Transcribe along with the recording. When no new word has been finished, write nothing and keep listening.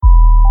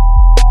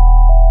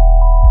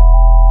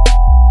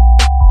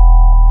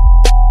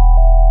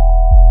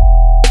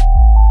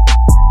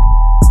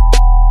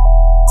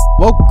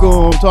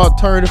Welcome to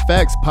Alternative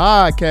Facts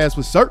Podcast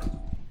with Sir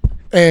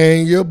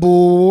and your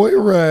boy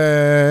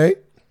Ray.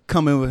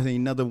 Coming with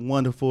another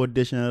wonderful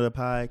edition of the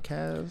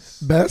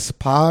podcast. Best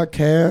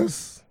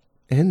podcast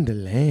in the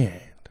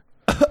land.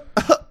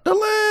 The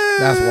land.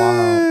 That's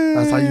wild.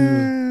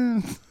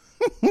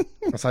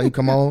 That's how you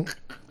come on.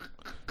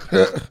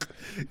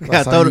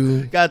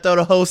 Gotta throw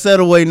the whole set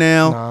away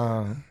now.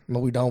 Nah, no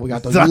we don't. We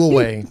got to throw you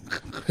away.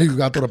 You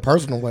got to throw the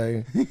personal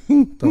way.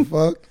 The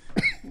fuck?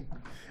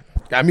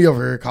 Got me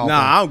over here coughing. Nah,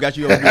 I don't got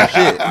you over here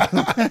shit.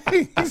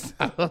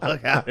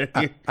 Look out of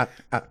here.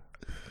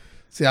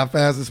 See how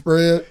fast it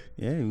spread?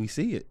 Yeah, we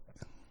see it.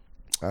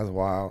 That's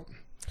wild.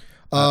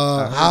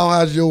 How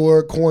has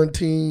your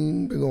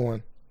quarantine been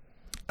going?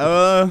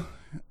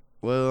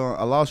 Well,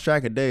 I lost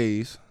track of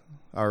days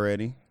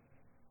already.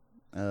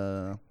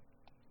 Like,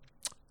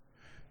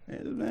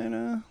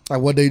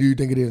 what day do you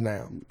think it is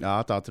now?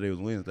 I thought today was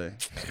Wednesday.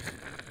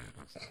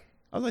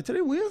 I was like, today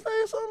Wednesday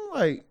or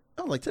something?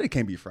 I was like, today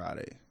can't be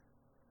Friday.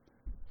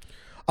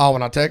 Oh,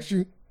 when I text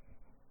you?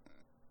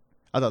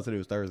 I thought today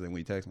was Thursday when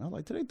you texted me. I was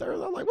like, today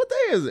Thursday? I was like, what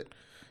day is it?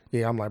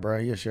 Yeah, I'm like, bro,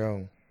 yeah,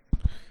 sure.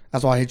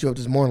 That's why I hit you up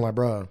this morning, like,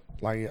 bro.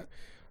 Like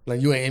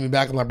you ain't hit me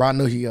back. I'm like, bro, I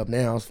know he up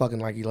now. It's fucking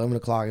like 11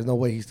 o'clock. There's no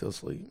way he's still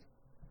asleep.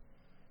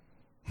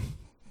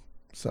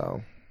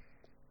 So.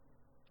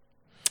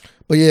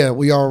 But yeah,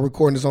 we are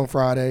recording this on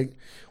Friday.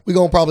 We're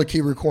going to probably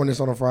keep recording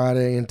this on a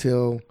Friday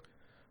until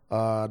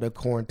the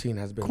quarantine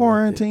has been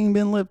lifted.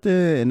 Been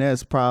lifted, and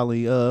that's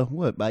probably,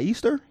 by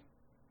Easter?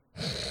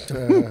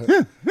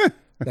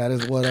 That's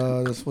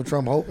what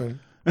Trump hoping.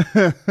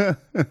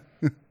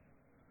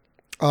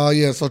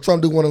 Yeah, so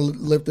Trump do want to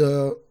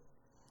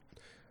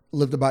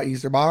lift it by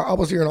Easter. But I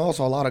was hearing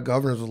also a lot of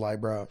governors was like,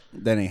 bro,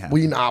 that ain't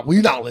happening.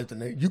 We not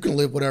lifting it. You can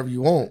lift whatever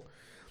you want.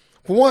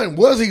 For one,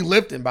 what is he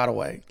lifting, by the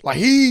way? Like,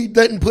 he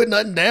didn't put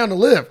nothing down to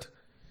lift.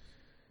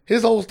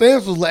 His whole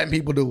stance was letting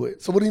people do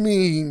it. So what do you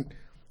mean,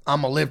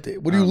 I'm going to lift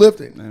it? What are you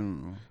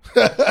lifting?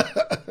 I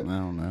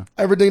don't know.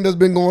 Everything that's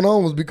been going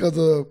on was because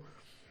of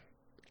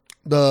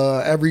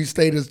every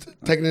state is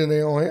taking it in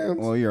their own hands.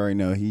 Well, you already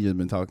know. He just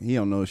been talking. He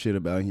don't know shit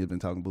about it. He's been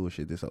talking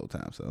bullshit this whole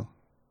time. So,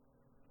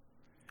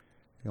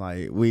 they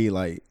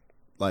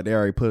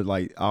already put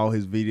like all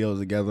his videos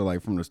together,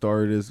 like from the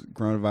start of this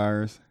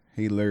coronavirus.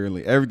 He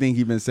literally, everything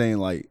he's been saying,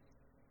 like,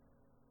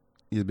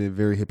 he's been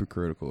very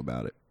hypocritical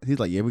about it. He's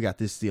like, yeah, we got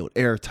this sealed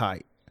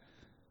airtight.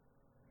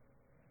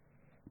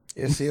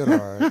 It's sealed all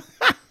right.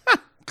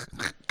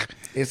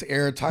 It's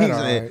airtight all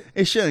right.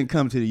 It shouldn't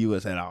come to the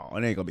U.S. at all.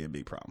 It ain't going to be a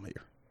big problem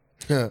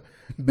here.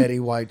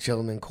 Betty White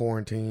chilling in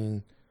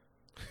quarantine.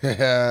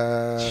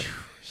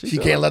 She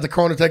can't let the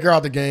corona take her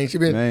out the game. She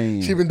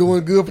been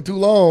doing good for too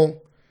long.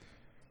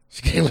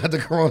 She can't let the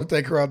corona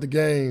take her out the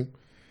game.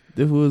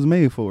 This was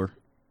made for.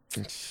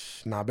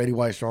 Nah, Betty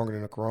White's stronger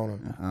than the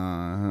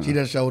corona. She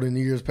just showed in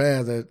the years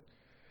past that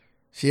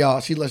she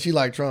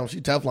like Trump.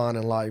 She Teflon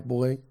in life,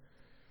 boy.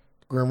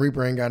 Grim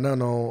Reaper ain't got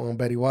nothing on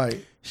Betty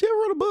White. She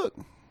wrote a book.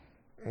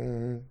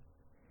 Mm-hmm.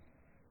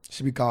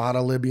 She be called How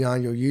to Live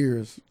Beyond Your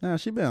Years. Nah,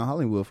 she been in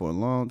Hollywood for a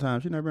long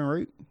time. She never been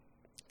raped.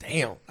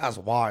 Damn, that's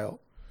wild.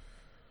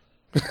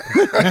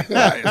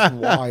 That is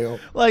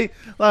wild. Like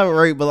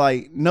rape, but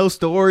like no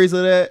stories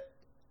of that.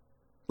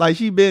 Like,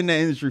 she been in the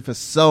industry for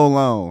so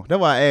long. That's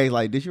why I asked,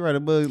 like, did she write a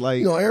book?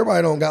 Like,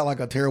 everybody don't got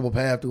like a terrible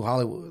path through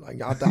Hollywood. Like,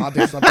 I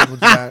think some people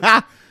just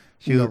got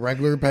she was a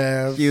regular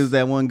path. She was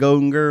that one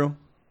golden girl.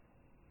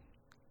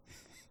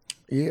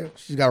 Yeah,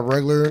 she's got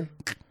regular.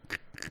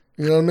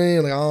 You know what I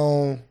mean? Like, I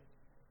don't.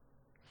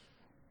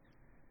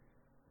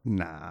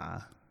 Nah.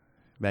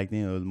 Back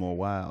then it was more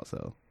wild,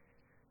 so.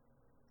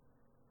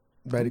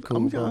 Betty cool.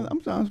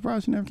 I'm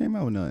surprised she never came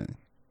out with nothing.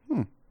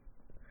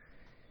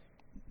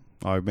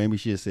 Or maybe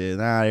she just said,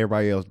 nah,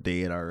 everybody else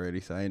dead already,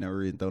 so I ain't never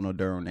really throw no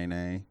dirt on their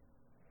name.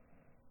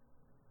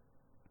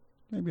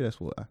 Maybe that's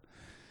why.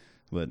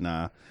 But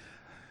nah.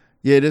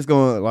 Yeah, this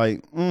going,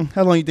 like,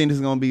 how long you think this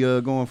is going to be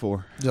going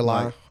for?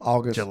 July,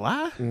 August.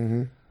 July?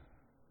 Mm-hmm.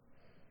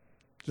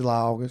 July,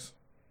 August.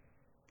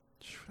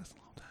 That's a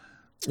long time.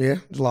 Yeah,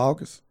 July,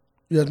 August.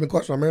 You asked me a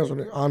question, I'm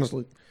answering it,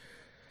 honestly.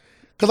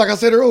 Because like I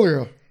said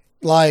earlier,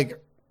 like,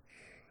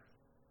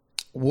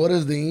 what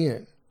is the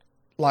end?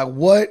 Like,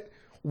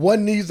 what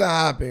needs to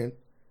happen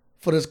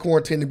for this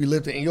quarantine to be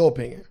lifted, in your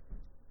opinion?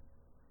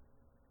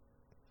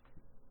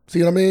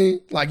 See what I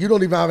mean? Like, you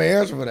don't even have an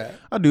answer for that.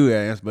 I do have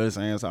an answer, but it's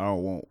an answer I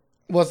don't want.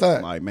 What's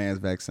that? Like mass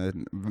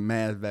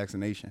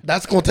vaccination.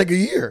 That's gonna take a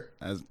year.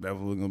 That's what's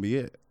gonna be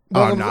it.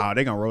 Oh no,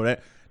 they gonna roll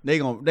that. They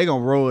gonna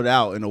roll it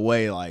out in a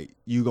way like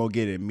you gonna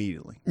get it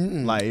immediately.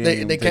 Like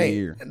they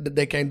can't.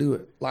 They can't do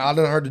it. Like, I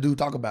done heard the dude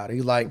talk about it.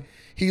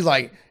 He's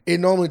like it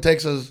normally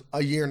takes us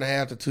a year and a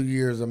half to 2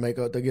 years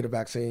to get a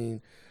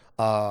vaccine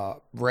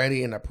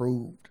ready and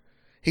approved.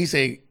 He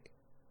said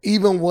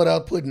even with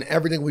us putting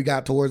everything we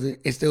got towards it,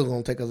 it's still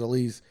gonna take us at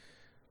least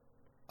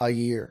a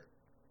year,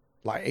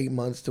 like 8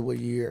 months to a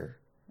year.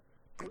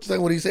 I'm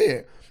saying what he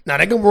said. Now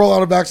they can roll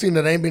out a vaccine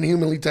that ain't been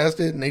humanly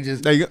tested, and they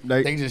just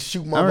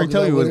shoot. I already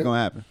tell you what's gonna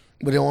happen.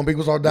 But then when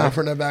people start dying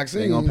from that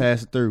vaccine, they gonna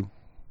pass it through.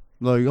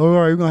 Like, all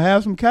right, we're gonna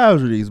have some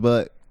casualties,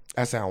 but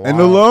That sound wild. in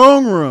the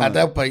long run, At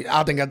that point,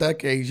 I think at that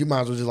case, you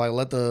might as well just like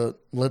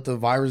let the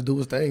virus do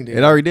its thing. Then.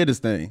 it already did its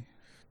thing.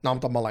 No, I'm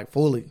talking about like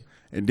fully.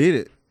 It did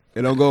it.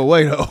 It don't go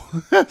away though.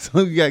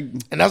 So you got,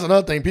 And that's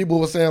another thing. People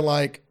were saying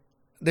like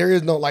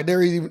there's not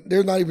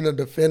even a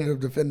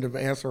definitive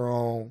answer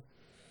on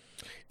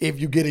if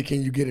you get it,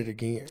 can you get it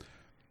again?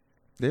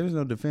 there's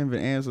no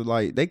definitive answer.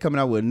 Like they coming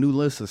out with a new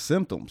list of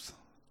symptoms.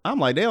 I'm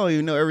like, they don't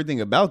even know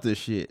everything about this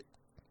shit.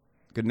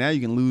 Cause now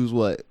you can lose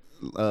what?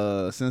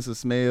 Sense of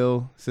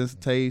smell, sense of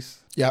taste.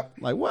 Yep.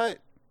 Like what?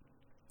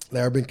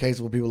 There have been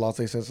cases where people lost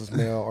their sense of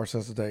smell or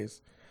sense of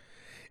taste.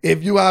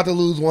 If you had to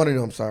lose one of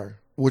them, sir,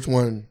 which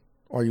one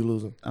are you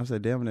losing? I'm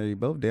saying damn near they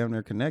both damn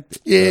near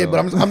connected. Yeah, So, but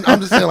I'm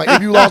just saying like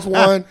if you lost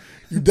one,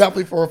 you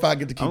definitely for a fact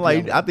get to keep. I'm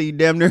like, the other I think you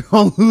damn near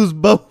gonna lose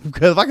both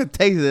because if I can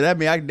taste it, that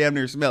means I can damn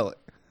near smell it.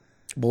 one.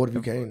 But what if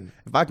you can?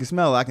 If I can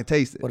smell it, I can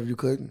taste it. What if you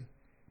couldn't?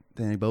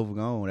 Then they both are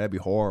gone. That'd be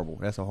horrible.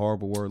 That's a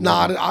horrible word.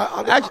 Nah,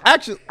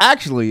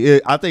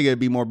 Actually, I think it'd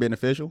be more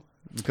beneficial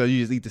because you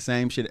just eat the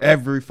same shit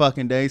every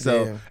fucking day,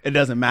 so Yeah. it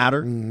doesn't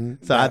matter.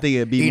 Mhm. So I think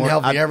it'd be Eating more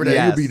healthy every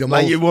day, you'd be the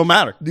like most- it won't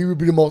matter you would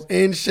be the most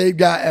in shape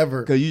guy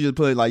ever. because you just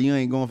put like you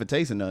ain't going for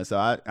tasting nothing. So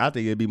I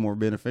think it'd be more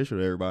beneficial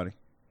to everybody.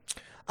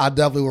 I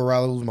definitely would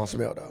rather lose my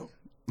smell though.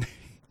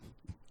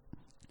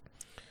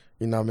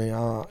 You know what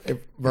I mean?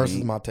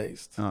 Versus my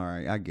taste. All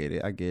right, I get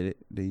it.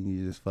 Then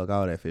you just fuck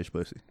all that fish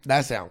pussy.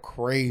 That sound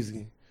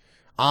crazy.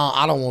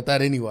 I don't want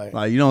that anyway.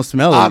 Like you don't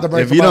smell I have to it.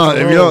 bring If you somebody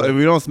to the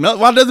room. don't smell it,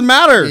 why does it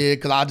matter? Yeah,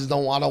 because I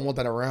don't want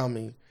that around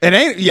me. It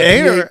ain't. The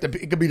Yeah, pH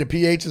it could be the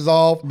pH is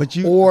off, But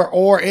you-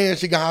 and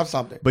she can have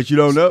something. but you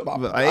don't know.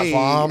 That's Hey,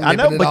 why I'm I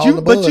know, nipping it but all you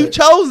in the you bud.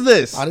 chose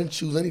this. I didn't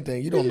choose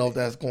anything. You don't know if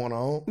that's going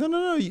on.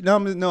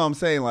 No, I'm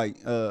saying like,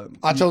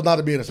 I chose not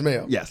to be in the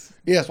smell. yes.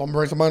 Yes, I'm gonna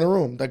bring somebody in the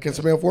room that can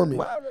smell for me.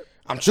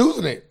 I'm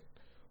choosing it.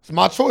 It's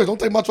my choice. Don't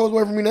take my choice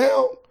away from me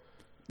now.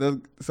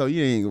 So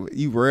you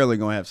rarely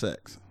gonna have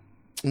sex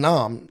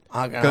No,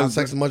 I can have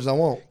sex as much as I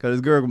want. because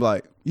this girl gonna be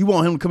like, you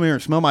want him to come here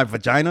and smell my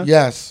vagina?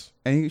 Yes.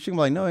 And she gonna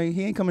be like, no,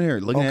 he ain't coming here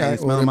looking at it Okay. and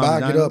Well, smelling then my bye.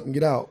 vagina. Get up and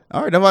get out.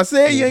 All right, that's what I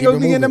said. You ain't Keep gonna it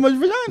be getting that much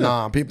moving.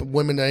 vagina. Nah,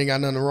 women that ain't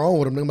got nothing wrong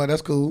with them. They're like,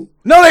 that's cool.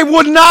 No, they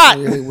would not.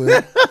 Yeah, they will.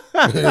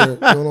 Yeah, you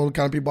don't know the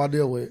kind of people I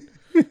deal with.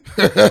 Like,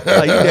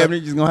 you damn near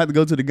just gonna have to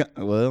go to the go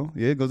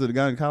to the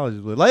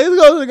gynecologist. But like, let's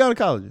go to the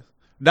gynecologist.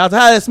 Doctor,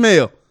 how that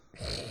smell?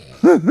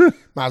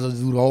 Might as well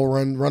do the whole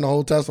run the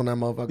whole test on that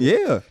motherfucker.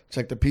 Yeah.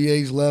 Check the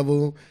pH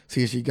level,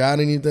 see if she got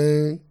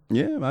anything.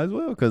 Yeah, might as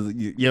well because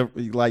you're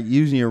like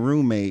using your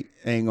roommate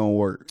ain't gonna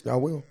work. I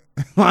will.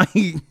 Like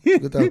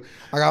Get that.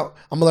 I'm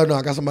gonna let her know.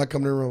 I got somebody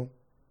coming in the room.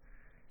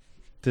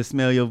 to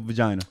smell your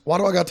vagina. Why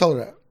do I got to tell her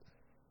that?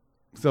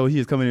 So he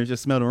just come in here and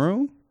just smell the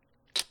room.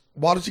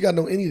 Why does she got to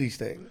know any of these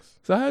things?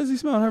 So how does he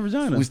smell her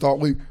vagina? We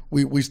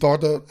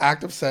start the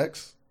act of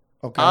sex.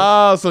 Okay.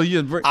 Oh, so you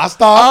just bring. I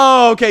start.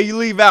 Oh, okay. You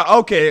leave out.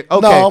 Okay.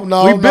 No,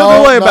 We build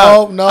a way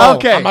about it. no.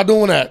 Okay. I'm not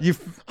doing that. You.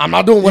 I'm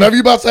not doing whatever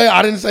you about to say.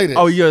 I didn't say this.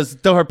 Oh, you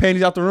just throw her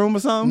panties out the room or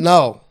something?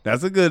 No.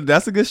 That's a good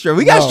strategy.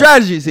 We got No.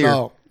 strategies here.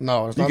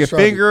 No, it's You not can a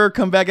strategy. finger her,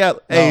 come back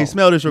out. Hey, No.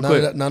 smell this real None quick.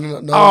 of that- none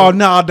of that- Oh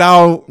no,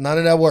 dog. None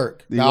of that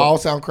work. You That go- all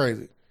sound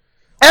crazy.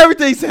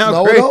 Everything sounds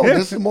No, crazy. no.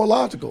 This is more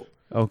logical.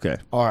 Okay.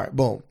 All right,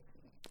 boom.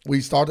 We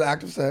start the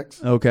act of sex.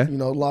 Okay. You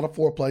know, a lot of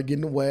foreplay,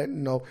 getting it wet. You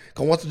know,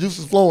 because once the juice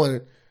is flowing,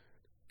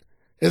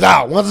 it's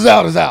out. Once it's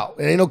out, it's out.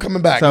 It ain't no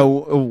coming back.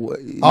 So,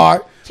 all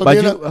right. So by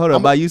then, you, hold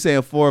on. By you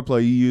saying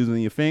foreplay, you using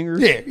your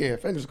fingers? yeah,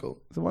 fingers cool.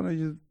 So why don't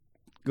you just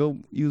go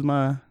use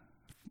my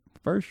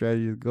first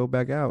strategy? Go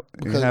back out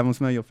Because and have them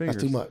smell your fingers.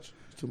 That's too much.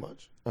 It's too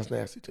much. That's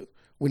nasty too.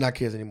 We're not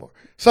kids anymore.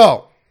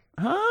 So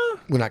Huh?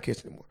 we're not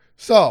kids anymore.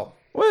 So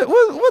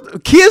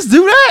What? Kids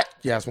do that?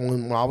 yes,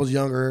 when I was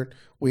younger,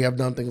 we have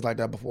done things like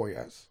that before.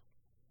 Yes.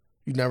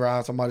 You never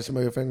had somebody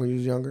smell your finger when you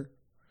was younger,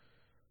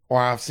 or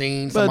I've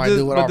seen somebody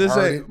do it. Or I've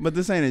heard it. But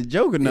this ain't a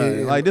joke or nothing.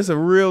 Yeah. like this a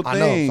real I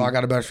thing. know. So I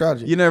got a better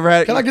strategy. You never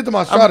had. Can I get to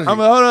my strategy? hold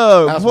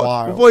up. That's before,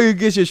 wild. before you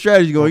get your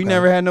strategy going, you Okay.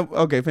 never had no.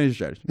 Okay, finish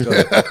your strategy. Go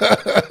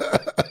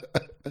ahead.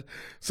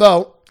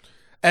 So,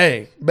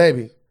 hey,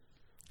 baby,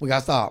 we got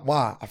to stop.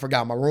 Why? I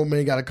forgot. My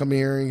roommate got to come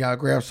here and got to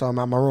grab something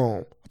out of my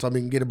room. I told him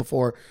he can get it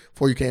before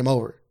you came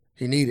over.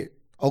 He need it.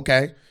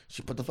 Okay.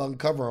 She put the fucking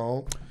cover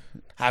on.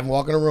 Have him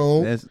walk in the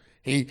room. That's-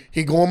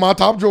 He go in my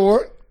top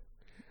drawer.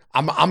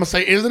 I'm going to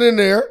say, is it in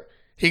there?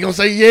 He going to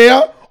say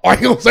yeah or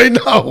he going to say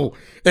no.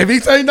 If he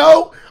say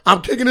no,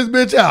 I'm kicking this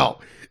bitch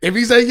out. If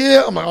he say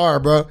yeah, I'm like, all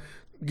right, bro.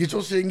 Get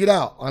your shit and get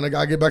out. I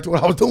got to get back to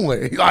what I was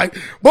doing. He's like,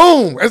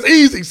 boom. It's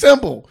easy,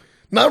 simple.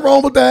 Nothing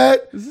wrong with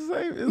that. It's the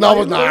same. It's No,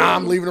 like- it's not.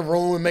 I'm leaving the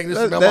room and making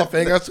this smell my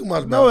finger. That's too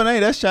much, No, bro. it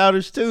ain't. That's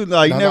childish too.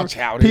 Like No, never. not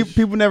childish.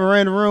 People never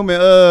ran the room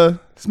and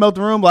smelt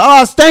the room. Like,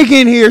 oh, it's stank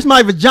in here. It's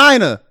my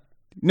vagina.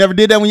 Never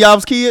did that when y'all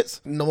was kids.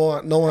 No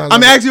one has.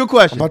 I'm asking you a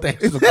question. I'm about to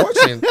answer the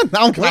question.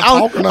 I Can I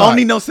talk or don't not?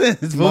 need no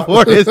sentence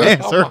before this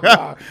answer. Oh my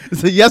God.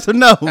 It's a yes or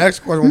no.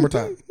 Ask the question one more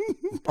time.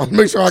 I'll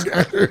make sure I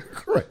answer it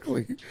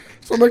correctly.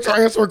 So make sure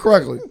I answer it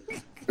correctly.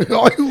 Why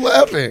are you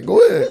laughing? Go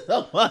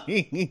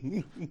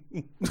ahead.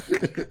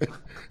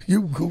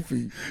 You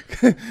goofy.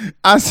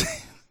 I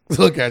said,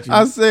 Look at you.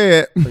 I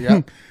said,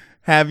 Yep.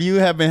 have you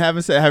ever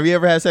had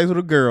sex with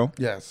a girl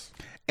Yes.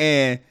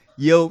 and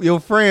your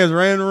friends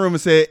ran in the room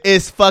and said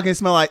it's fucking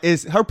smell like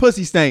it's her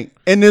pussy stink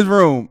in this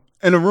room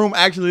and the room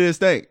actually is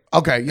stink?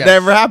 Okay. Yes. That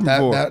ever happened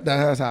before? That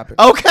has happened.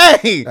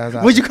 Okay.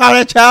 Would you call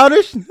that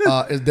childish?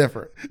 It's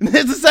different.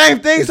 It's the same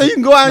thing. So you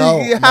can go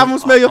out and have them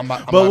smell your.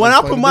 But when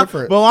I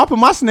put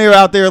my scenario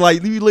out there,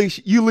 like you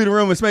leave the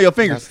room and smell your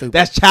fingers,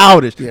 that's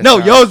childish. Yeah, no,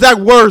 your exact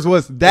words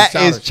was that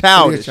is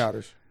childish. It is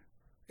childish.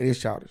 It is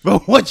childish.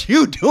 But what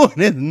you doing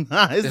is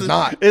not. It's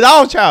not. It's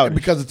all childish.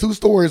 Because the two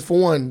stories, for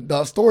one,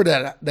 the story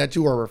that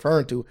you are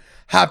referring to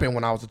happened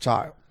when I was a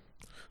child.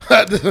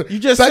 You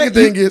just second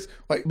thing is,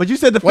 but you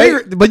said the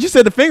finger. But you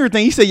said the finger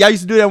thing. You said y'all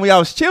used to do that when y'all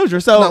was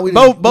children. So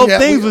both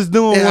things was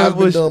doing. It has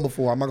been done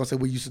before. I'm not gonna say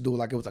we used to do it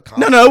like it was a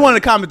common. No, it wasn't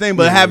a common thing,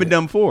 but it had been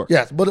done before.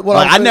 Yes, but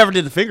I never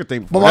did the finger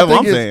thing before. That's what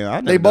I'm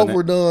saying. They both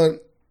were done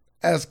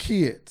as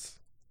kids.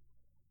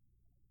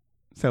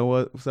 So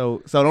what?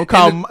 So don't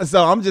call.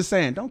 So I'm just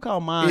saying, don't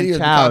call mine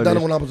childish. I've done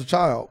it when I was a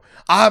child.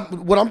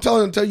 What I'm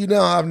tell you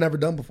now, I've never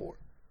done before.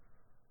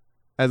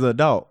 As an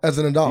adult,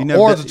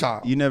 or as a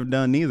child, you never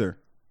done neither.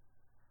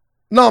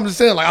 No, I'm just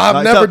saying, like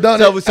I've never done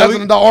it as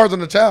an adult or as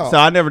a child. So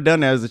I never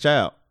done that as a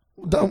child.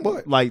 Done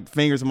what? Like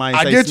fingers might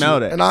say smell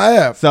that, and I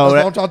have. So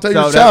that's what I'm trying to tell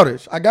you, it's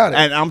childish. I got it,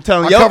 and I'm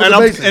telling you,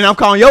 and I'm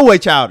calling your way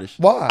childish.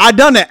 Why? I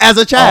done that as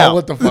a child. Oh,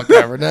 what the fuck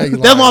ever? Now you.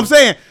 That's what I'm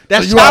saying.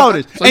 That's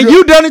childish, and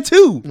you done it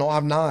too. No,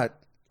 I've not.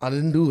 I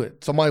didn't do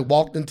it. Somebody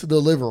walked into the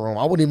living room.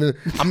 I'm in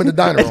the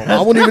dining room. I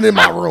wasn't even in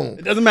my room.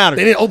 It doesn't matter.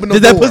 They didn't open the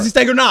door. Did that pussy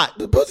stink or not?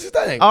 The pussy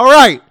stank. All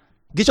right.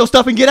 Get your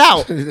stuff and get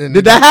out.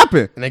 Did that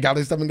happen? And they got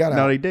their stuff and got out.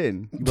 No, they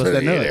didn't. You bust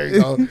that nut. There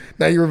you go.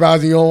 Now you're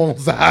revising your own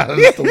side of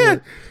the story.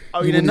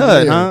 Oh, you didn't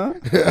nut,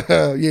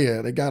 huh?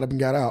 Yeah, they got up and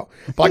got out.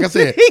 But like I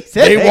said,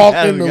 they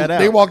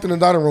walked in the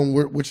dining room,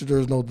 which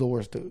there's no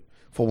doors to,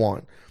 for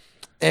one.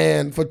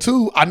 And for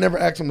two, I never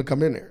asked them to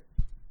come in there.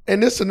 In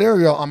this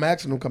scenario, I'm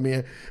asking them to come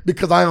in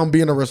because I am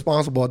being a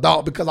responsible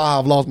adult because I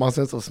have lost my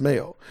sense of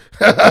smell.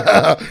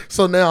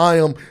 So now I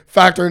am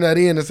factoring that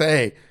in and say,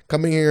 hey,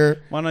 come in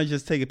here. Why not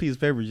just take a piece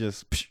of paper,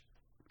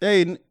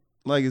 hey,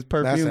 like it's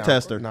perfume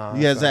tester. Nah,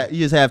 you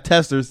just have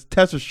tester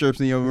strips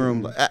in your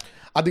room.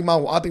 I think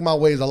my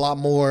way is a lot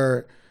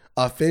more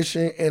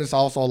efficient and it's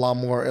also a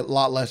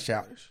lot less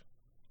childish.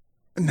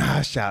 Nah,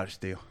 it's childish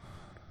still.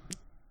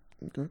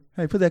 Okay.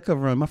 Hey, put that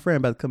cover on. My friend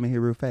about to come in here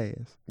real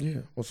fast.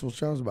 Yeah, what's so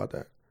childish about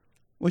that?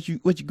 What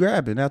you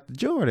grabbing out the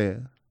drawer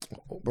there?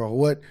 Oh, bro,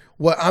 what?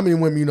 How many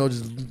women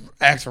just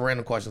asking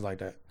random questions like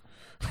that?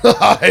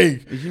 Hey,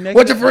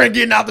 what your friend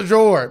getting out the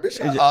drawer? Bitch,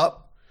 shut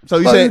up. So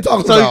you saying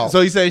so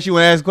you saying she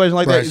want to ask a question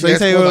like that? So you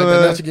saying like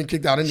that, now she getting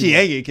kicked out anyway. She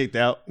ain't getting kicked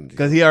out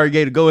because he already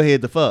gave the go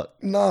ahead to fuck.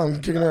 No, I'm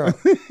kicking her out.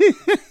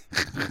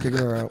 Kicking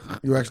her out.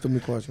 You asked too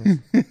many questions.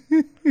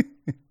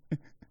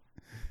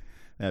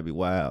 That'd be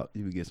wild.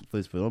 You would get some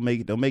pussy, but don't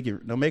make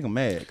him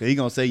mad because he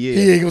gonna say yeah.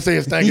 He ain't gonna say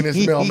it's stinking and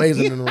smell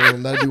amazing in the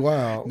room. That'd be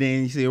wild.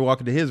 Then you see her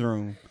walking to his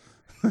room.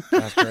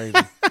 That's crazy.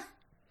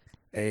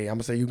 Hey, I'm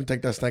gonna say you can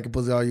take that stinking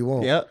pussy all you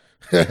want. Yep.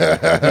 he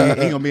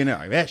gonna be in there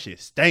like that shit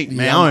stink,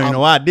 man. I don't even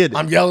know why I did it.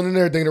 I'm yelling and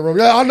everything in the room.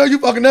 Yeah, I know you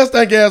fucking that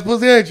stank ass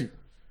pussy, ain't you?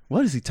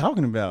 What is he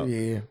talking about?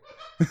 Yeah.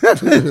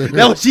 That's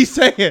what she's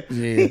saying.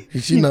 Yeah.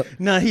 She know.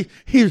 No,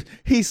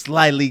 he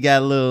slightly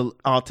got a little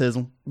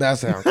autism. That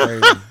sounds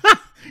crazy.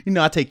 You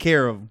know, I take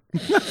care of him.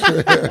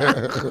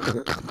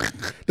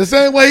 The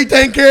same way he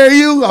taking care of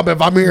you. I bet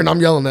if I'm here and I'm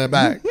yelling that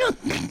back.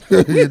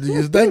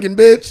 You stinking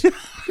bitch.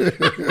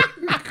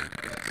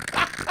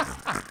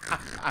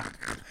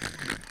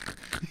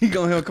 He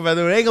gonna come out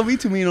there. There ain't gonna be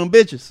too many on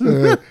bitches.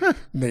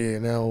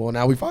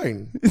 Now we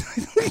fighting.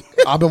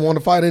 I've been wanting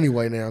to fight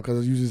anyway now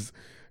because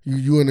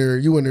you in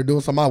there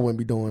doing something I wouldn't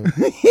be doing.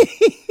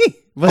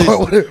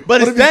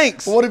 But it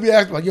stinks. What if you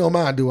ask like you don't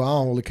mind? I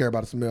don't really care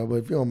about the smell, but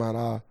if you don't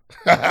mind,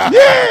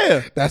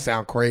 yeah, that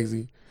sound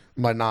crazy.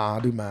 I'm like, nah,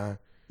 I do mind.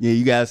 Yeah,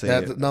 you gotta say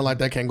that. Nothing like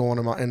that can't go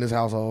on in this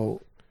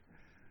household.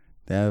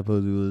 That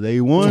pussy was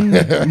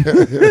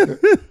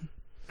A1.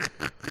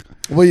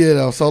 Well, yeah,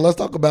 though. So let's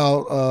talk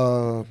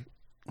about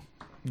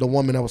the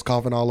woman that was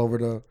coughing all over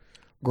the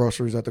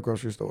groceries at the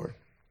grocery store.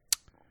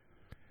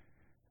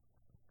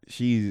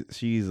 She's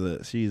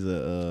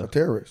a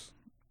terrorist.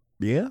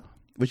 Yeah,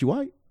 was she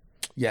white?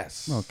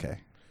 Yes. Okay.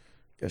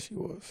 Yes, she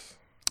was.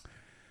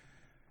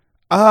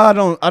 I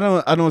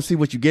don't see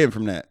what you're getting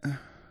from that.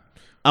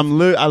 I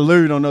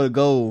literally don't know the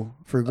goal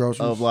for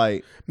groceries of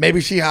like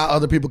maybe she had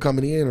other people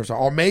coming in or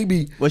something, or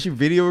maybe was she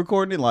video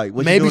recording it? Like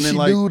what maybe she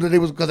knew that it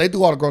was because they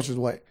threw all the groceries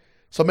away,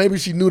 so maybe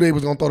she knew they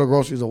was gonna throw the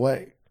groceries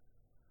away,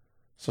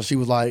 so she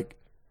was like,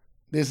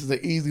 "This is an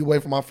easy way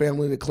for my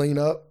family to clean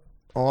up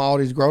on all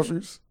these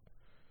groceries."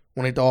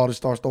 When they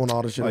start throwing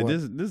all this shit like away.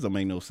 This don't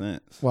make no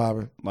sense. What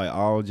happened? Like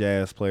all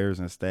Jazz players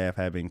and staff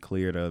have been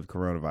cleared of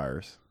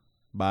coronavirus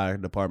by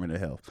Department of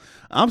Health.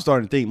 I'm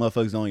starting to think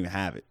motherfuckers don't even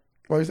have it.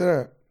 Why you say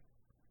that?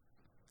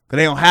 Because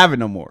they don't have it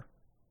no more.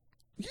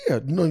 Yeah,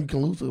 you know you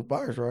can lose the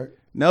virus, right?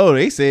 No,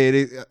 they said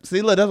it.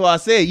 See, look, that's why I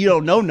said you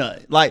don't know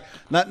nothing. Like,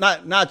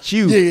 not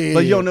you,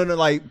 but you don't know nothing.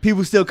 Like,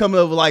 people still coming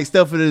up with like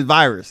stuff for this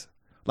virus.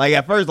 Like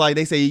at first, like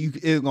they say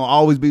it's gonna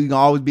always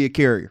be a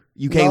carrier.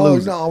 You can't lose.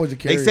 It's not always a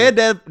carrier. They said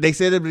that. They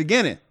said it at the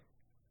beginning.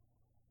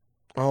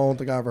 I don't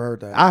think I ever heard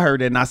that. I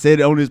heard that and I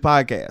said it on this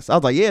podcast. I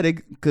was like, yeah,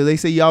 because they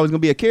say you're always gonna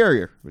be a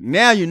carrier. But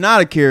now you're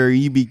not a carrier.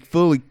 You be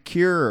fully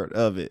cured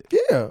of it.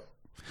 Yeah.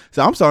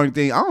 So I'm starting to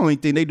think. I don't even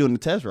think they doing the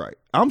test right.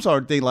 I'm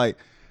starting to think like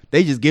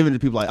they just giving it to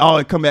people like, oh,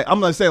 it come back. I'm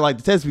gonna say like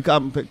the test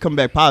come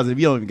back positive.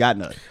 You don't even got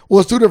nothing.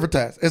 Well, it's two different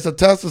tests. It's a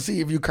test to see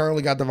if you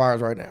currently got the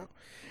virus right now,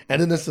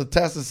 and then it's a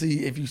test to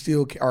see if you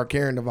still are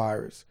carrying the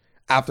virus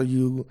after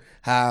you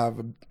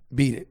have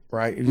beat it.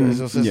 Right? If your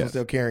system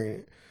still carrying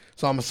it.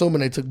 So I'm assuming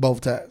they took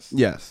both tests.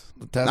 Yes.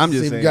 The test I'm to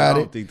just see saying, if you got I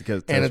it, don't think the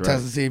test and the right.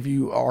 test to see if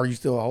you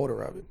still a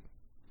holder of it.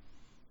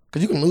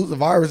 Because you can lose the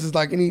virus. It's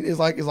like it's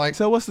like.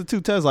 So what's the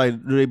two tests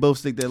like? Do they both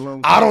stick that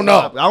long? I don't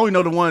know. I only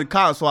know the one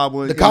cotton swab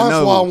one. The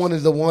cotton swab one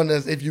is the one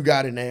that's if you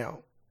got it now.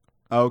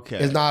 Okay.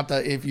 It's not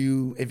the if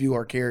you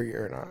are a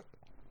carrier or not.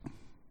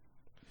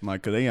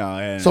 Like, cause they all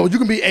had. So you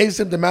can be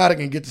asymptomatic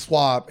and get the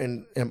swab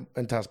and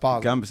test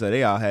positive. I'm say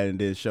they all had and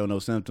didn't show no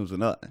symptoms or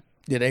nothing.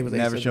 Yeah, they was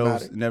never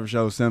asymptomatic. Never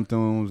showed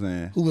symptoms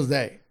and. Who was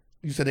they?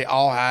 You said they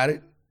all had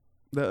it.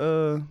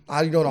 How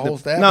do you know the whole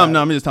staff? No,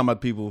 I'm just talking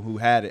about people who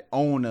had it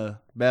on the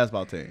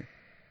basketball team.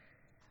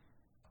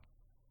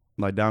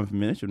 Like Donovan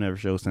Mitchell never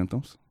showed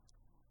symptoms.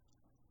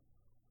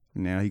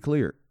 Now he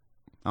cleared.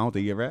 I don't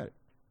think he ever had it.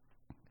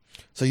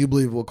 So you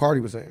believe what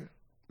Cardi was saying?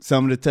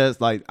 Some of the tests,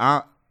 like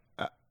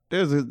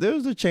there's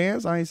a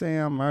chance. I ain't saying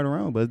I'm right or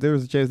wrong, but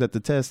there's a chance that the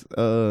test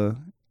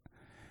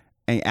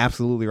ain't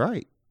absolutely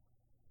right.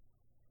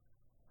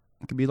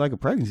 It could be like a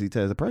pregnancy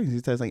test. A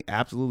pregnancy test ain't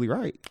absolutely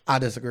right. I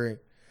disagree.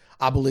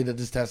 I believe that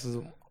this test is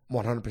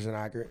 100%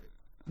 accurate.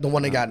 The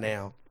one they got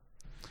now.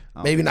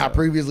 Maybe not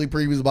previously,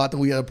 but I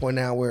think we at a point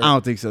now where I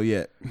don't think so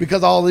yet.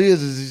 Because all it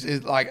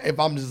is like if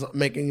I'm just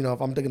making, if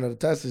I'm thinking of the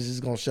test, it's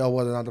just gonna show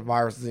whether or not the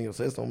virus is in your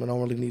system. It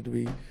don't really need to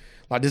be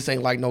like this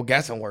ain't like no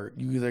guessing work.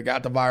 You either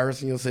got the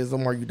virus in your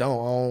system or you don't.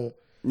 I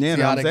don't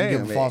see how they can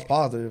give a false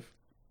positive.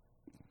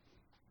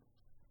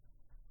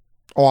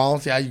 Or I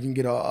don't see how you can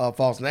get a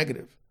false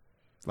negative.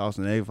 False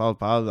negative, false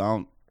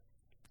positive.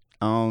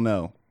 I don't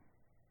know.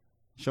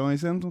 Show any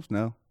symptoms?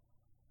 No.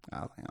 I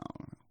don't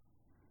know.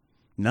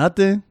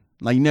 Nothing.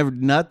 Like you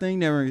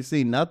never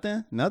see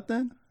nothing. No. All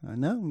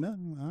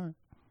right.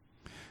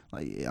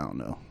 Like yeah, I don't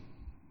know.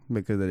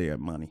 Because they got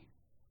money.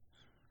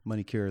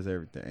 Money cures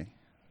everything.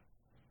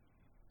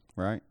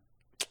 Right?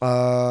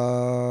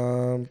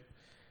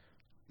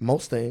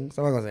 Most things.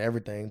 I'm not gonna say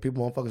everything.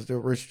 People motherfuckers still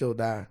rich, still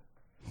die.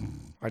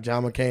 Like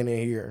John McCain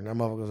in here, and that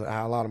motherfuckers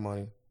had a lot of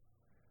money.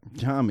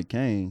 John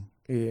McCain.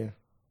 Yeah.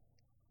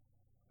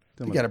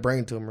 He got a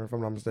brain tumor, if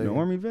I'm not mistaken. The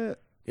Army vet?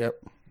 Yep.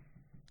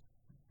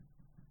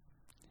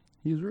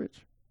 He was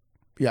rich.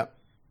 Yep.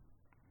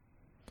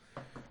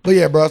 But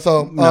yeah, bro.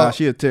 So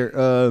she a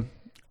terror.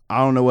 I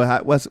don't know what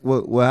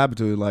happened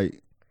to her.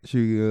 Like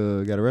she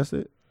got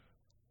arrested.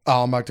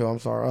 Oh, I'm back to it. I'm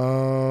sorry.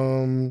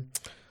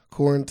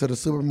 According to the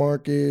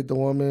supermarket, the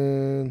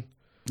woman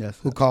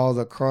who calls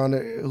a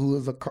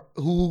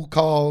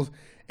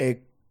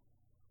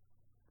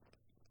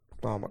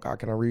oh my God,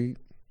 can I read?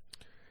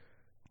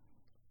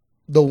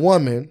 The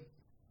woman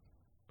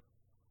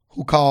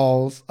who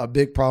caused a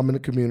big problem in the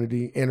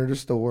community entered the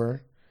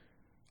store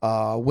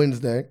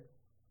Wednesday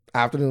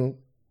afternoon,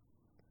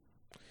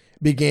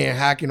 began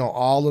hacking on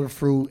all of the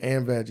fruit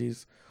and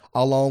veggies,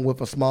 along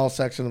with a small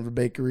section of the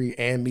bakery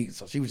and meat.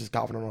 So she was just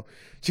going on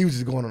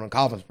a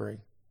coughing spree.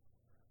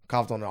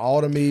 Coughed on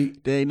all the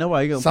meat. There ain't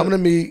nobody gonna some of the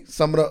meat,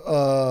 some of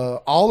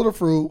the all of the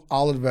fruit,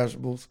 all of the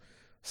vegetables,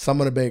 some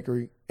of the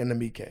bakery, and the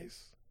meat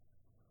case.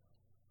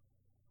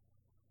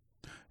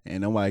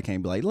 And nobody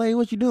can't be like, Lay,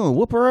 what you doing?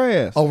 Whoop her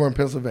ass. Over in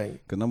Pennsylvania.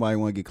 Because nobody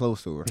want to get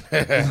close to her.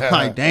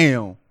 Like,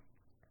 damn.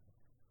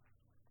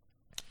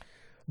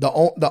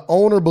 The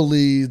owner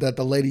believes that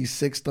the lady's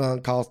sick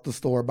stunt cost the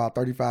store about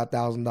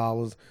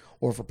 $35,000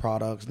 worth of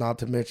products, not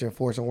to mention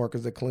forcing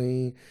workers to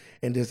clean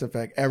and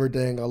disinfect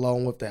everything,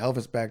 along with the health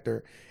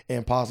inspector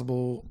and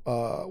possible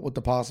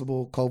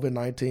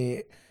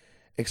COVID-19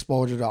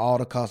 exposure to all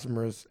the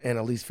customers and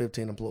at least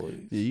 15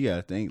 employees. Yeah, you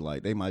gotta think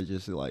like they might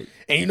just like,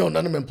 and none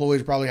of them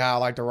employees probably had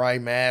like the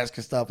right mask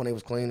and stuff when they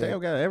was cleaning. They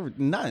don't got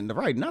nothing.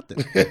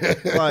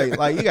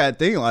 like you gotta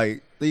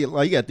think you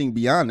gotta think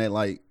beyond that.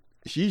 Like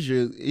she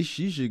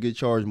should get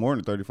charged more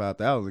than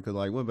 $35,000 because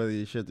like what better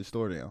you shut the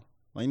store down?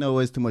 Like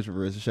it's too much of a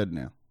risk to shut it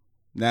down.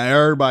 Now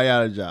everybody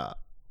out of job,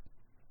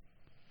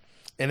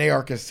 and they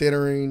are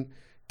considering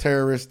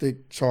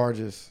terroristic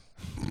charges.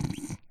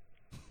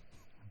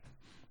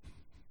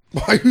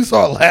 Why you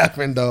start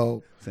laughing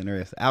though? Send her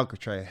as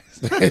Alcatraz.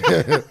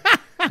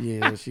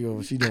 Yeah, she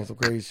doing some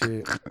crazy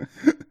shit.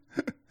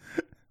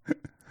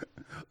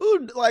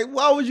 Ooh, like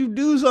why would you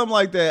do something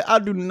like that? I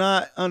do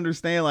not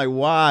understand. Like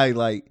why?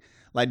 Like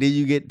did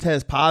you get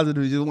test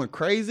positive? You just went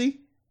crazy?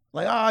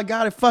 Like I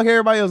got it. Fuck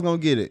everybody else gonna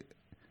get it.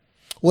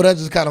 Well, that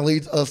just kind of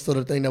leads us to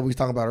the thing that we was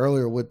talking about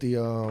earlier with the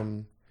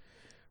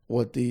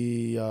with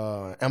the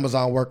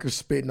Amazon workers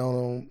spitting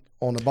on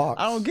the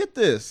box. I don't get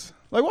this.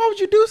 Like, why would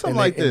you do something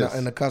like this?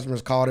 And the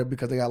customers caught it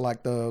because they got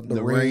like the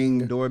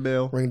ring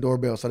doorbell. Ring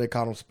doorbell, so they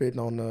caught them spitting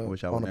on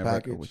the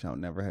package. Which I'll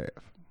never have.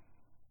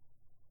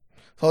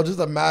 So just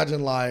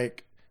imagine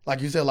like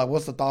you said, like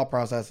what's the thought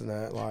process in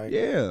that? Like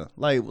yeah,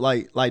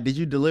 like did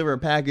you deliver a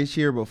package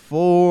here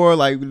before?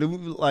 Like we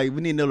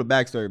need to know the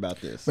backstory about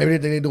this. Maybe they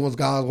think they're doing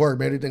God's work.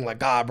 Maybe they think like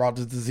God brought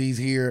this disease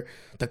here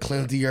to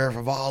cleanse the earth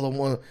of all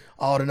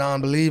the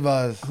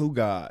non-believers. Who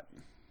God?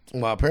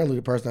 Well, apparently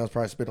the person that was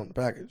probably spit on the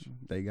package.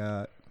 They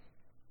God.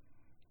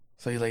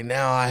 So he's like,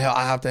 now I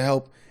have to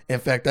help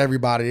infect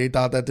everybody. They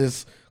thought that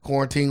this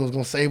quarantine was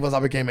gonna save us. I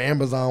became an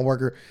Amazon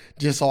worker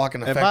just so I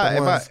can infect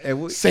the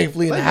ones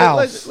safely in the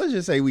house. Let's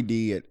just say we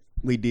did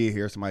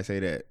hear somebody say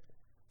that.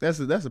 That's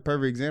a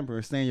perfect example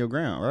of stand your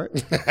ground, right?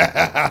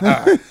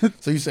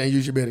 So you saying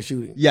you should be able to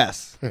shoot him?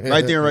 Yes,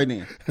 right there, right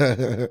then.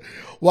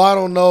 Well, I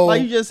don't know.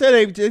 Like you just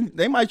said,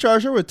 they might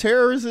charge her with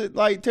terrorist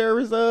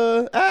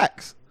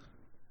acts.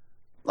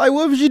 Like,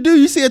 what would you do?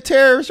 You see a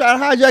terrorist try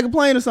to hijack a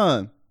plane or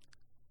something,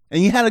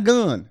 and you had a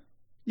gun,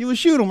 you would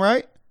shoot him,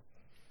 right?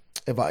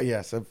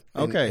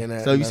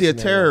 Okay. So you see a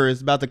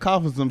terrorist about to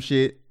cough on some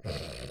shit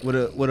with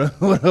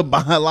a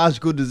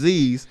biological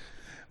disease,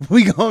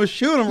 we gonna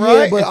shoot him,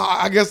 right? Yeah, but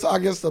I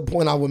guess the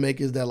point I would make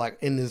is that like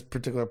in this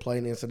particular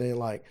plane incident,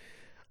 like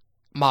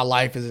my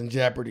life is in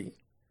jeopardy.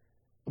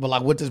 But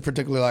like with this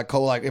particular like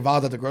if I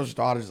was at the grocery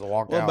store, I'd just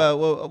walk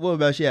out. What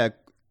about she had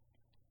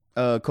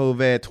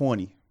Co-vid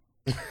 20?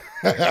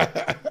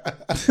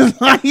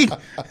 Like,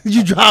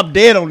 you drop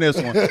dead on this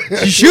one.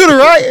 She shoot her,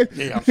 right?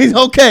 Yeah, he's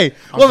okay.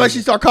 What about she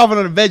start coughing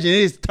on the veg and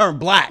it just turn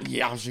black?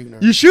 Yeah, I'm shooting her.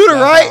 You shoot her,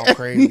 right?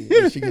 Crazy.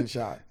 Yeah, she getting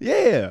shot.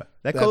 Yeah,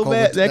 that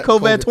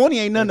COVID 20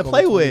 ain't nothing to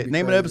play with.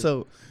 Name of the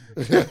episode.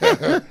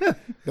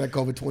 That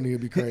COVID 20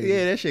 would be crazy.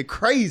 Yeah, that shit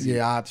crazy.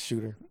 Yeah, I have to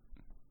shoot her.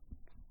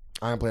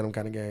 I ain't playing them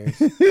kind of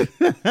games.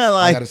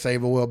 I gotta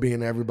save the well-being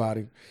of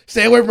everybody.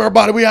 Stay away from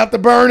everybody. We have to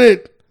burn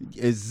it.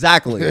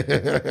 Exactly.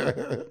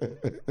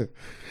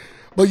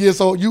 But yeah,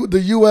 so the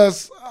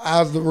U.S.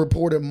 has the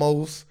reported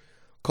most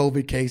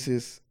COVID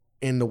cases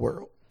in the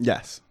world.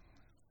 Yes.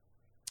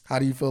 How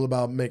do you feel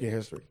about making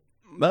history?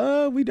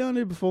 We done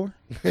it before.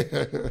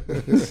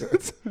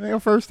 It's our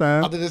first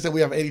time. I think they said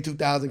we have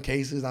 82,000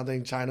 cases. I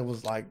think China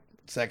was like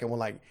second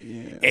one,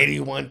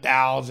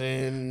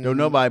 81,000. No,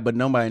 nobody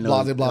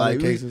knows.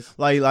 Blase cases.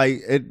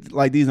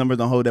 Like these numbers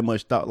don't hold that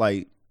much thought,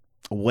 like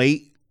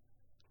weight,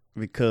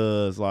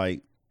 because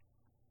like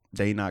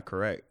they not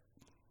correct.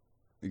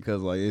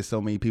 Because like there's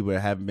so many people that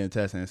haven't been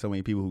tested, and so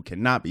many people who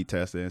cannot be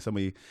tested, and so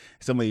many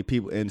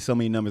people, and so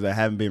many numbers that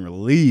haven't been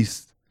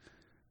released.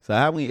 So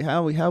how we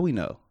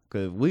know?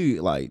 Because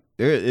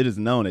it is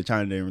known that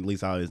China didn't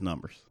release all these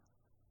numbers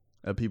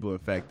of people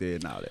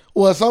infected and all that.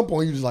 Well, at some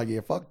point you just like,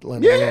 fuck,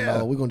 let them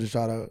know. We're gonna just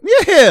try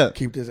to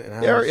keep this in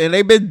house. And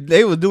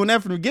they was doing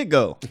that from the get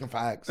go.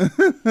 Facts.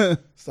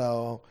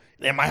 So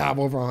they might have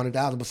over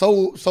 100,000, but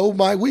so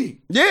might we.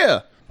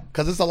 Yeah,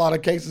 because it's a lot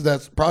of cases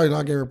that's probably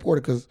not getting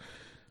reported. Because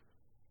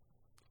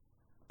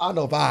I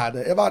know if I had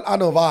that, if I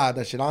had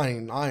that shit, I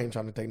ain't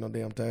trying to take no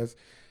damn test.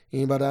 You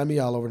ain't about to have me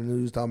all over the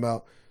news talking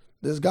about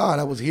this guy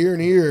that was here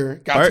and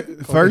here.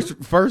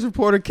 First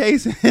reported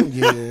case.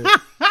 Yeah.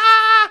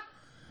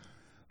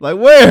 Like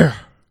where?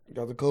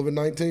 Got the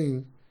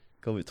COVID-19.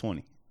 COVID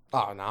 20.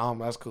 Oh no,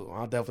 that's cool.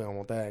 I definitely don't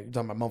want that. You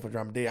talking about motherfucker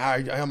dropping dead? How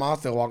am I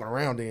still walking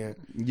around then?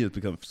 You just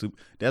become super.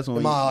 That's when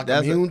am I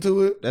immune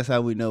to it? That's how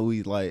we know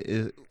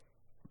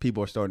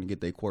people are starting to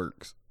get their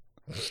quirks.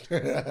 Like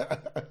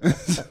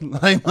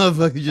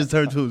motherfucker just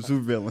turned to a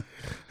super villain.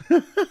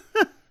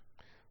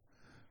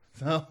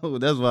 So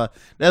that's what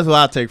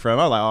I take from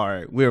it. I'm like, all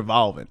right, we're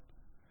evolving.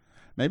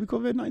 Maybe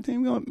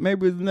COVID-19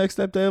 maybe the next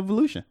step to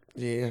evolution.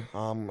 Yeah,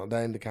 that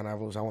ain't the kind of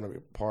evolution I want to be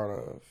a part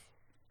of.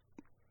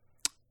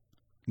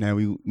 Now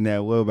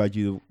what about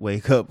you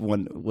wake up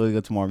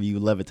tomorrow and you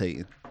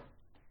levitating?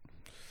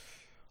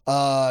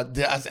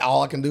 That's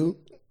all I can do.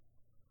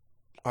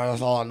 Or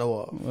that's all I know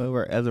of.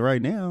 Well, as of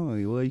right now,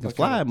 you can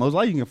fly. Most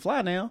likely you can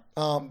fly now.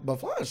 But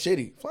flying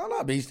shitty. Flying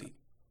not beastie.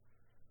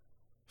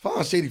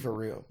 Flying shitty for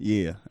real.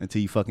 Yeah,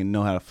 until you fucking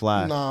know how to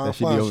fly. Nah, that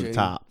should be over the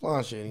top.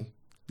 Flying shitty.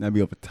 That'd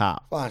be over the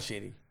top. Flying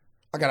shitty.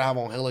 I gotta have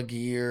on hella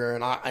gear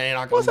and I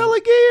can. What's hella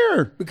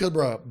gear? Because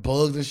bro,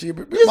 bugs and shit.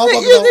 You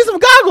need some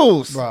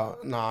goggles, bro.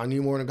 Nah, I need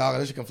more than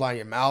goggles. This shit can fly in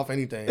your mouth.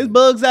 Anything. Is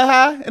bugs that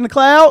high in the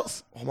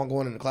clouds? I'm not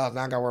going in the clouds.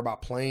 Now I gotta worry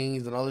about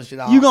planes and other shit.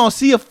 You gonna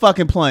see a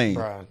fucking plane,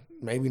 bro?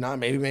 Maybe not.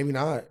 Maybe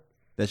not.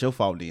 That's your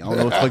fault, D. I don't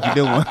know what the fuck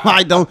you doing.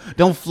 Like,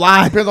 don't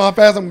fly. Depends on how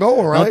fast I'm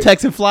going, right? Don't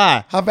text and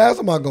fly. How fast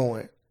am I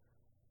going?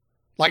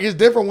 Like, it's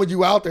different when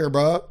you out there,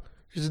 bro.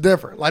 It's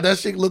different. Like, that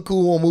shit look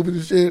cool on movies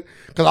and shit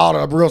because all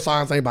the real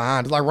science ain't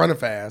behind it. It's like running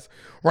fast.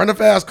 Running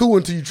fast cool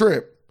until you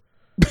trip.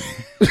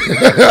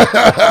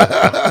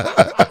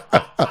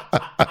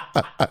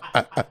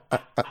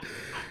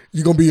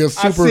 You gonna be a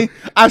super.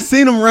 I've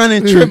seen them run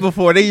and trip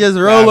before. They just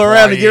roll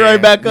around and get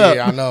right back up.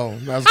 Yeah, I know.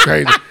 That's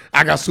crazy.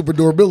 I got super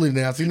durability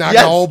now. See, now I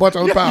Yes. got a whole bunch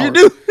of other powers. You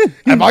do.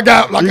 If I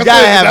got, like You I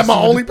gotta said, have that's my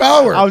some- only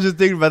power. I was just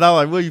thinking about that. I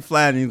was like, well, you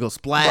flying and you go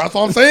splat. That's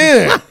what I'm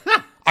saying.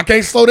 I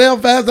can't slow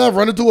down fast enough,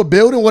 run into a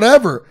building,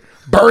 whatever.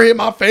 Bird hit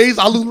my face.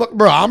 I lose my,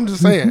 bro, I'm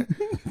just saying.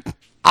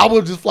 I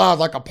would just fly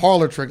like a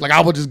parlor trick. Like I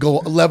would just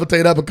go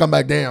levitate up and come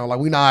back down. Like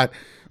we not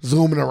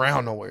zooming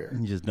around nowhere.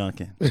 You just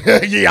dunking.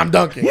 Yeah, I'm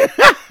dunking.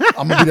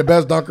 I'm going to be the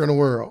best dunker in the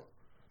world.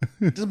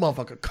 This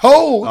motherfucker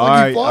cold. All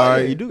Like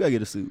right. You do gotta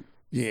get a suit.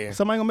 Yeah.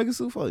 Somebody gonna make a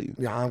suit for you.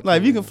 Yeah, I'm Like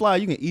if cool. you can fly,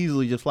 you can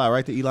easily just fly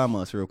right to Elon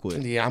Musk real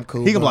quick. Yeah, I'm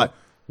cool. He can be bro. like,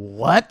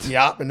 what?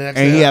 Yup. And the next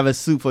And day, he have a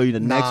suit for you the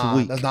nah, next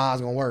week. that's not how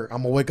it's going to work. I'm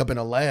going to wake up in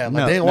a lab.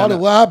 Like, No, damn, no.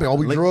 what happened? Oh,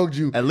 we Le- drugged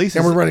you. At least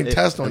and we're it's- running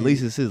tests on At you.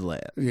 least it's his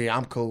lab. Yeah,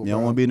 I'm cool. You bro.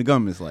 don't want to be in the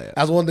government's lab.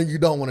 That's one thing you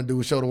don't want to do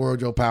is show the world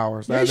your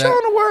powers. You ain't That-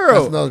 showing the world.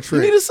 That's another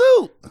trick. You need a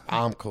suit.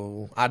 I'm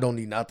cool. I don't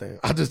need nothing.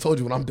 I just told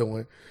you what I'm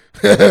doing.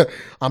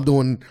 I'm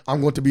going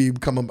to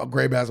become a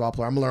great basketball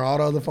player. I'm going to learn all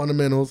the other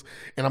fundamentals,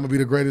 and I'm going to be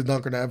the greatest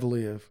dunker to ever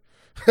live.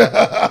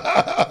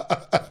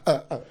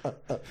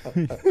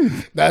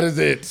 That is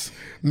it.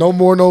 No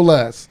more, no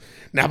less.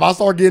 Now, if I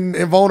start getting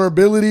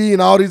invulnerability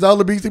and all these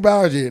other beastie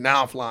powers, yeah,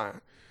 now I'm flying.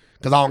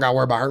 Because I don't got to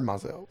worry about hurting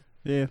myself.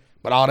 Yeah.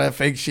 But all that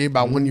fake shit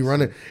about when you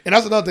running. And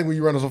that's another thing when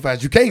you running so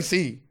fast. You can't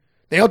see.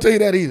 They don't tell you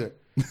that either.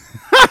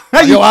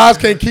 Like, your eyes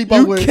can't keep up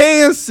You with.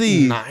 can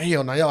see. Nah,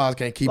 hell no. Your eyes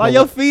can't keep Like up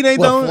your with, feet ain't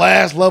with don't-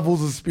 flash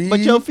levels of speed. But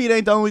your feet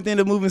ain't the only thing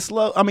that moving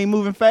slow. I mean,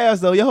 moving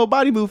fast though. Your whole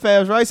body move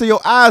fast, right? So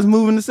your eyes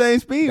moving the same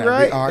speed, That'd be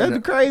right? hard.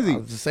 That's crazy. I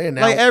was just saying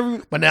now.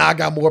 Like but now I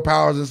got more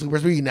powers than super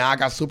speed. Now I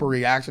got super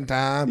reaction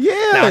time. Yeah.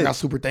 Now I got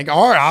super thinking.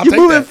 All right, I'll You take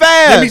moving that.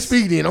 fast. Let me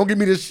speed in. Don't give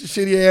me this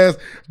shitty ass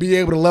be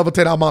able to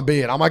levitate out my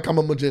bed. I might come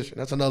a magician.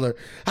 That's another.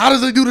 How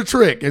does he do the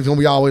trick? It's gonna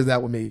be always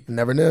that with me.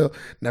 Never know.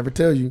 Never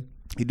tell you.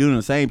 He doing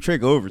the same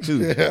trick over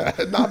too.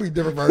 Not be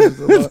different versions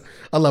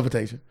of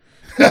levitation.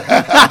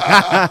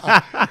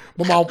 But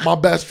my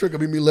best trick will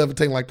be me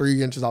levitating like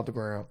 3 inches off the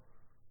ground.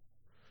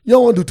 You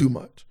don't want to do too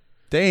much.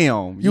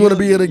 Damn. You wanna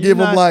be able to give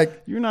him,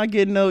 like- You're not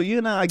getting no. You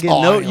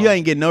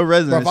ain't getting no Bro,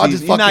 if I residency.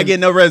 just You're not fucking- getting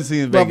no residency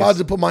in Bro, if I Vegas.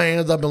 just put my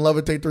hands up and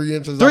levitate 3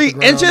 inches, 3 off the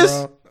ground, inches?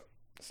 bro,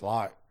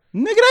 slide.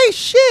 Nigga, that ain't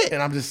shit.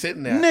 And I'm just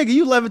sitting there. Nigga,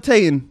 you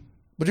levitating.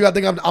 But you gotta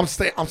think I'm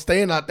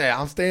staying out there.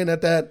 I'm staying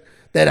at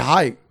that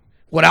height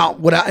without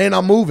and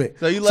I'm moving.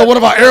 So you So what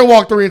if I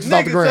airwalk 3 inches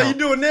off the Nigga, ground? so you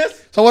doing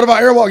this? So what if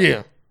I airwalk?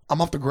 Yeah, I'm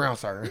off the ground,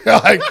 sir.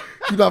 Like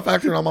you're not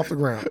factoring. I'm off the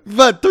ground.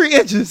 But 3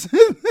 inches.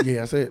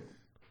 Yeah, that's it.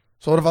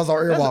 So what if I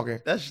start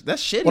airwalking? That's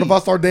shitty. What if I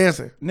start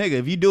dancing? Nigga,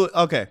 if you do it,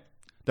 okay.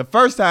 The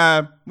first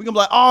time, we gonna be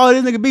like, oh,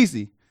 this nigga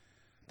beastie.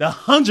 The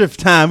 100th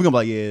time, we gonna be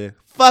like, yeah,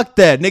 fuck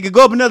that. Nigga,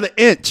 go up another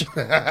inch.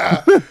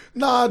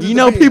 Nah, it just You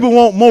know depends. people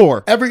want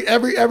more. Every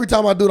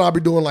time I do it, I'll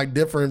be doing like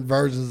different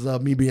versions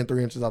of me being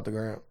 3 inches off the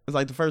ground. It's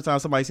like the first time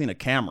somebody seen a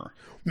camera.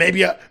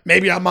 Maybe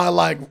I might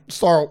like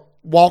start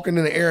walking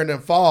in the air and then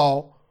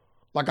fall.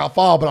 Like I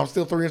fall, but I'm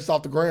still 3 inches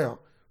off the ground.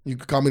 You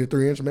could call me the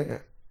 3-inch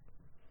man.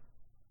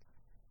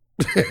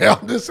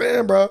 I'm just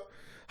saying, bro.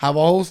 Have a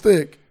whole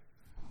stick.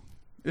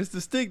 It's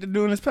the stick that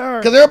doing his power.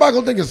 Because everybody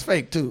gonna think it's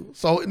fake too.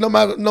 So no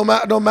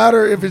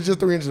matter if it's just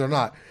 3 inches or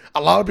not,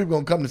 a lot of people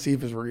gonna come to see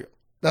if it's real.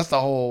 That's the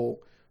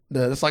whole.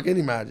 It's like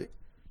any magic.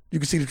 You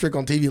can see the trick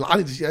on TV. Like, I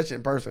need to see that shit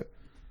in person.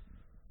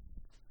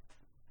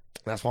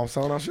 That's why I'm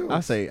selling our shoes.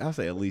 I say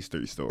at least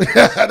 3 stories.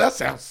 That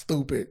sounds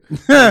stupid.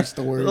 3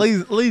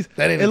 stories. at least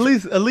That ain't at a-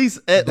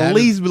 least that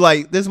be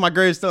like, this is my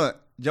greatest stunt.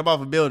 Jump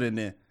off a building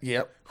then.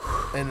 Yep.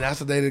 And that's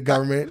the day the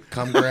government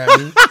come grab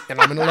me and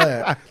I'm in the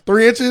lab.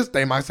 3 inches,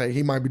 they might say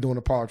he might be doing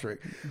a paw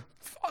trick.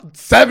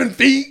 7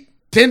 feet,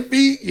 10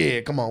 feet,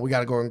 yeah, come on, we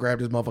gotta go and grab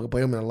this motherfucker,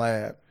 put him in the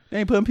lab. They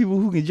ain't putting people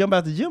who can jump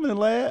out the gym in the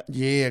lab.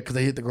 Yeah, because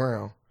they hit the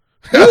ground.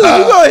 You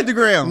gonna hit the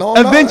ground. No,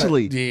 I'm not.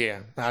 Eventually. Yeah,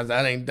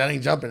 that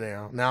ain't jumping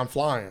now. Now I'm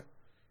flying.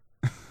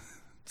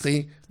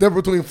 See, it's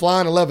different between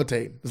flying and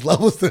levitating. There's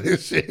levels to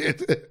this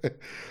shit.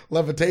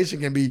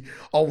 Levitation can be,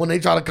 when they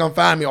try to come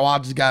find me, I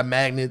just got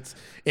magnets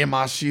in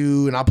my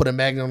shoe and I put a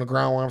magnet on the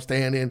ground where I'm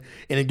standing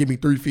and it give me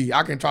 3 feet.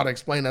 I can try to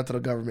explain that to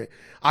the government.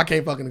 I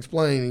can't fucking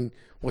explain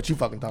what you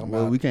fucking talking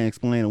Well, about. we can't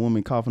explain a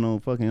woman coughing on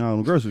fucking all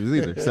the groceries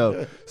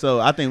either. So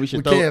I think we should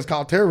We throw. can't. It's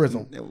called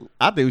terrorism.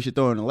 I think we should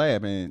throw her in the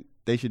lab and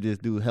they should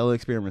just do hella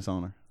experiments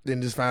on her.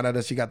 Then just find out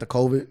that she got the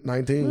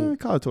COVID-19.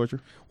 Call it torture.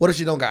 What if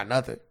she don't got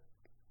nothing?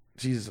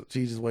 She's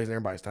just wasting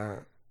everybody's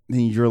time. Then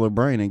you drill her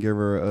brain and give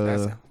her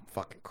That's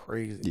fucking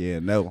crazy. yeah,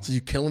 no. So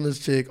you killing this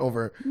chick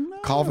over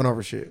coughing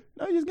over shit.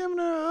 No, you just giving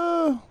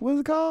her what's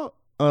it called?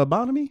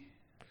 Lobotomy?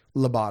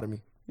 Lobotomy.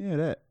 Yeah,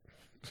 that.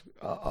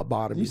 A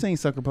bottom. You seen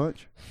Sucker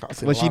Punch? I've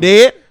seen Was a she lot-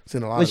 dead?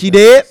 Seen a lot Was of she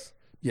things. dead?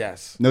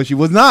 Yes. No, she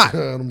was not.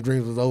 Them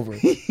dreams was over.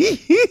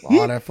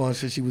 All that fun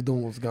shit she was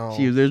doing was gone.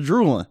 She was there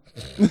drooling.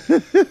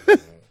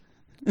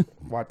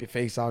 Wipe your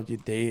face off, you're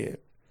dead.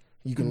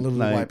 You can literally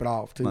Like- wipe it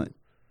off too. like-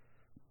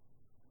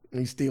 And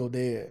he's still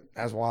dead.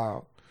 That's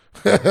wild.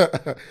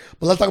 But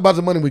let's talk about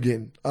the money we're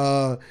getting.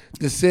 The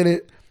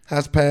Senate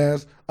has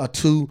passed a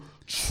 $2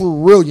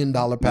 trillion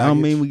package. I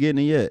don't mean we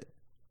getting it yet.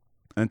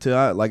 Until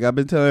I've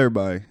been telling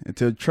everybody,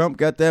 until Trump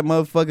got that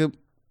motherfucker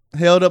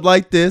held up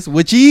like this,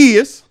 which he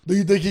is. Do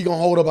you think he gonna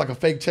hold up like a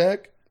fake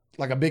check?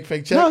 Like a big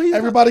fake check? No,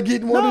 everybody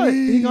getting one of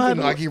these? He gonna have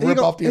like he rip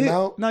off the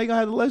amount? No, he gonna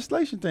have the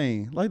legislation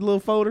thing. Like the little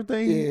folder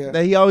thing Yeah.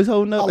 that he always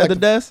holding up at the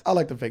desk. I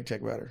like the fake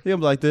check better. He gonna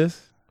be like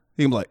this.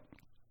 He gonna be like,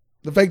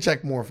 the fake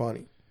check more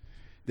funny.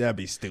 that'd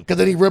be stupid. Because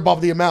then he rip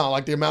off the amount,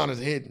 like the amount is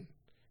hidden.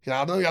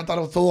 I know y'all thought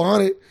it was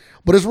 $1,200,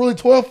 but it's really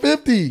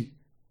 $1,250.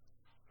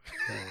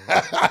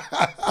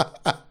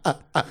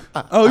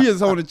 Oh, he just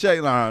holding a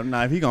check.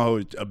 Nah, if he gonna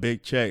hold a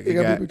big check, it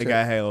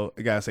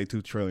gotta say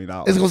 $2 trillion.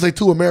 It's gonna say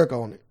To America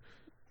on it.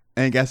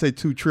 And it gotta say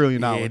 $2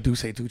 trillion. Yeah, it do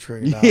say $2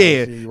 trillion.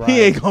 Yeah, right.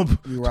 he ain't gonna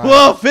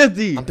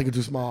 $1,250. I'm thinking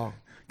too small.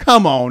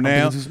 Come on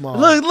now. Too small.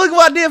 Look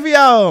what I did for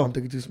y'all. I'm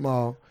thinking too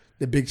small.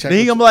 The big check. Then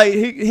he gonna be like,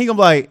 he gonna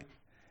be like,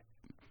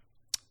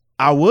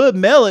 I would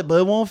mail it, but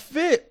it won't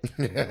fit.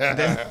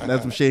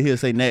 That's some shit he'll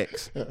say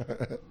next.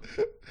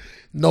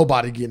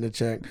 Nobody getting a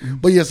check.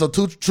 But yeah, so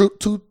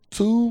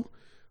 $2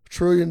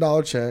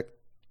 trillion check.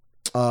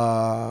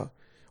 Or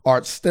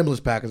stimulus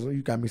package.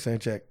 You got me saying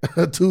check.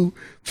 $2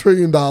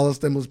 trillion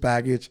stimulus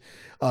package.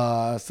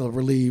 So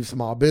relieve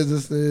small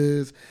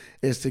businesses.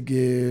 It's to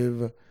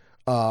give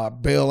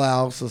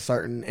bailouts to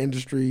certain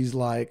industries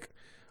like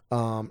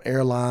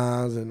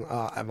airlines and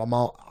I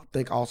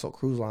think also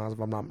cruise lines,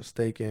 if I'm not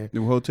mistaken.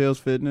 Do hotels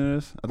fit into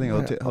this? I think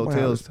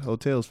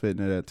hotels fit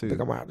into that too. I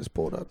think I might have this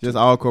pulled up. Just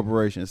all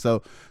corporations.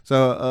 So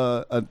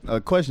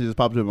a question just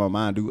popped into my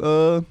mind.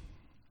 Do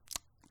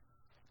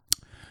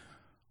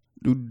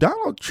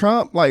Donald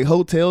Trump, like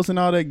hotels and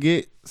all that,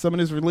 get some of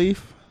this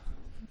relief?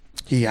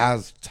 He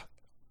has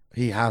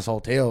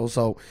hotels,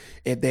 so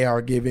if they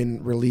are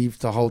giving relief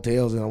to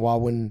hotels, then why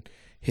wouldn't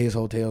his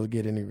hotels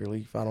get any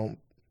relief?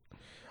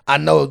 I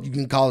know you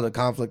can call it a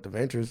conflict of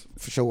interest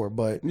for sure,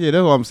 but yeah,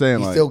 that's what I'm saying.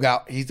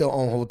 He still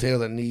own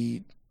hotels that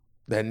need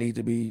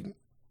to be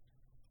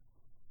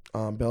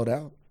bailed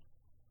out.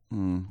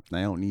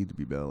 They don't need to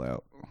be bailed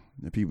out.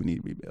 The people need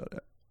to be bailed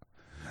out.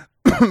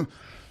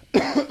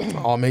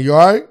 Oh man, you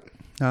all right?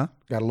 Huh?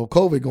 Got a little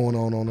COVID going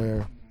on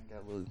there.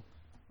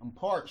 I'm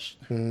parched.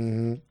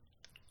 Mm-hmm.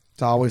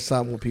 It's always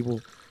something when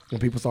people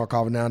start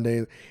coughing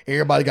nowadays.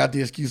 Everybody got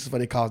the excuses for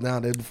their coughs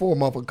nowadays. Before a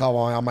motherfucker cough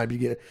on, I might be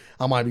getting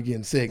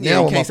sick. Yeah,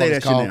 now you can't say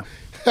that shit now.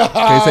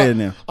 Can't say it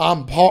now.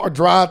 I'm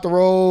dry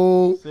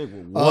throat. Sick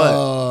with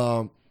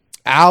what?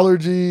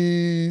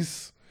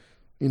 Allergies.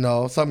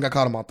 Something got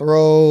caught in my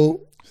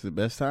throat. It's the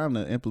best time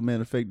to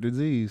implement a fake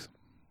disease.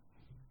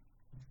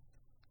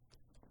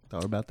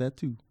 Thought about that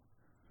too.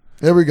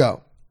 Here we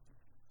go.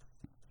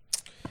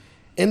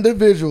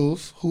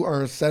 Individuals who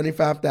earn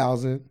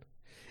 $75,000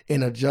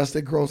 in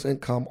adjusted gross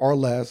income or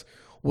less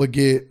would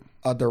get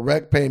a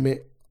direct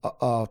payment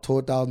of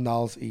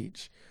 $12,000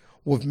 each.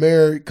 With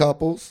married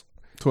couples,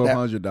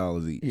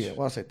 $1,200 each. Yeah,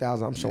 well, I say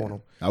 $1,000. I'm showing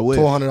them. I wish.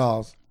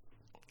 $1,200.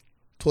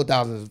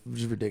 $12,000 is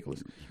just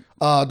ridiculous.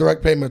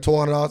 Direct payment of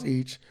 $200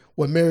 each.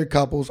 With married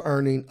couples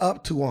earning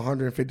up to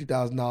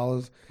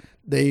 $150,000,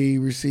 they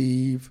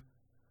receive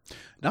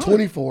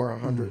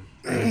 $2,400.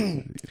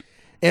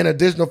 An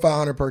additional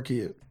 $500 per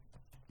kid.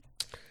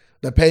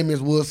 The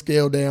payments will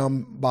scale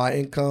down by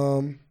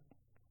income.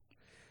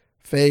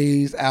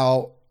 Phases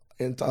out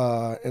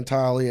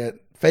entirely at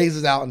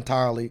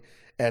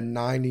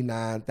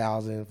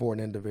 $99,000 for an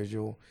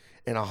individual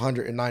and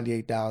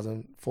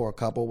 $198,000 for a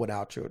couple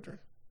without children.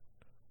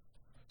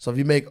 So if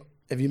you made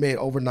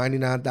over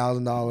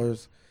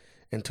 $99,000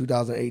 in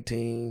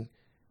 2018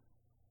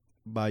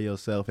 by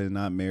yourself and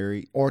not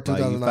married, or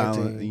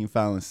 2019, you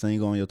filing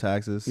single on your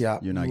taxes, yeah,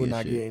 you're not you will getting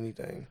not shit. get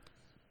anything.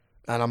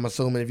 And I'm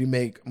assuming if you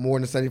make more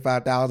than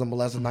 $75,000 but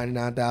less than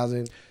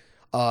 $99,000,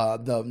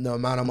 the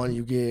amount of money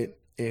you get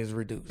is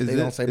reduced. They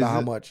don't say by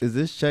how much. Is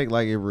this check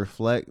like it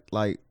reflect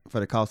like for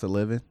the cost of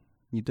living?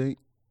 You think?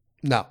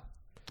 No.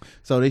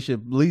 So they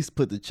should at least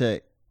put the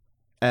check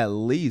at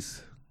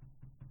least.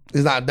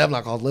 It's not definitely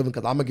not cost of living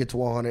because I'm gonna get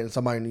 $1,200 and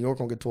somebody in New York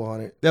gonna get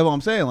 $1,200. That's what I'm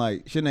saying.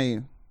 Like, shouldn't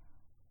they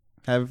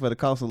have it for the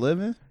cost of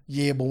living?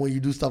 Yeah, but when you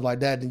do stuff like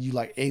that, then you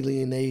like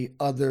alienate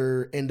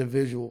other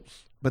individuals.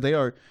 But they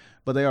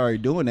already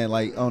doing that,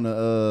 like on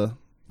the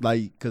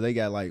like, cause they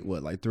got like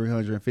what, like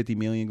 350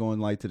 million going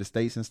like to the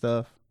states and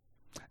stuff.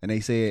 And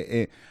they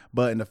said,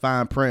 but in the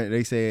fine print,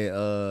 they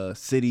said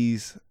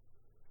cities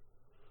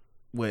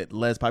with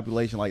less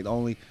population, like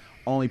the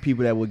only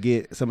people that would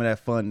get some of that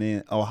fund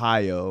in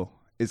Ohio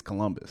is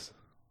Columbus,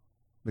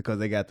 because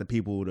they got the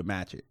people to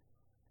match it.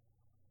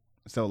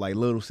 So like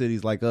little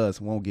cities like us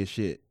won't get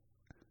shit.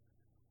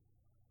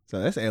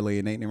 So that's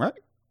alienating, right?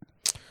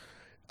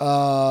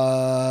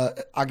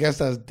 I guess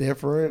that's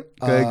different.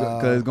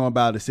 Because it's going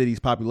by the city's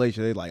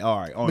population. They're like, all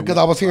right. Because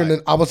I was hearing,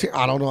 I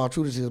don't know how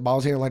true this is, but I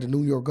was hearing like the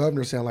New York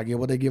governor saying like, yeah,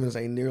 what they giving us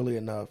ain't nearly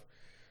enough.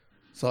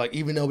 So like,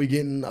 even though we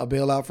getting a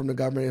bailout from the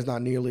government, it's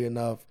not nearly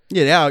enough.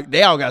 Yeah,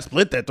 they all got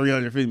split that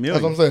 350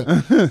 million. That's what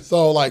I'm saying.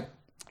 So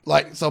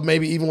so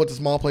maybe even with the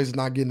small places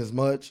not getting as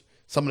much,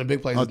 some of the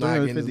big places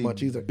not getting as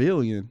much either.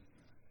 Billion.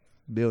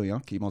 I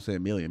keep on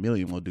saying million.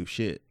 Million won't do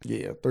shit.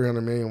 Yeah,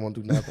 300 million won't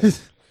do nothing.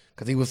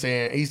 Because he was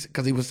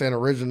saying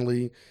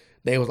originally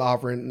they was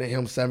offering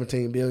him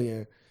 $17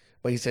 billion,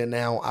 But he said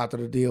now after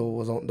the deal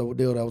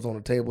that was on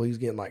the table, he's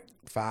getting like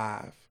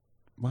 5.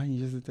 Why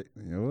you just take?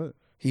 You know what?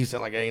 He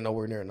said like it ain't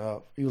nowhere near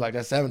enough. He was like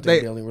that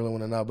 17 billion really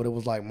wasn't enough, but it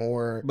was like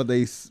more. But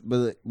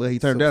he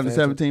turned down the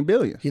 17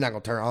 billion. He's not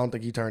gonna turn. I don't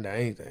think he turned down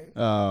anything.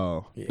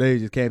 Oh, yeah. They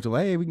just came to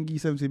like, hey, we can give you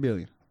 17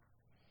 billion.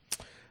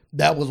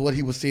 That was what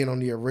he was seeing on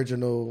the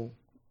original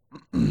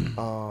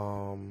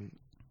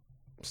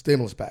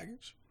stimulus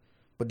package.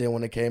 But then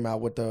when it came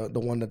out with the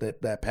one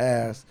that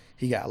passed,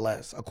 he got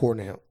less,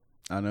 according to him.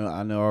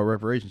 I know our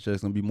reparation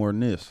check's gonna be more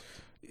than this.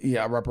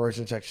 Yeah, our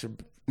reparation check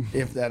should,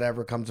 if that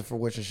ever comes to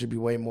fruition, should be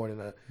way more than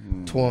a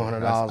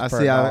 $1,200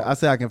 per dog.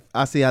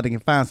 I see how they can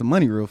find some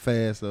money real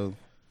fast. So,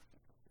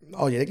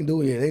 oh yeah, they can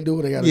do it. Yeah, they can do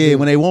what they got to do. Yeah,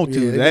 when they want to.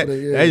 Yeah,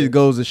 that just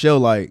goes to show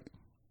like,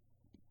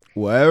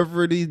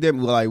 whatever these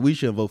like we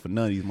shouldn't vote for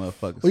none of these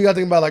motherfuckers. Well, you got to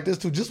think about it like this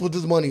too. Just with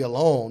this money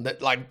alone,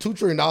 that like $2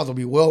 trillion will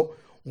be well.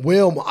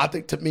 I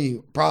think to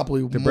me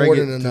probably more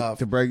than enough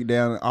to break it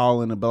down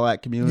all in the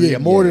black community. Yeah,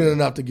 more than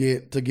enough to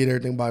get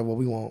everything by what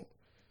we want.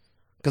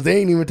 Because they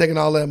ain't even taking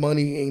all that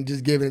money and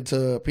just giving it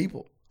to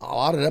people. A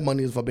lot of that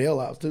money is for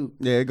bailouts too.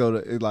 Yeah, it go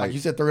to like you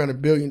said,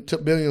 300 billion, 2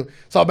 billion.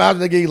 So imagine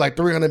they gave you like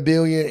 300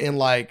 billion in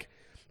like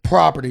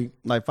property.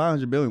 Like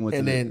 500 billion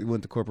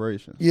went to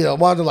corporations. Yeah,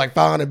 imagine like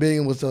 500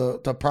 billion was to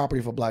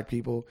property for black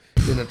people.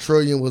 Then $1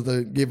 trillion was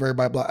to give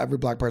every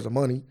black person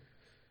money.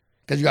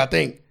 Because you got to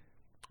think,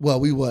 well,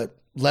 we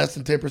less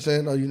than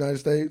 10% of the United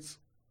States,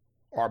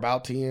 or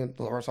about 10,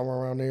 or somewhere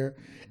around there.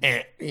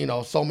 And,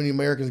 so many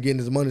Americans getting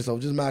this money. So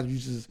just imagine you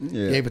just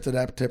gave it to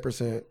that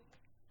 10%.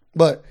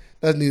 But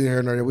that's neither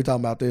here nor there. We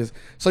talking about this.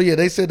 So, yeah,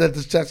 they said that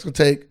this check's going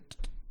to take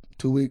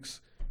 2 weeks,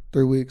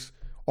 3 weeks,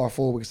 or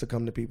 4 weeks to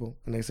come to people.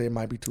 And they say it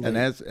might be too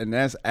late. And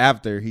that's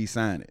after he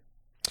signed it.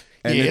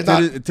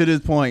 And to this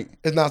point,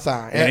 it's not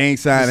signed. It ain't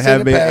signed. It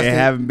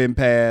haven't been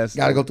passed.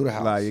 Got to go through the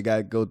House. Like you got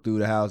to go through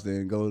the House,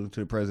 then go to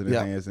the president's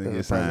hands and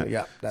get signed.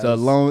 Yeah. So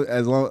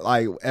as long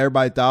like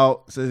everybody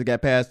thought since it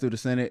got passed through the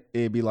Senate,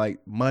 it'd be like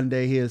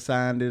Monday he had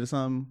signed it or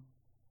something.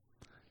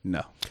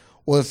 No.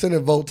 Well, the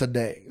Senate vote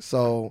today.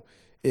 So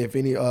if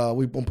any,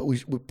 we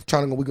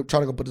trying to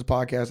go put this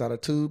podcast out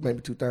at 2, maybe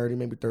 2:30,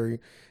 maybe 3.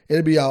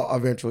 It'll be out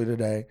eventually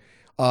today.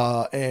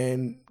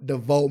 And the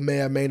vote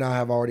may or may not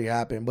have already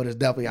happened, but it's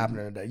definitely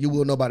happening today. You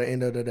will know by the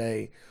end of the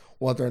day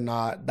whether or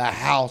not the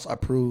House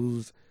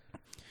approves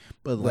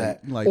that.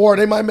 Or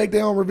they might make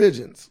their own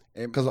revisions.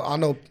 Because I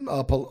know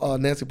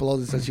Nancy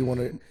Pelosi said she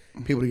wanted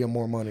people to get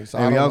more money. So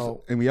and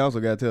we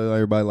also got to tell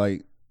everybody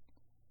like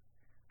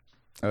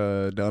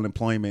the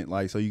unemployment,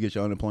 like so you get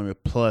your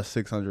unemployment plus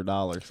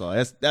 $600. So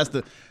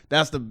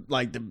that's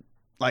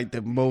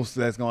the most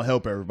that's gonna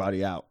help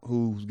everybody out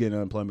who's getting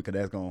unemployment, because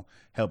that's gonna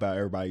help out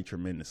everybody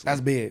tremendously. That's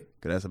big.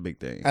 Cause that's a big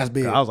thing. That's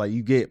big. I was like,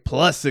 you get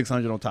plus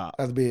 600 on top.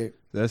 That's big.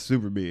 That's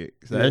super big.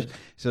 So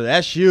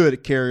that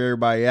should carry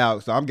everybody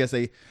out. So I'm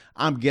guessing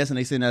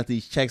they send out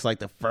these checks like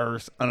the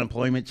first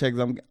unemployment checks.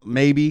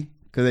 Maybe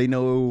because they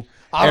know.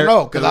 I don't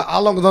know because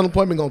how long is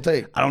unemployment gonna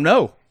take? I don't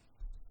know.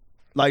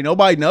 Like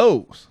nobody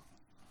knows.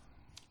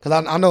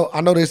 Because I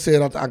know they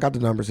said I got the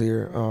numbers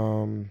here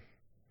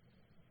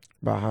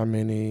about how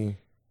many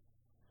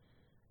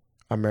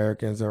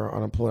Americans are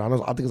unemployed. I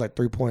think it's like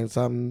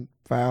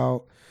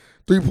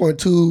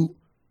 3.2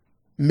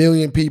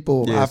 million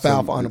people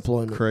filed for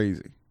unemployment.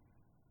 Crazy.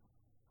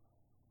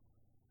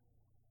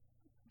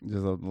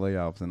 Just the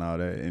layoffs and all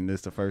that, and this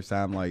the first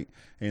time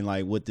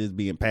with this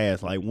being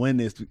passed, like when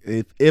this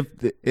if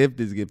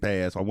this get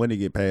passed or when it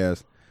get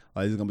passed,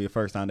 like this is gonna be the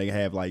first time they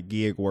have like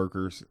gig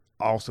workers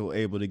also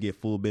able to get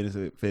full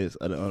benefits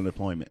of the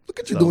unemployment. Look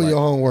at you doing your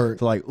homework.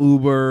 So like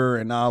Uber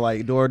and all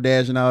like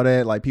DoorDash and all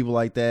that, like people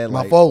like that,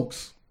 my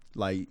folks,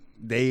 like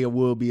they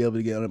will be able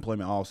to get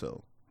unemployment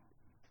also.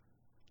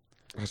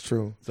 That's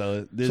true.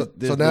 So deal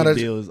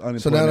is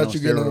unemployment. So now that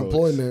you get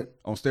unemployment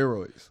on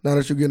steroids. Now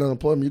that you get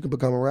unemployment, you can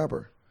become a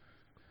rapper.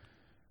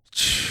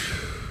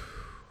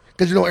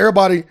 Because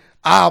everybody,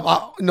 I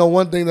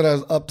one thing that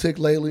has upticked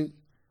lately.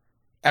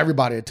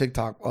 Everybody a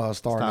TikTok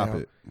star now.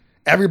 It.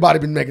 Everybody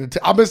been making it.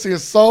 I've been seeing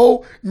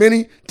so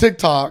many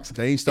TikToks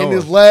in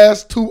this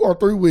last 2 or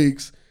 3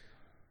 weeks.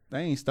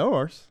 They ain't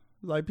stars.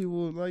 Like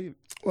people like.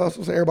 Well,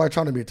 so everybody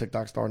trying to be a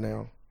TikTok star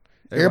now.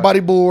 Everybody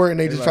bored and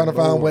they just trying to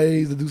find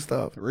ways to do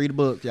stuff. Read a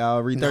book,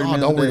 y'all. Read 30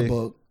 minutes don't a day. Read a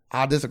book.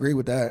 I disagree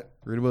with that.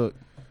 Read a book.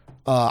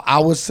 I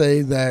would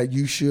say that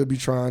you should be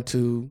trying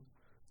to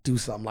do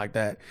something like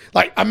that.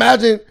 Like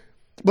imagine,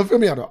 but feel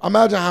me out though.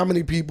 Imagine how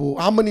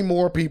many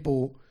more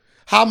people,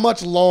 how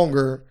much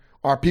longer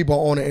are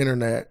people on the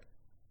internet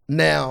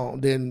now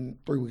than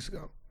 3 weeks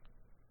ago?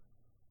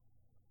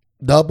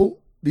 Double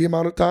the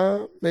amount of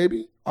time,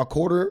 maybe a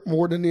quarter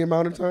more than the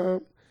amount of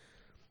time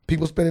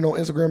people spending on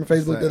Instagram and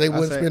Facebook that they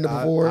wouldn't spend it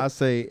before. I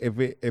say if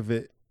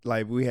it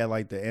like we had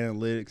like the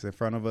analytics in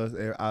front of us,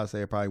 I'd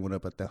say it probably went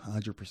up at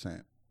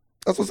 100%.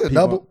 That's what I said.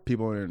 Double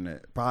people on the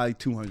internet, probably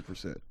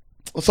 200%.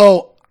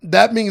 So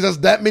that means there's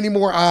that many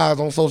more eyes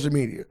on social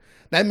media.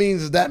 That means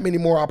there's that many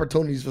more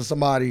opportunities for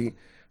somebody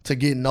to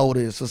get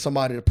noticed, or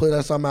somebody to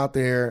put something out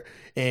there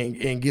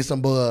and get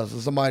some buzz,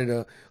 or somebody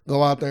to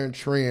go out there and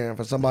trend,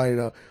 for somebody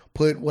to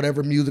put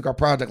whatever music or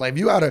project. Like if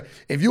you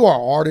are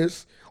an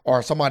artist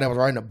or somebody that was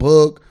writing a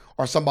book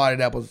or somebody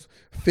that was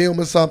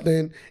filming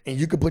something and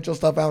you could put your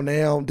stuff out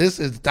now,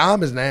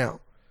 time is now.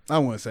 I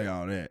wouldn't say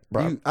all that,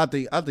 Bro. I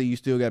think you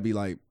still gotta be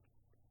like,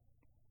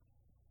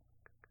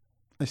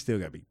 it still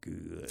gotta be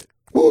good.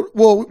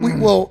 Well,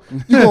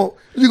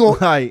 you gonna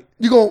Like,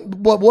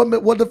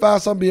 what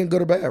defines something being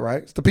good or bad,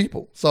 right? It's the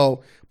people.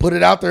 So put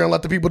it out there and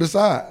let the people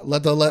decide. you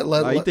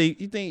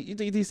think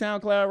these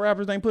SoundCloud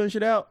rappers ain't putting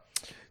shit out?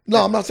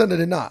 No, I'm not saying that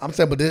they're not. I'm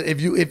saying, but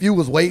if you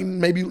was waiting,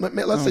 maybe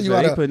let's say you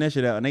they had putting that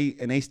shit out and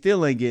they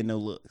still ain't getting no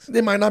looks.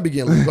 they might not be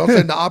getting looks. But I'm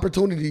saying the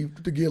opportunity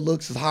to get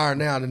looks is higher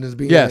now than it's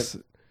been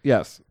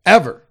Yes.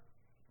 ever,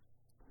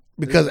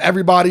 because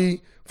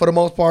everybody for the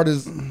most part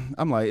is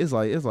I'm like, it's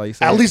like at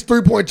saying, least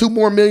 3.2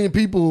 more million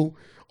people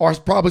are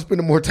probably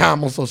spending more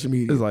time on social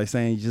media. it's like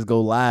saying you just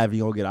go live,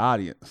 you gonna get an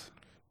audience.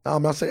 No,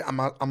 I'm not saying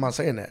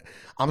that.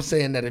 I'm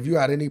saying that if you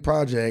had any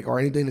project or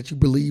anything that you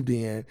believed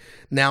in,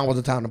 now was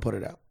the time to put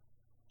it out.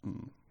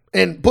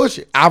 And push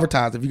it,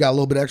 advertise. If you got a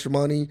little bit extra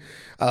money,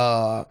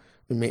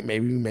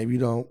 maybe you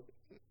don't.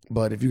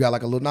 But if you got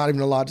like a little, not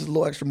even a lot, just a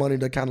little extra money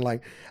to kind of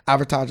like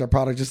advertise your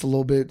product just a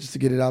little bit, just to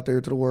get it out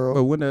there to the world.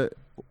 But would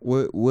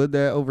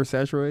that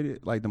oversaturate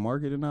it, like the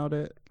market and all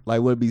that?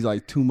 Like, would it be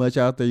like too much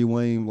out there? You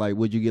wouldn't even, like,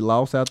 would you get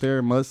lost out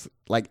there?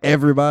 Like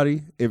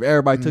everybody, if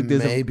everybody took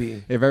this,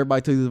 maybe if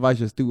everybody took this advice,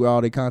 just threw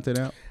all their content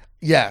out.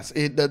 Yes,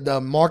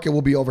 the market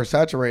will be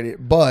oversaturated,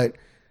 but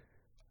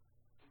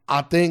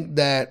I think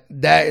that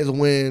is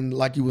when,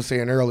 like you were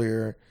saying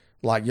earlier,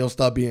 like your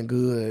stuff being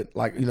good,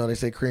 like, you know, they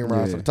say cream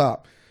rise to the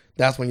top.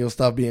 That's when your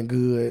stuff being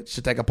good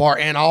should take a part.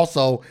 And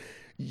also,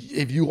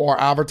 if you are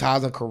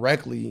advertising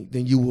correctly,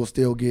 then you will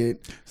still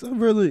get. So it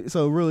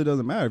really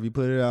doesn't matter if you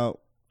put it out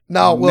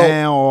now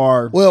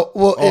or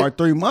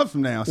 3 months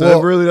from now. So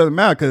it really doesn't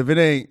matter, because if it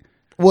ain't,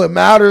 well, it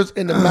matters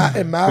in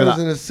it matters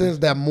in the sense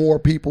that more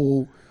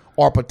people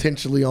are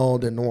potentially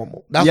on than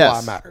normal. That's why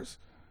it matters.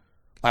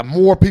 Like,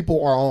 more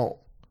people are on.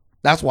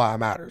 That's why it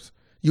matters.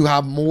 You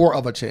have more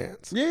of a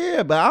chance.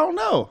 Yeah, but I don't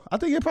know. I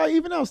think it probably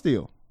even out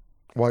still.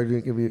 Why do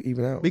you think it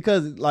even out?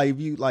 Because like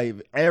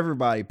if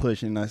everybody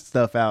pushing that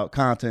stuff out,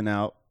 content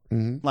out,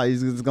 like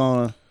it's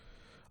gonna.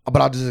 But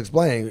I'll just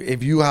explain.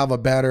 If you have a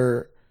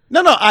better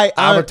I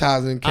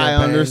advertising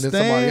campaign understand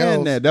than somebody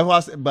else, that. That's why I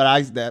said,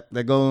 but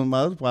that goes.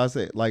 That's why I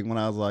said, like, when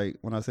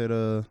I said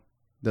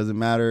doesn't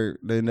matter.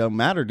 Then it doesn't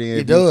matter. Then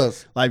it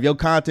does. Like, if your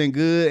content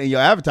good and your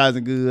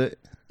advertising good.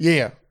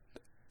 Yeah.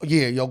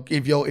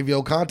 If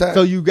your content.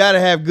 So you gotta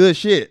have good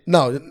shit.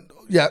 No.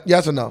 Yeah,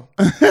 yes or no?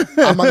 I'm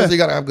not gonna say you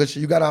gotta have good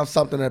shit. You gotta have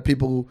something that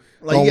people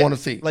don't want to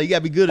see. Like, you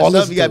gotta be good at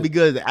something. You gotta be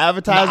good at the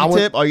advertising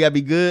tip, or you gotta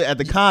be good at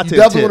the content tip.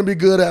 You definitely want to be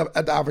good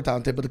at the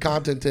advertising tip, but the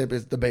content tip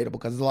is debatable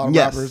because there's a lot of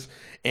rappers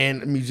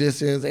and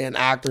musicians and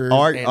actors,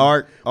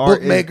 art,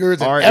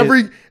 bookmakers, and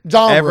every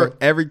genre,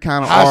 every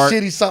kind of how art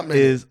shitty something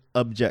is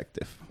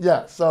objective.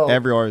 Yeah, so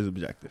every art is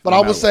objective. But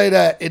I would say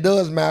that it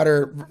does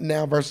matter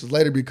now versus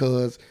later,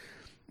 because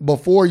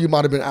before you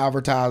might have been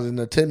advertising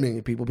to 10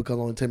 million people because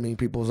only 10 million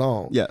people is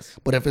on. Yes.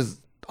 But if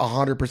it's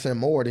 100%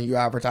 more, then you're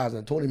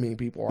advertising to 20 million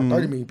people or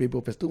 30 million people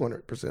if it's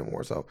 200%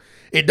 more. So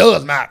it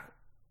does matter.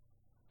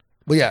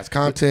 But yes,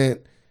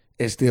 content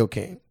is still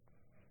king.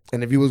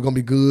 And if you was going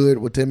to be good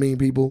with 10 million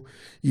people,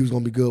 you was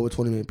going to be good with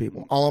 20 million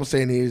people. All I'm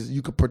saying is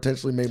you could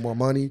potentially make more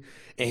money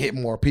and hit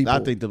more people. I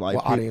think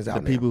audience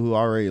out the people who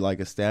already like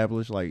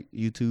established, like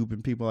YouTube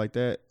and people like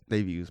that,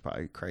 they views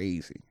probably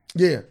crazy.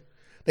 Yeah.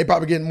 They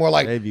probably getting more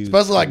like,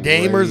 especially like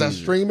gamers that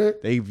stream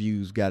it. They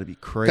views got to be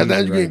crazy. Because now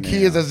you're getting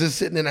kids that's just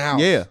sitting in the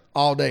house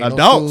all day.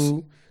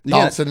 Adults.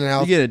 Adults sitting in the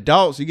house. You get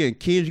adults, you getting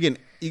kids,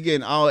 you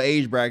getting all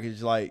age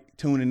brackets like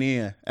tuning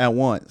in at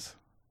once.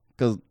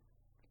 Because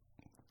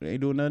they ain't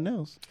doing nothing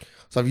else.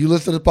 So if you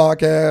listen to the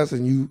podcast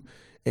and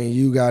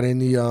you got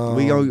any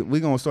we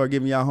gonna start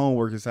giving y'all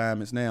homework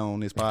assignments now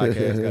on this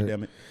podcast,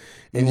 goddammit.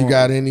 And you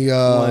got any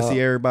want to see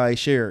everybody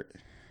share it.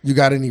 You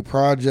got any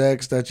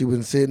projects that you've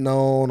been sitting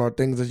on or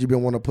things that you've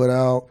been wanting to put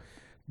out?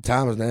 The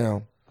time is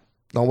now.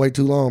 Don't wait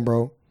too long,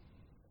 bro.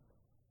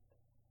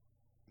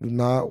 Do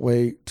not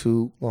wait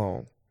too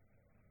long.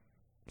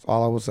 That's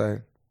all I would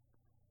say.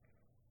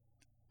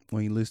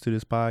 When you listen to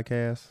this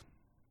podcast,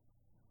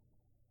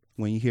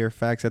 when you hear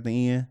facts at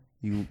the end,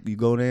 you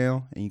go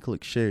down and you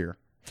click share.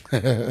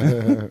 Is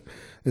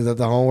that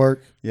the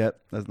homework? Yep,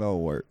 that's the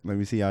homework. Let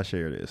me see y'all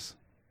share this.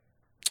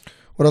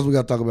 What else we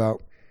got to talk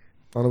about?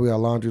 I know we got a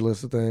laundry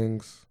list of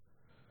things.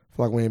 I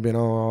feel like we ain't been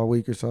on all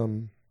week or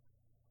something.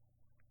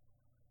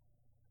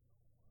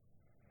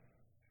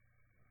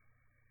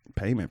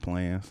 Payment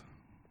plans.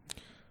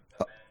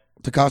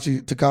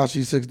 Tekashi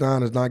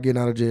 6ix9ine is not getting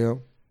out of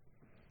jail.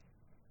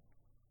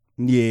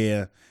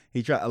 Yeah,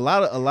 he tried. A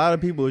lot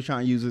of people are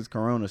trying to use this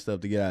Corona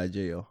stuff to get out of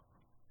jail.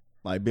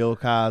 Like Bill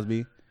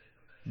Cosby.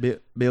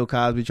 Bill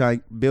Cosby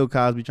trying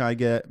to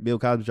get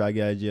out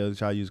of jail to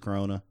try to use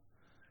Corona.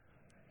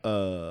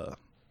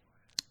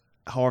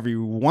 Harvey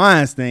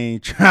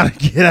Weinstein trying to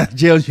get out of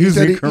jail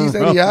using corona. He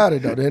said he had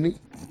it though, didn't he?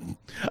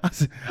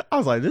 I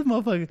was like, this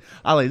motherfucker.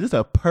 This is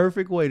a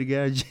perfect way to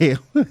get out of jail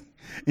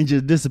and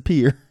just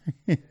disappear.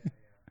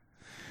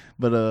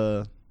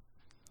 But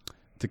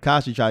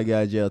Tekashi tried to get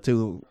out of jail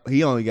too.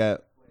 He only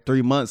got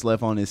 3 months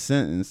left on his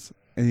sentence,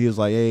 and he was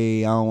like,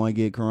 "Hey, I don't want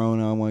to get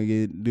corona. I want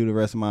to do the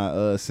rest of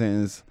my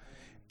sentence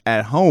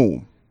at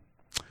home."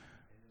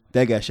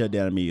 That got shut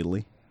down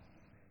immediately.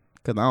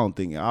 Cause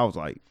I was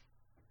like,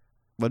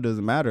 what does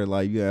it matter?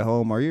 Like, you at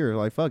home or here?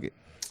 Like, fuck it.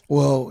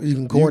 Well, you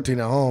can quarantine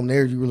at home.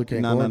 There, you really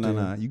can't quarantine.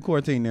 No. You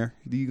quarantine there.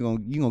 You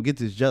gonna get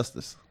this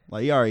justice.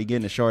 Like, you already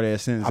getting a short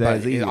ass sentence. I'm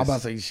about to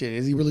say, shit.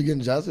 Is he really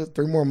getting justice?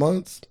 3 more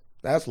months?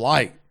 That's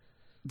light.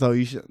 So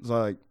you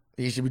should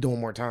he should be doing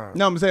more time.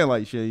 No, I'm saying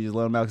like, shit, you just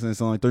let him out because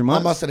it's only 3 months.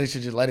 I'm not saying they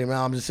should just let him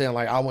out. I'm just saying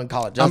like, I wouldn't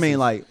call it justice. I mean,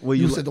 like,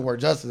 you said the word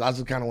justice. I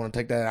just kind of want to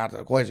take that out of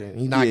the question.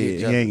 He's not getting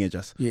justice. He ain't getting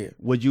justice. Yeah.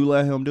 Would you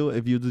let him do it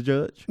if you was the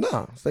judge?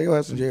 Nah, stay your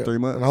ass in jail. 3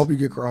 months. And I hope you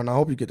get corona. I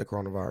hope you get the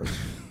coronavirus.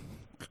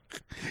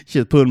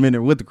 Should put him in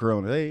there with the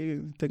corona. Hey,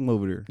 take him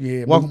over there.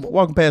 Yeah,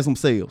 walking past some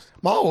sales.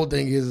 My whole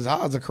thing is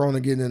how is the corona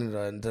getting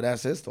into that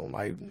system?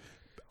 Like,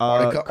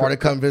 are they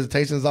cutting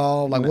visitations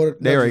off? Like,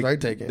 what measures are they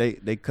taking?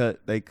 They cut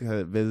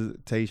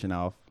visitation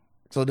off.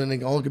 So then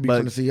they only could be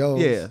from the COs.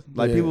 Yeah,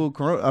 like people.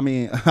 I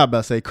mean, I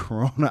about to say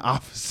corona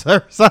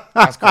officers.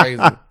 That's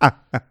crazy.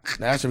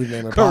 That should be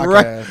named a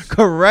podcast.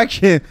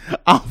 Correction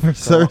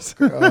officers.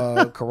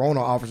 Corona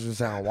officers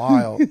sound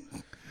wild.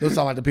 Those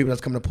sound like the people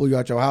that's coming to pull you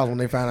out your house when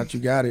they find out you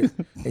got it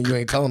and you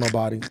ain't telling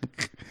nobody.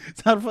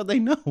 How the fuck they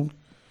know? You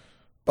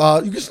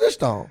get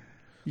snitched on.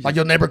 Like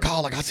your neighbor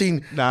called, like I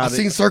seen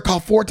Sir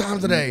call 4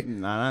 times a day.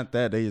 Nah, not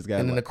that. They just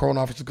got. And then the corona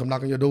officers come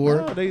knock on your door.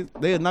 No, they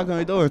knock on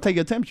your door and take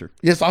your temperature.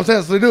 Yes, I'm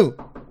saying so they do.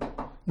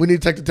 We need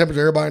to take the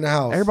temperature of everybody in the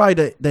house.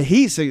 Everybody, the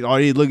heat signature. Are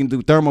they looking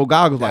through thermal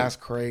goggles? That's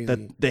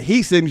crazy. The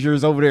heat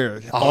signatures over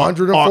there.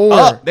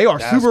 104. They are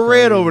super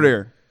red over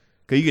there.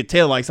 Cause you could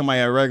tell like somebody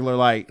had regular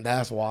like.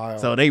 That's wild.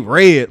 So they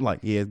red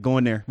like go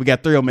in there. We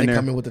got 3 of them in there. They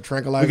come in with the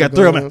tranquilizer. We got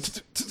 3 of them.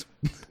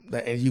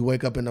 And you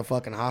wake up in the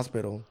fucking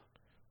hospital,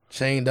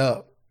 chained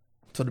up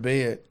to the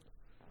bed.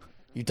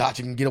 You thought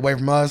you can get away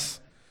from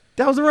us?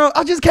 That was around.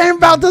 I just came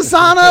about the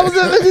sauna. I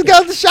just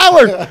got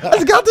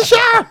the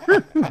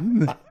shower.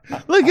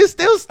 Look, it's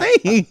still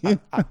stinking.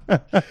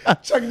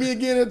 Check me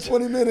again in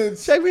 20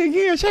 minutes. Check me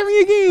again.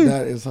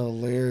 That is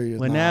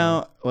hilarious.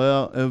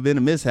 It's been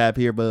a mishap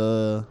here,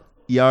 but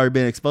you already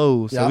been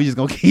exposed, so we just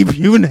gonna keep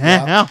you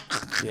now.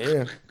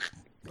 Yeah,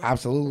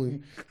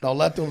 absolutely. Don't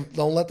let them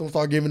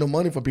start giving them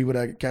money for people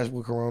that catch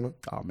with corona.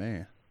 Oh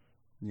man.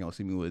 You gonna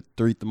see me with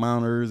 3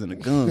 thermometers and a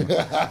gun.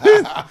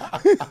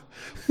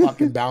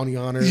 Fucking bounty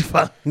hunters.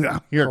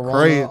 You're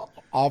crazy.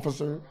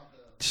 Officer.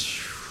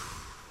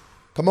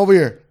 Come over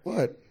here.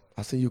 What?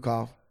 I see you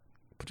cough.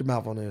 Put your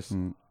mouth on this.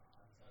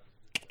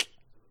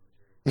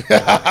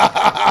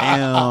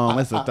 Damn,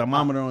 that's a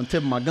thermometer on the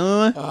tip of my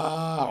gun.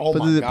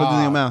 Put it in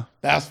your mouth.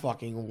 That's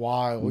fucking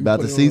wild. We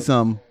about to see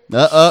something.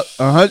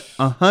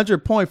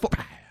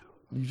 100.4.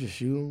 You just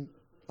shoot them.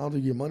 I don't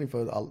think you get money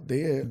for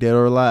dead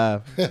or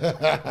alive.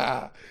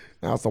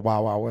 That's the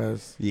Wild Wild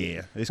West.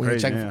 Yeah, it's when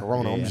crazy. You check for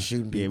corona, I'm just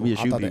shooting people. Yeah, we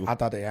just shoot people. I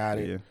thought they had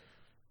it. Yeah.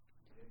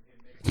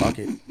 Fuck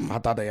it. I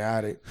thought they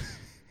had it.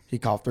 He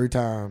coughed 3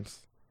 times.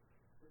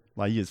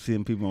 Like you just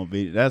seeing people on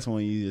video. That's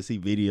when you just see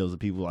videos of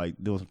people like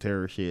doing some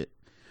terror shit.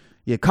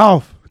 Yeah,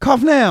 cough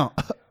now.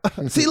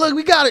 See, look,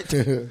 we got it.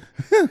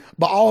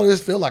 But all of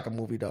this feel like a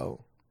movie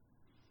though.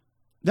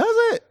 Does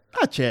it?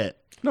 I chat.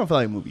 Don't feel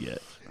like a movie yet.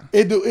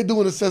 It do in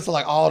the sense of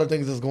like all the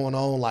things that's going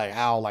on, like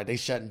how like they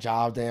shutting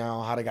jobs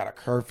down, how they got a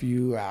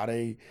curfew, how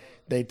they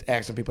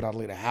asking people not to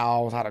leave the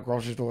house, how the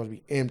grocery stores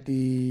be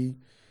empty.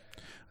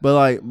 But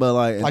like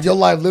your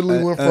life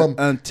literally went from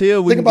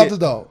until we think about this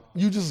though.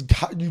 You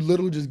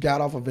literally just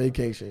got off a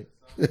vacation,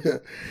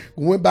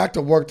 went back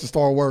to work to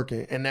start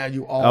working, and now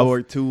you off. I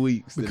worked 2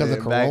 weeks because of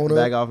corona.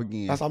 Back off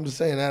again. I'm just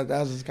saying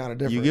that's just kind of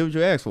different. You get what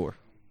you asked for.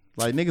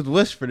 Like niggas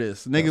wish for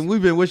this. Niggas,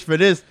 we've been wishing for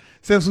this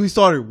since we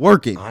started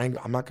working.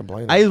 I'm not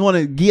complaining. I just want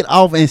to get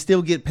off and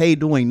still get paid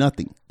doing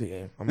nothing.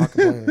 Yeah, I'm not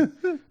complaining.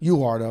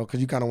 You are though,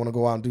 because you kind of want to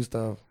go out and do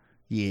stuff.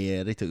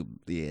 Yeah, they took a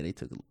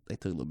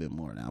little bit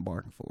more than I'm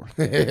barking for.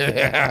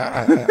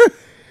 I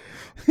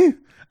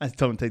just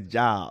told them to take the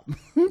job.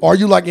 Are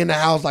you like in the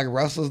house like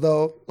wrestlers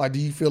though? Like, do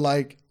you feel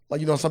like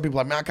some people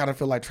like, man, I kind of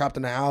feel like trapped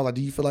in the house. Like,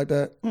 do you feel like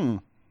that?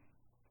 No,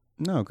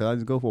 because I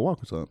just go for a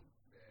walk or something.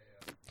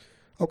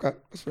 Okay,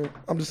 that's fair.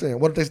 I'm just saying,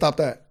 what if they stop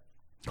that?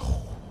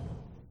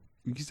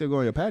 You can still go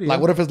on your patio.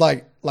 Like, what if it's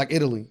like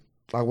Italy?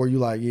 Like, where you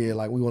like, yeah,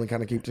 like we want to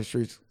kind of keep the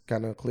streets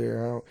kind of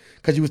clear out.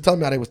 Because you was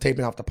telling me how they was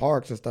taping off the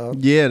parks and stuff.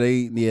 Yeah,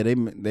 they making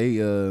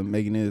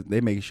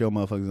sure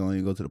motherfuckers don't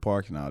even go to the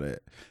parks and all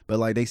that. But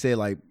like they said,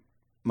 like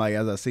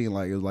as I seen,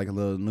 like it was like a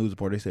little news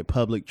report. They said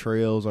public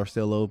trails are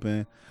still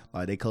open.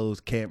 Like they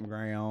closed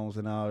campgrounds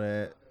and all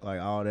that.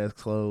 Like all that's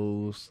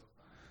closed.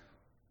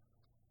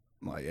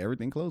 Like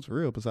everything closed for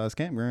real besides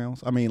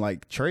campgrounds. I mean,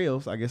 like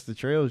trails. I guess the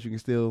trails you can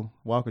still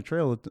walk a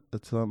trail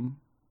at something,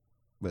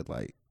 but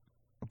like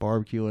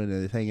barbecuing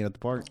and hanging at the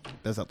park.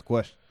 That's not the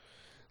question.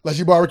 Unless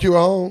you barbecue at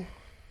home.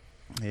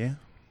 Yeah.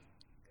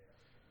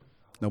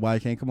 Nobody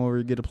can't come over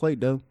and get a plate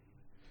though.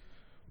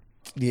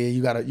 Yeah,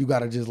 you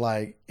gotta just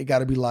like it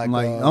gotta be like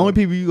The only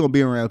people you gonna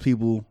be around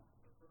people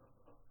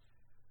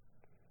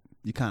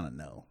you kind of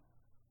know,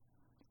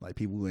 like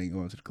people who ain't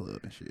going to the club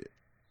and shit,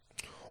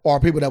 or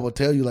people that will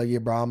tell you like, yeah,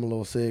 bro, I'm a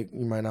little sick.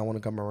 You might not want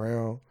to come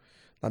around.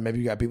 Like maybe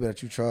you got people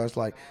that you trust.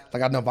 Like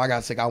I know if I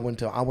got sick, I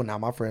wouldn't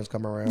have my friends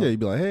come around. Yeah, you'd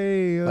be like,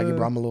 hey, like, yeah,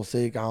 bro, I'm a little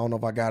sick. I don't know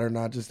if I got it or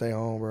not. Just stay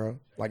home, bro.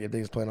 Like if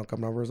they just plan on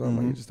coming over or something,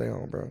 like you just stay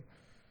home, bro.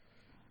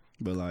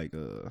 But like,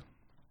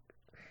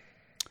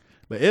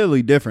 but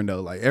Italy different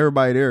though. Like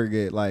everybody there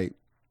get like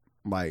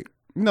the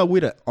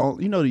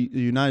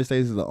United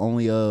States is the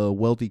only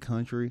wealthy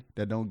country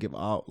that don't give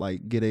out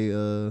get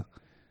a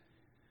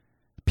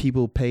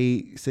people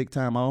paid sick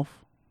time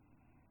off,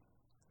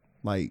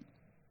 like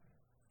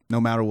no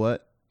matter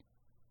what.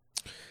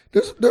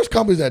 There's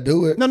companies that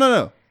do it.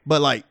 No.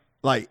 But like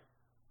the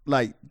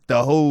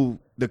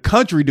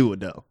country do it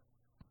though.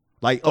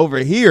 Like over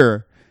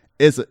here,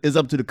 it's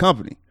up to the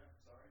company.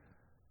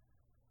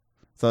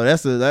 So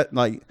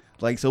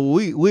so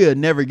we'll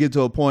never get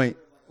to a point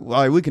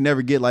like we can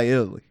never get like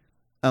Italy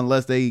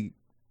unless they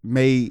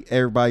made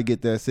everybody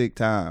get their sick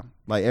time.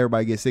 Like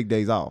everybody get sick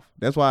days off.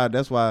 That's why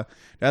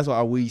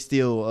we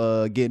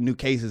still get new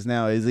cases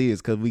now as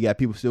is, because we got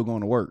people still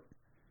going to work.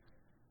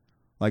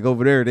 Like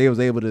over there, they was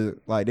able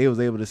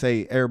to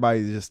say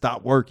everybody just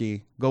stop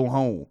working, go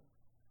home.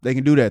 They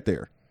can do that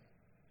there.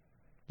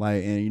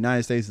 Like, and the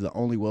United States is the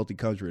only wealthy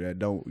country that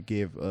don't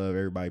give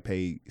everybody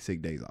paid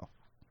sick days off.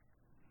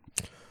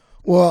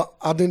 Well,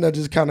 I think that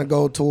just kind of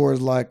go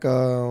towards like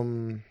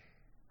Bernie,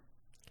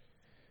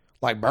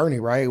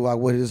 right? Like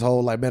with his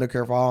whole like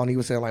Medicare for all, and he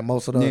was saying like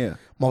most of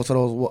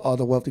those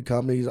other wealthy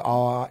companies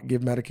all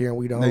give Medicare and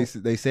we don't.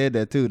 They said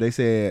that too. They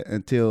said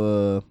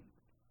until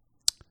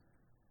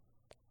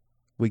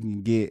we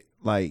can get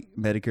like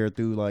Medicare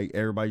through, like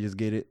everybody just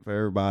get it for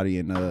everybody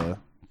and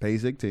pay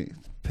sick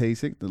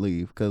to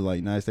leave, because like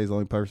United States is the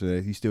only person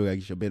that you still got to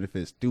get your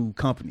benefits through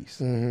companies.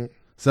 Mm-hmm.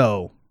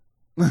 So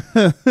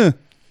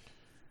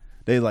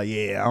they like,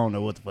 yeah, I don't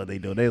know what the fuck they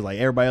do. They like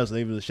everybody else is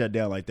able to shut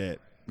down like that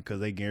because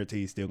they guarantee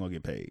you still gonna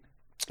get paid.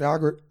 Yeah, I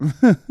agree.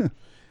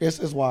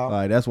 It's wild.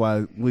 Like that's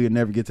why we'll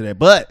never get to that.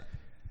 But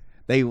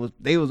they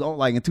was on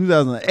like in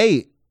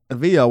 2008, a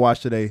video I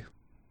watched today,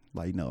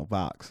 like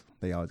Vox.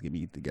 They always get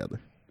me together.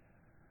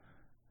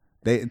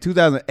 In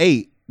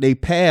 2008 they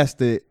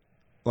passed it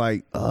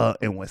like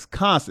in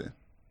Wisconsin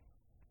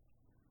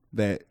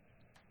that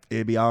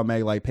it'd be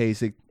automatic like paid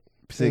sick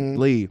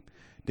leave.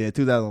 Then in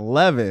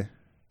 2011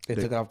 they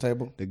took it off the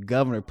table. The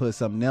governor put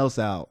something else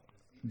out,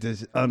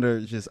 just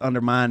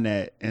undermine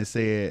that and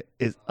said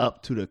it's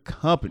up to the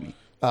company.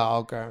 Oh,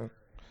 okay.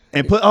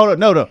 And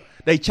no.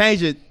 They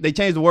changed it. They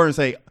changed the word and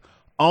say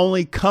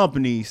only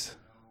companies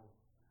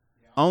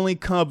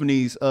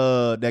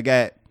that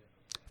got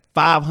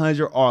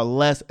 500 or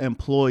less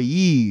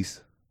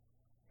employees.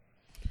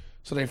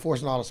 So they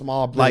forcing all the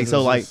small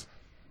businesses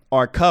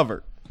are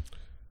covered.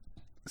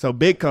 So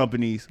big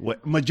companies,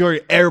 what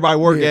majority everybody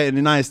work at in the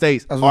United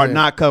States are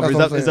not covered.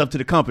 It's up to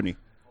the company.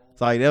 It's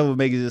like that would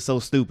make it just so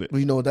stupid. Well,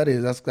 you know what that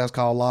is? That's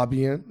called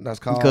lobbying. That's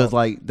called because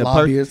like the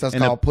lobbyists. That's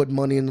called putting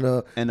money in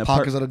the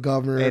pockets of the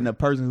governor. And the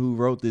person who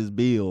wrote this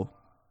bill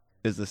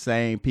is the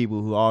same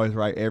people who always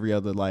write every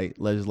other like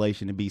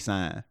legislation to be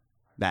signed.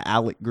 The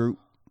ALEC group,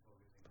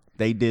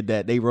 they did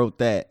that. They wrote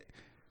that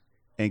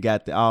and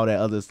got all that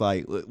others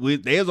like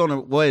they was on the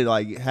way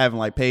like having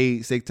like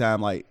paid sick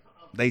time. Like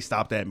they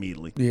stopped that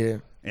immediately. Yeah.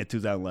 In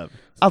 2011,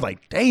 I was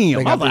like,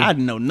 "Damn!" I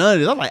didn't know none of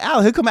this. I'm like,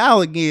 "Al, here come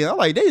Al again." I'm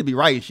like, "They just be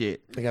writing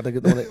shit." They got to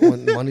get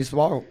when money's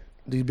small.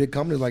 These big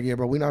companies like, "Yeah,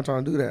 bro, we not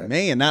trying to do that."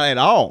 Man, not at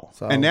all.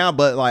 So, and now,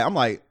 but like, I'm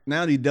like,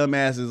 now these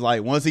dumbasses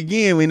like once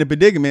again we in a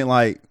predicament.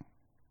 Like,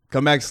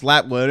 come back,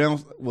 slap.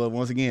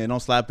 Once again, don't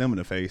slap them in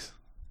the face.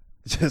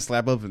 Just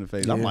slap up in the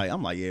face. Yeah.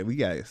 I'm like, yeah, we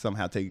got to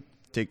somehow take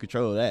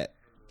control of that.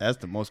 That's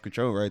the most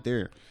control right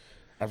there.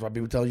 That's why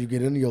people tell you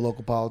get into your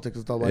local politics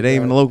and stuff like that. It ain't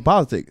even the local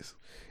politics.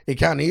 It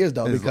kind of is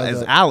though,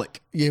 because it's ALEC.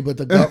 Yeah, but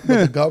the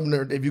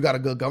governor, if you got a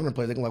good governor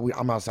place, they can like,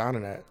 I'm not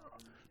signing that.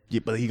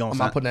 Yeah, but I'm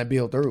not putting that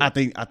bill through. I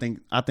think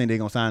they're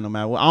gonna sign no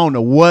matter what. I don't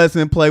know what's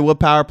in play,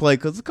 what power play.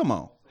 Because come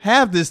on,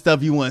 half this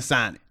stuff you wouldn't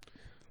sign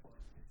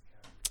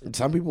it.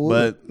 Some people,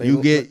 but they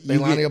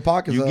line their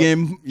pockets up.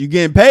 You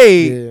getting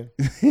paid.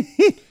 Yeah.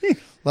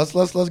 Let's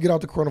get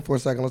out the corner for a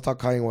second. Let's talk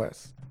Kanye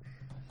West.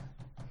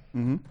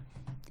 Mm-hmm.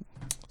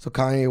 So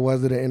Kanye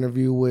West did an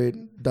interview with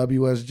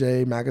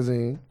WSJ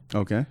magazine.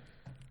 Okay.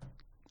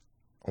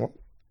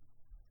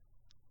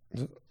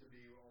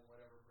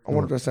 I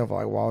wonder if that sounds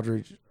like Wall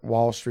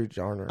Street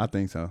Journal. I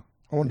think so.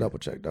 I want to double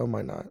check though.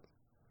 Might not.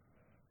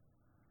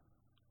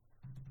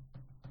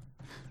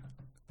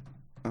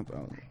 I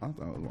thought it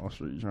was Wall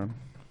Street Journal.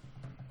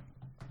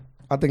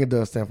 I think it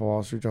does stand for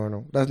Wall Street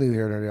Journal. That's neither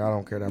here nor there. I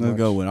don't care that much. Let's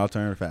go with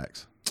alternative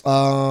facts.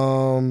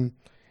 And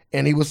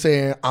he was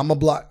saying, I'm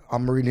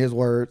reading his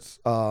words,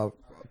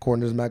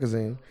 according to this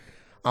magazine.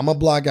 I'm a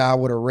black guy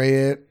with a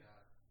red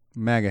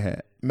MAGA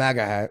hat.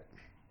 MAGA hat.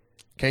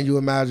 Can you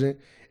imagine?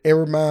 It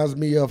reminds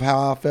me of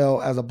how I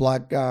felt as a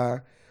black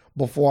guy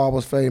before I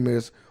was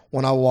famous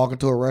when I walk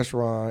into a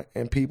restaurant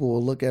and people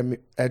will look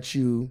at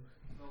you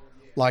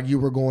like you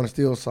were going to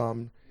steal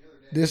something.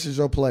 This is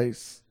your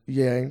place,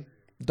 yeah.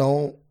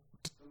 Don't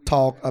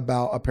talk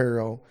about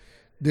apparel.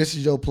 This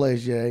is your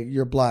place, yeah.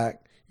 You're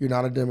black. You're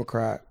not a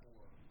Democrat.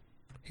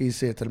 He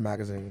said to the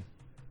magazine.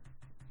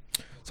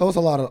 So it's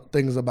a lot of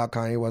things about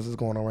Kanye West that's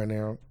going on right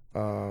now.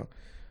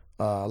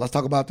 Let's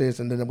talk about this,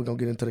 and then we're going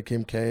to get into the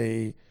Kim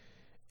K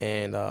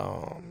and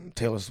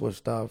Taylor Swift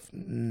stuff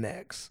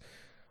next.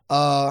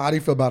 How do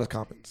you feel about his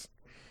comments?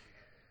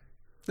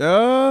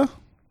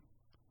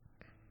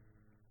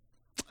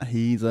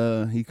 He's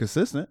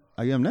consistent.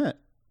 I give him that.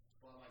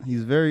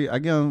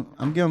 I'm giving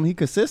him he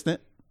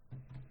consistent.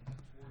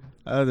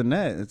 Other than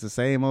that, it's the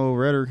same old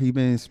rhetoric he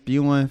been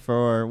spewing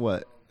for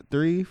what,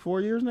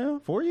 3-4 years now?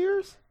 4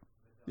 years?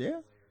 Yeah,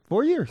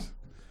 4 years.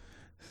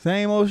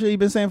 Same old shit he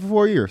been saying for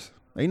 4 years.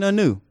 Ain't nothing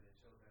new.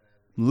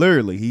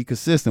 Literally, he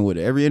consistent with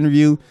it. Every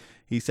interview,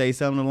 he say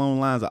something along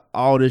the lines of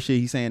all this shit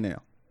he's saying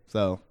now.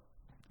 So,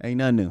 ain't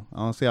nothing new. I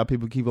don't see how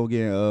people keep on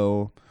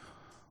getting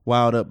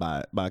wild up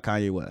by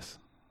Kanye West.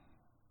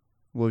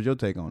 What was your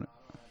take on it?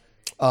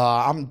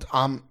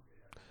 I'm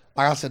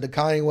like I said, the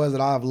Kanye West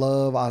that I've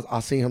loved, I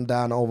seen him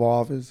die in the Oval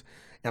Office,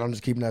 and I'm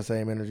just keeping that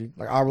same energy.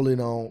 Like, I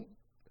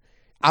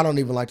don't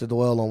even like to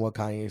dwell on what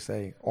Kanye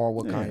say or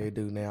what Kanye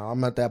do now.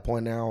 I'm at that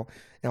point now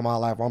in my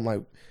life where I'm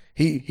like,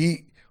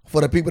 he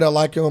for the people that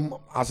like him,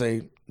 I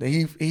say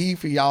he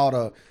for y'all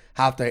to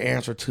have to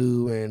answer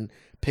to and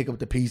pick up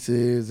the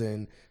pieces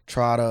and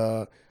try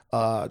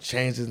to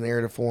change his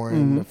narrative for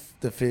him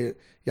to fit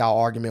y'all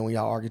argument when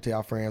y'all argue to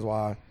y'all friends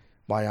why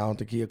y'all don't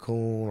think he a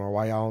coon or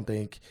why y'all don't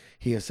think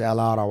he a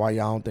sellout or why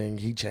y'all don't think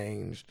he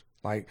changed.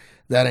 Like,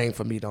 that ain't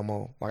for me no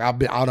more. Like,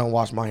 I don't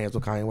wash my hands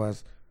with Kanye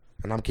West,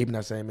 and I'm keeping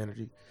that same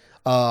energy.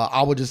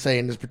 I would just say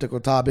in this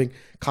particular topic,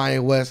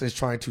 Kanye West is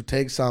trying to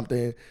take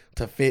something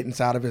to fit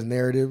inside of his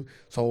narrative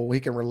so he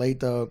can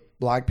relate to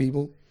black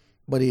people,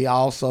 but he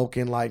also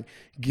can, like,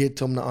 get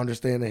them to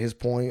understand his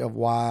point of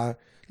why,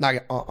 not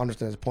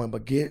understand his point,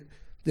 but get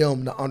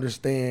them to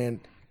understand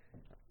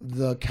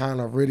the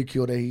kind of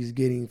ridicule that he's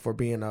getting for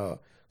being a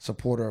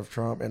supporter of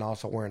Trump and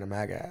also wearing a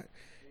MAGA hat.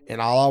 And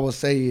all I would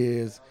say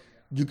is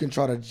you can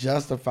try to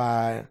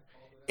justify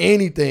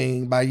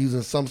anything by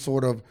using some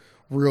sort of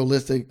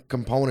realistic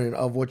component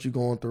of what you're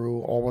going through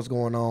or what's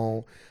going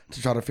on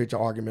to try to fit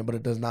your argument, but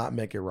it does not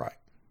make it right.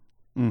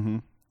 Mm-hmm.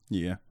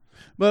 Yeah.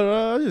 But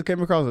I just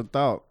came across a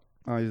thought.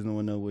 I just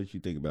want to know what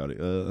you think about it.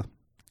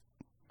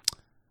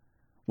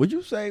 Would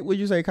you say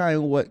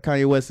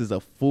Kanye West is a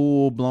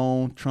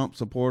full-blown Trump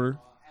supporter?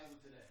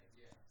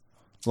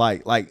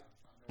 Like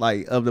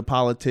of the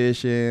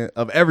politician,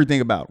 of everything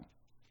about him.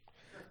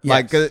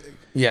 Yes.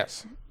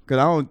 Yes. Cause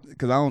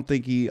I don't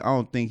think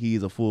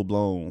he's a full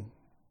blown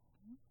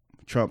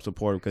Trump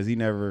supporter, because he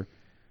never,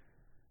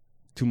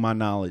 to my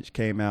knowledge,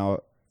 came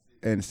out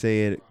and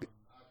said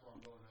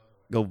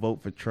go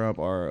vote for Trump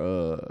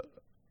or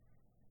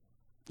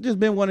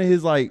just been one of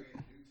his like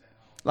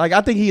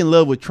I think he in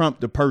love with Trump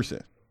the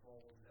person,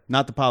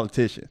 not the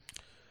politician.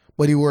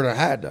 But he wore the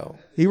hat though.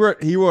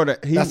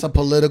 That's a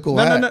political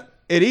hat. No.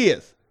 It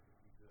is,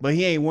 but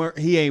he ain't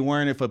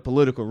wearing it for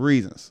political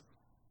reasons.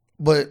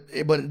 But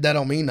that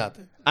don't mean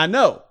nothing. I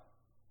know,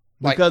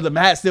 because the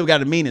hat still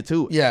got a meaning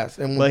to it. Yes,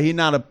 but he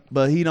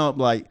don't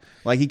like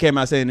he came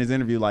out saying in his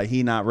interview like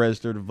he not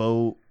registered to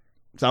vote.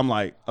 So I'm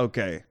like,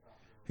 okay,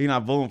 he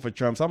not voting for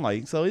Trump. So I'm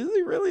like, so is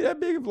he really that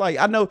big? Like,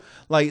 I know,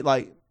 like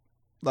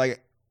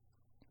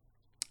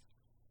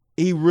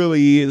he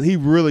really is. He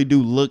really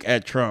do look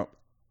at Trump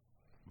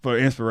for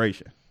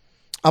inspiration.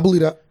 I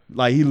believe that.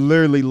 Like, he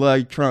literally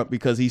liked Trump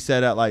because he said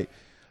that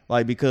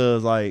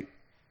because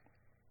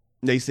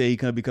they say he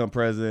couldn't become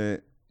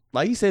president.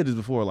 Like, he said this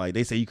before. Like,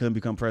 they say you couldn't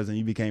become president,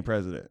 you became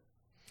president.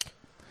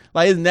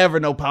 Like, it's never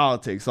no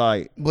politics.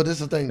 Like, but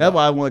this is the thing. That's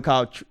why I want to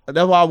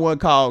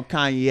call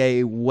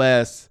Kanye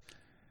West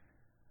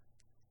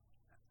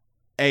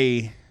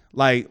a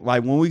like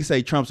when we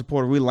say Trump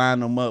supporter, we line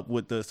them up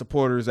with the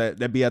supporters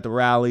that be at the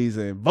rallies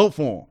and vote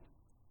for him.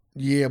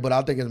 Yeah, but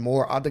I think it's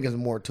more. I think it's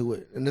more to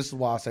it, and this is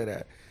why I say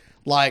that.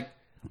 Like,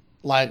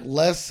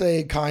 let's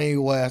say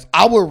Kanye West.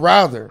 I would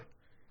rather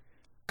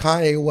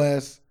Kanye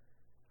West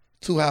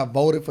to have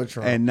voted for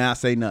Trump and not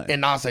say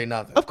nothing.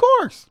 Of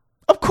course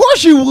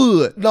you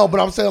would. No,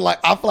 but I'm saying, like,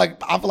 I feel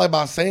like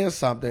by saying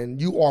something,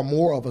 you are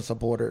more of a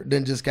supporter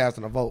than just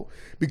casting a vote,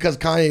 because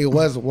Kanye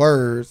West's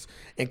words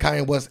and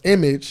Kanye West's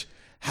image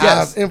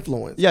has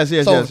influence. Yes.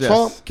 So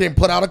Trump can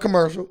put out a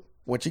commercial,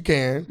 which he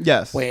can.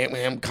 Yes.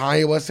 When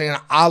Kanye West saying,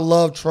 "I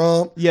love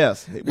Trump."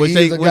 Yes. Which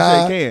they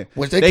can.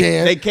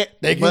 They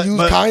can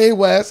use Kanye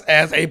West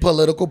as a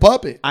political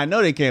puppet. I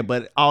know they can,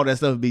 but all that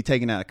stuff would be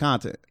taken out of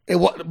content. It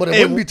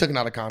wouldn't be taken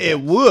out of content. It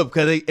would,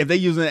 because if they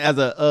using it as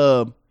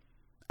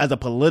a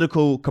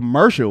political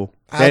commercial,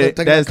 that's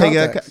taking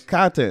out of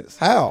context.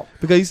 How?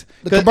 Because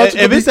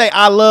if it say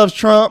 "I love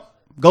Trump,"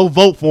 Go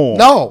vote for him.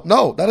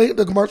 No, that ain't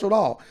the commercial at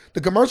all.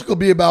 The commercial could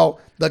be about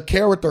the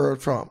character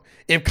of Trump.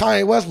 If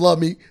Kanye West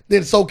loved me,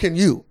 then so can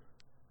you.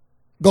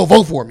 Go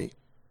vote for me.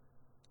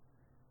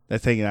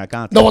 That's taking out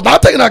context. No, it's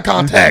not taking out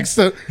context.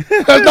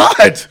 It's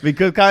not.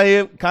 Because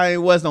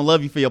Kanye West don't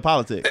love you for your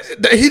politics.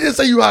 He didn't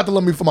say you have to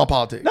love me for my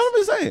politics. No, I'm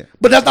just saying.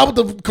 But that's not what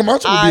the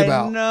commercial would be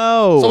about. I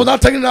know. So it's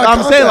not taking it out of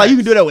context. I'm saying like you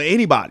can do that with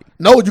anybody.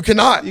 No, you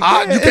cannot.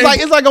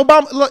 It's like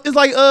Obama. It's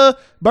like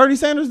Bernie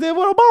Sanders did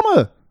with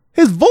Obama.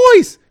 His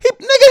voice.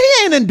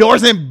 He ain't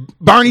endorsing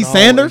Bernie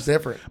Sanders. It's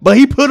different. But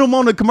he put him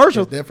on the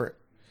commercial. It's different.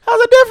 How's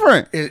it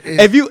different?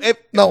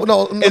 It's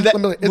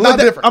not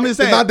different. I'm just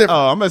saying. It's not different.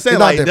 Oh, I'm just saying. It's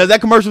not Like, different. does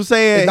that commercial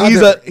say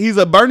he's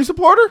a Bernie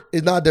supporter?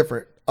 It's not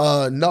different.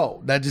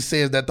 No, that just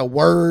says that the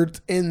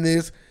words in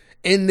this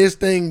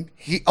thing,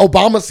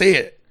 Obama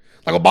said.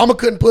 Like Obama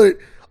couldn't put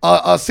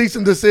a cease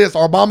and desist,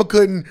 or Obama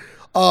couldn't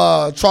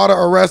try to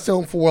arrest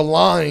him for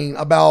lying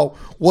about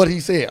what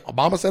he said.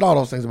 Obama said all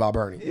those things about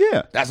Bernie.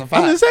 Yeah, that's a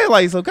fact. I'm just saying,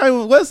 like, so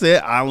Kanye West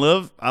said, "I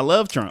love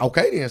Trump."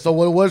 Okay, then. So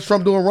what was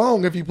Trump doing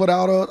wrong if he put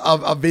out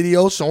a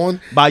video showing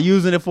by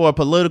using it for a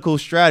political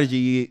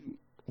strategy?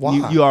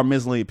 Why? You are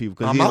misleading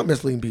people. I'm not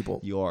misleading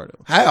people. You are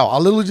though. How? I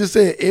literally just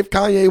said if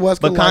Kanye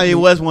West. But Kanye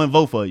West wouldn't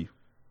vote for you.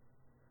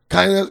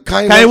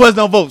 Kanye West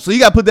don't vote, so you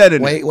got to put that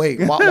in there. Wait.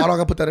 Why don't I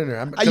gotta put that in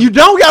there? You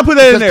don't got to put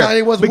that in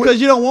there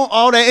because you don't want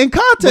all that in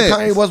context. But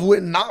Kanye West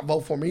would not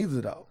vote for me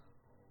either, though.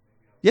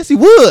 Yes, he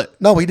would.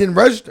 No, he didn't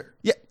register.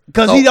 Yeah,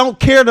 because he don't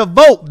care to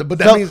vote. But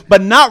that means,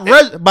 but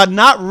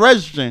not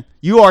registering,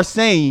 you are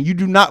saying you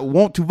do not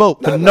want to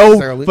vote for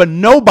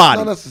nobody.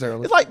 Not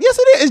necessarily. It's like yes,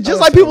 it is. It's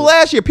just like people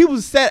last year.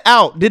 People set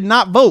out did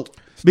not vote.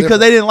 Because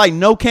they didn't like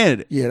no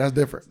candidate. Yeah, that's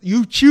different.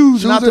 You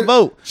choose not to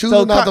vote.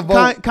 Choosing not to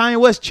vote. Kanye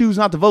West choose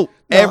not to vote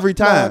every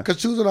time.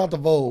 Because choosing not to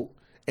vote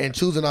and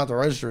choosing not to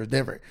register is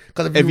different.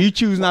 Because if you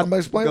choose not, I'm gonna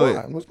explain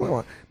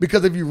why.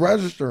 Because if you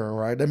register,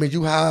 right, that means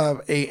you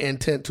have a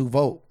intent to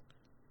vote,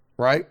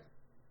 right?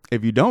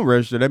 If you don't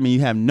register, that means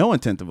you have no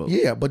intent to vote.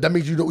 Yeah, but that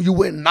means you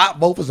would not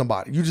vote for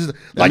somebody. You just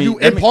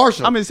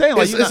impartial. I'm saying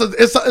like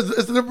it's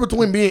the difference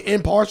between being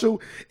impartial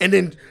and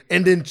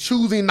then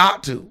choosing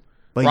not to.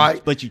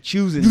 Right, but you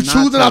choosing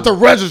not to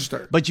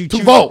register, but you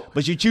to vote.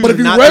 But you choose. But if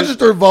you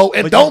register, vote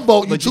and don't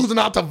vote, you choosing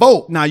not to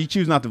vote. No, you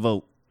choose not to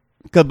vote.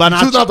 Because by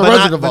not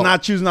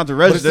choosing not to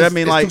register, that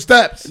means like 2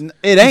 steps.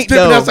 It ain't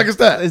though. That second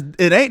step.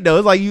 It ain't though.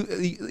 It's like you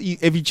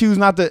if you choose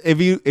not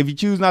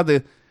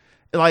to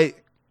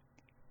like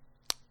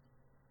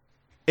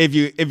if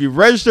you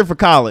register for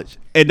college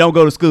and don't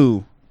go to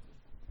school.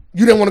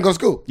 You didn't want to go to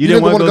school. You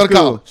didn't want to go to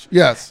college.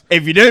 Yes.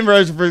 If you didn't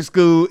register for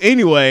school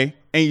anyway.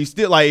 And you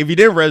still like if you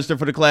didn't register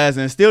for the class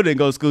and still didn't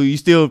go to school, you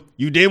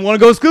didn't want to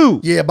go to school.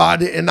 Yeah, but I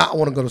did not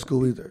want to go to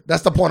school either.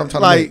 That's the point I'm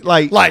trying to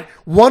make. Like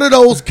one of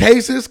those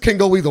cases can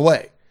go either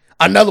way.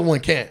 Another one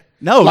can't.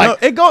 No,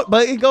 it go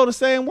the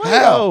same way.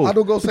 How? I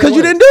don't go the same because way.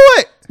 you didn't do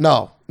it.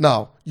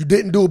 No, you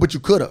didn't do it, but you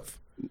could have.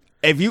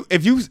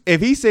 If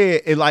he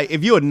said it, like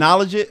if you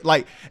acknowledge it,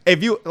 like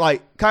if you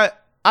like,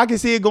 I can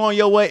see it going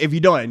your way if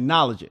you don't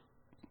acknowledge it.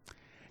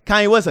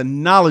 Kanye West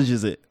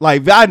acknowledges it.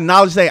 Like if I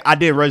acknowledge, say I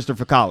didn't register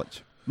for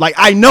college. Like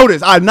I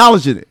noticed, I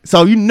acknowledged it.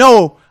 So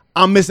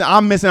I'm missing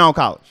on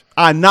college.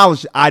 I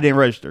acknowledge I didn't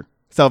register.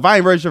 So if I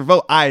ain't registered to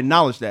vote, I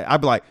acknowledge that.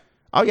 I'd be like,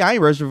 oh yeah, I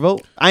ain't registered to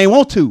vote. I ain't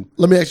want to.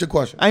 Let me ask you a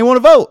question. I ain't want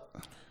to vote.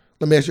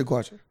 Let me ask you a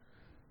question.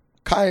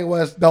 Kanye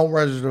West don't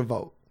register to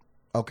vote.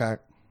 Okay.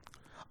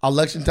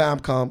 Election time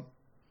come.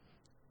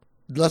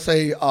 Let's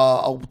say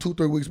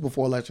 2-3 weeks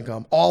before election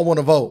come. All want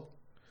to vote.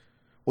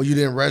 Well, you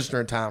didn't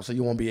register in time, so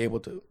you won't be able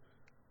to.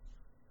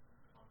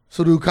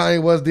 So do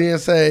Kanye West then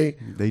say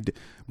they did.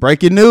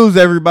 Breaking news,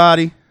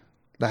 everybody.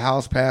 The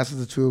House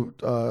passes a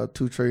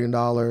 $2 trillion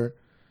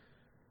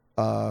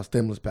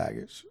stimulus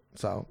package.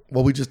 So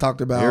what we just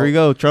talked about. Here we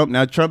go. Trump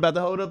about to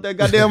hold up that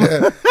goddamn.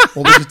 What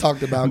we just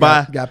talked about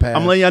got passed.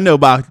 I'm letting y'all know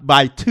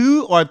by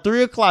 2 or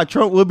 3 o'clock,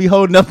 Trump will be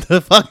holding up the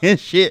fucking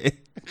shit.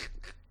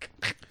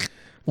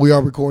 We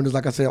are recording this,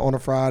 like I said, on a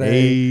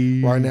Friday.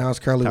 Hey. Right now it's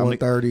currently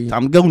 1:30.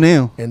 Time to go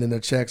now. And then the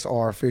checks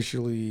are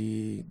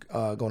officially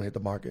going to hit the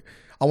market.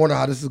 I wonder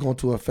how this is going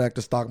to affect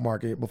the stock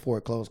market before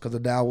it closed because the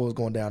Dow was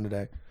going down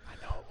today. I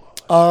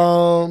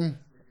know.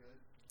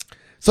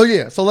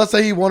 So let's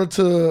say he wanted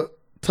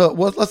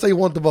let's say he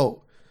wanted to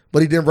vote,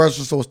 but he didn't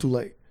register, so it's too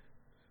late.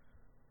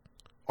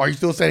 Are you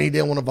still saying he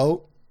didn't want to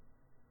vote?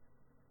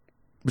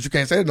 But you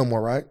can't say it no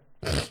more, right?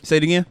 Say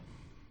it again.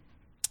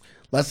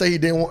 Let's say he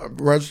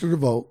didn't register to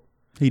vote.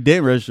 He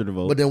didn't register to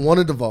vote. But then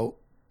wanted to vote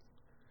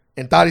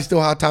and thought he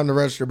still had time to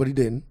register, but he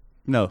didn't.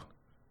 No.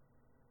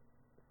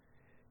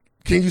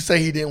 Can you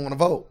say he didn't want to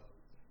vote?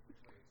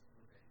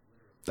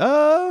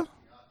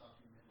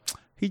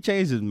 He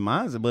changed his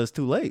mind, but it's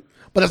too late.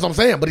 But that's what I'm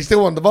saying. But he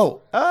still wanted to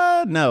vote.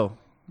 No.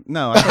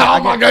 Oh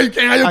my God, you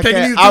can't have your cake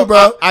and eat it too,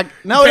 bro.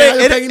 No,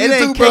 it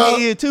ain't cake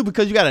and eat it too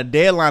because you got a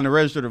deadline to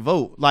register to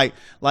vote. Like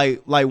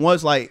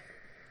once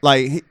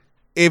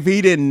if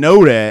he didn't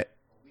know that,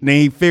 then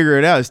he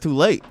figured it out. It's too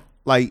late.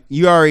 Like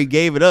you already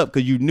gave it up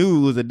because you knew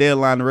it was a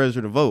deadline to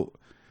register to vote.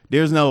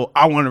 There's no,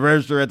 I want to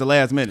register at the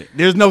last minute.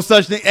 There's no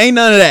such thing. Ain't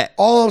none of that.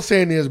 All I'm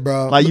saying is,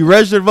 bro, Like, you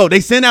register to vote.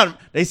 They send out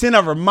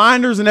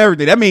reminders and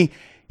everything. That means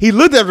he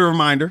looked at the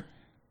reminder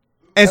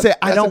and said,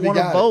 I don't want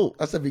to vote.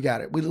 That's if he got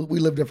it. We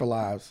live different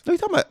lives. What are you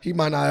talking about? He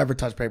might not ever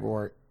touch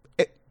paperwork.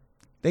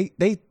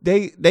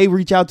 They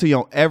reach out to you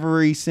on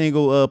every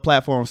single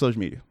platform on social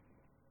media.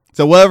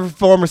 So whatever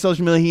form of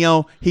social media he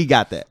on, he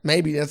got that.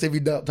 Maybe that's if he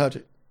don't touch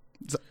it.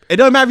 So it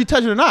doesn't matter if you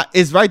touch it or not.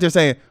 It's right there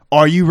saying,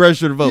 "Are you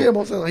registered to vote?" Yeah,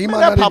 but I'm saying, he might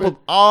that not pop even,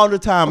 up all the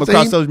time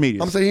across social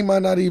media. I'm saying he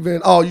might not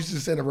even. Oh, you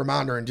should send a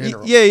reminder in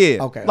general.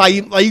 Yeah. Okay. Like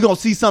you gonna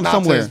see something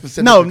somewhere.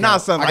 No,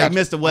 not something like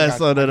Mr.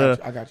 West.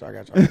 I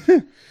got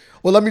you.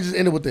 Well, let me just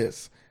end it with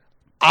this.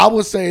 I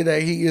would say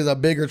that he is a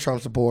bigger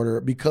Trump supporter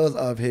because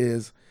of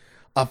his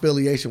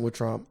affiliation with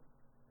Trump,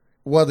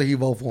 whether he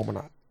vote for him or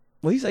not.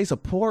 Well, he say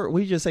support.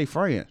 We just say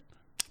friend.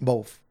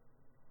 Both.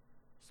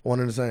 One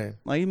and the same.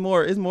 Like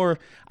it's more.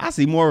 I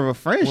see more of a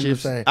friendship.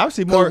 I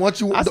see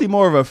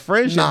more of a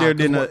friendship there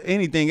than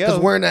anything else.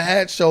 Because wearing the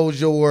hat shows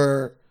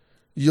your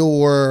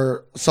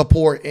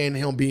support in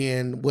him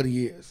being what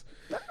he is.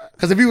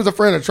 Because if he was a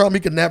friend of Trump, he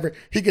could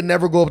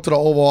never go up to the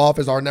Oval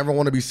Office or never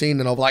want to be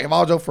seen in Oval. Like if I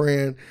was your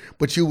friend,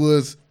 but you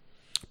was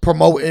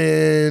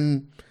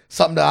promoting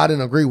something that I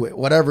didn't agree with,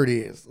 whatever it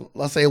is.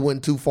 Let's say it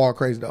went too far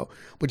crazy though.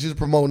 But you was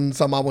promoting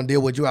something I wouldn't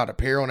deal with you out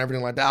apparel and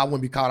everything like that. I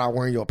wouldn't be caught out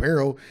wearing your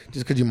apparel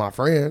just because you're my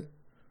friend.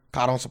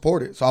 I don't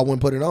support it, so I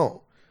wouldn't put it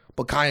on.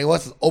 But Kanye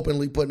West is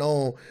openly putting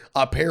on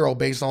apparel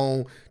based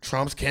on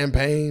Trump's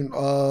campaign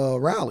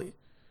rally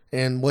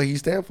and what he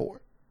stands for.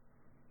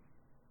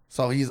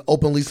 So he's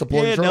openly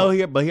supporting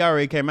Trump. But he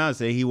already came out and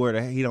said he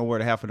don't wear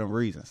the half of them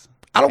reasons.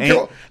 I don't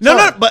care.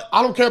 But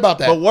I don't care about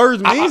that. But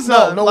words mean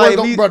something. No, words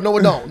don't, bro. No,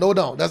 it don't. No, it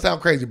don't. That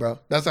sounds crazy, bro.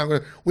 That sounds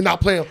crazy. We're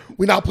not playing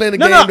the game. We're not playing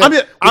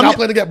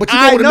the game. But you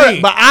know what I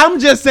mean. But I'm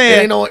just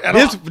saying.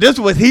 This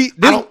was he.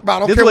 I know.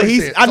 But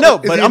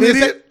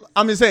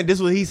I'm just saying. This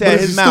is what he said in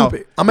his mouth.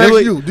 I'm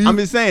asking you. I'm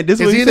just saying. This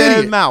is what he said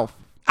in his mouth.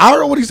 I don't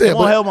know what he said. It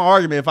won't help my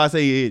argument if I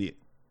say you're an idiot.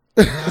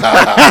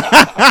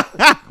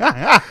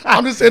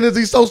 I'm just saying, is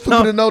he so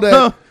stupid to know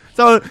that?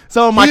 So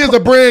he is a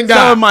brand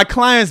guy. So in my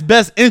client's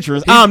best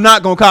interest, I'm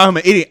not gonna call him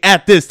an idiot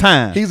at this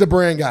time. He's a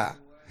brand guy.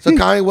 So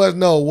Kanye West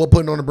know what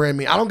putting on the brand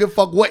mean. I don't give a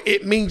fuck what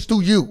it means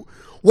to you.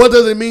 What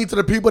does it mean to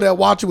the people that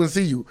watch you and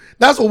see you?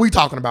 That's what we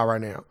talking about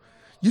right now.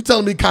 You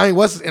telling me Kanye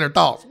West's inner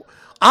thoughts.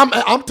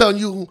 I'm telling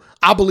you,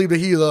 I believe that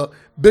he is a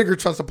bigger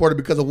Trump supporter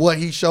because of what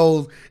he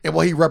shows and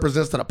what he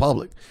represents to the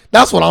public.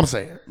 That's what I'm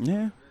saying.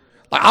 Yeah.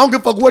 Like, I don't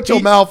give a fuck what your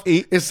mouth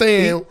is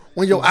saying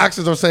when your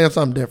actions are saying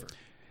something different.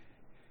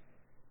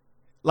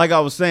 Like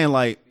I was saying,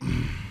 like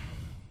I'm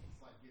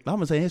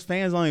gonna say his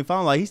fans don't even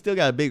follow him. Like he still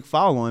got a big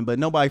following, but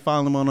nobody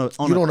following him on a.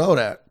 You don't know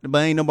that. But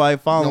ain't nobody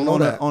following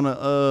him on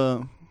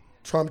a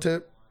Trump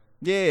tip.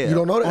 Yeah, you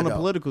don't know that on a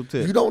political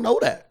tip. You don't know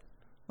that.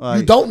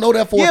 Like, you don't know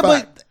that for a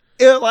fact.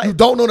 But you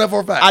don't know that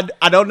for a fact.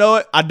 I don't know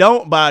it. I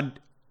don't, but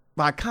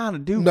I kind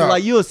of do. No,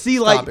 like you'll see,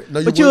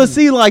 you'll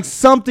see like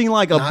something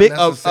like a big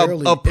a push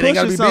it ain't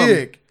gotta be something.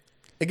 big.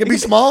 It can be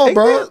small,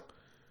 bro.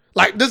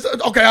 Like this.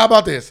 Okay, how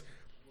about this?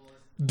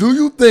 Do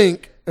you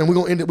think? And we're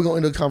gonna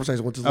end the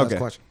conversation with this last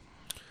question.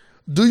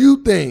 Do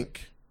you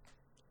think?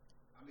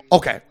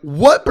 Okay,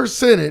 what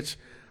percentage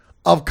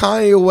of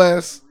Kanye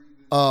West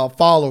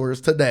followers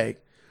today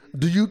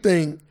do you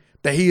think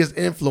that he is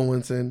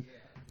influencing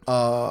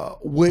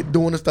with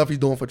doing the stuff he's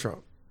doing for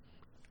Trump?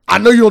 I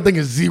know you don't think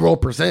it's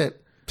 0%.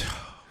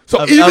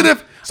 So even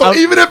if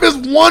it's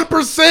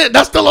 1%,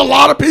 that's still a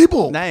lot of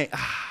people.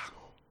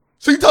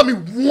 So you tell me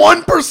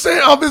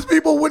 1% of his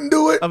people wouldn't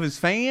do it? Of his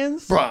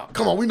fans? Bro,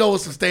 come on. We know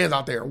what's some stands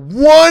out there.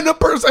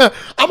 1%.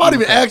 I might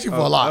even ask you for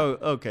a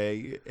lot.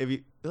 Okay. If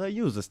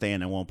you was a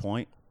stand at one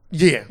point.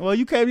 Yeah. Well,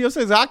 you came to your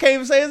sense. I can't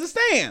even say it's a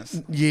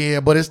stance. Yeah,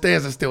 but his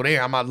stance is still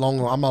there. I'm not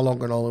longer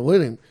on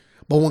with him.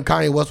 But when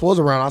Kanye West was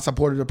around, I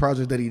supported the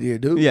project that he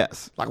did do.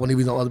 Yes. Like when he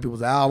was on other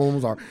people's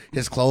albums or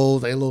his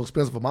clothes, they a little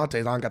expensive for my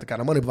taste. I ain't got the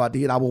kind of money, but if I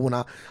did, I would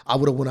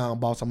have went out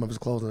and bought some of his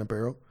clothes and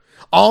apparel.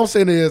 All I'm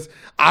saying is,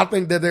 I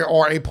think that there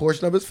are a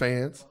portion of his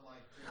fans.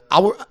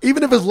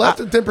 Even if it's less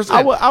than 10%,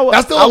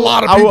 that's still a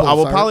lot of people. I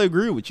will probably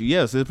agree with you.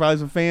 Yes, there's probably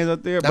some fans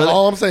out there. That's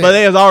all I'm saying. But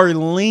they was already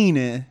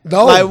leaning.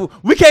 No, like,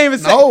 we can't even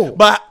say. No,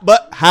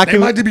 but how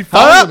can we be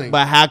following?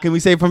 But how can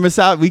we say from a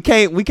side? We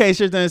can't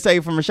sit there and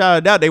say from a shadow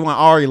of doubt they weren't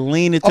already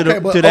leaning to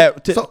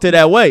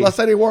that way. Let's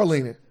say they were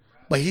leaning.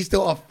 But he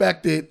still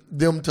affected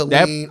them to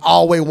lean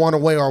all way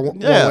one way or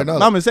another.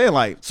 I'm just saying,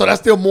 like, so that's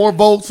still more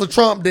votes for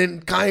Trump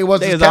than Kanye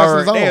West is casting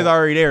his own. They was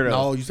already there, though.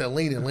 No, you said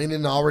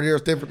leaning already there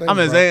is different things. I'm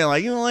just saying,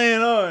 like, you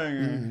leaning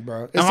on,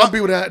 bro. It's some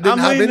people that didn't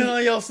have I'm leaning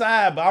on your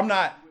side, but I'm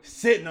not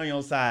sitting on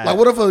your side. Like,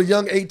 what if a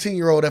young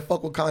 18-year-old that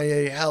fuck with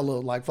Kanye hella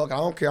like, fuck, I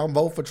don't care, I'm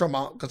voting for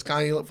Trump because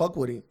Kanye fuck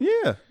with him.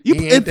 Yeah,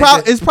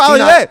 it's probably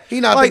that.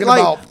 He not thinking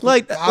about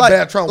how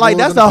bad Trump was. Like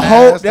that's the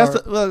whole.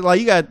 That's like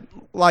you got.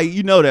 Like,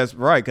 you know, that's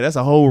right, because that's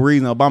the whole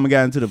reason Obama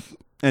got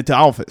into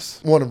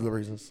office. One of the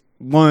reasons.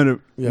 One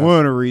of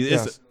the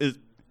reasons. Yes.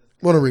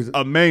 One of the reasons.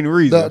 A main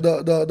reason.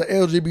 The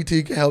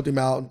LGBT helped him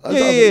out.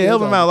 Yeah,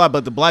 helped him out a lot.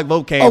 But the black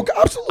vote came. Okay,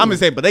 absolutely. I'm gonna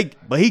say,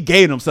 but he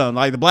gave them something.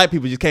 Like the black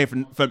people just came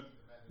for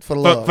the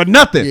love. For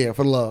nothing. Yeah,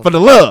 for the love. For the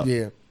love.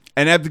 Yeah.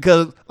 And that's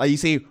because, like you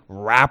see,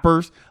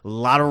 rappers, a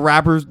lot of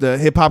rappers, the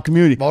hip hop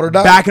community, Vote or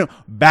die.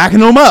 backing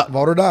them up.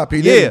 Vote or die. P.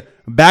 Yeah, Diddy.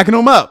 backing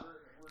them up.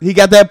 He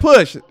got that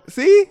push.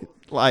 See,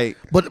 like,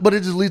 but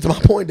it just leads to my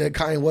point that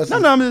Kanye West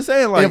is I'm just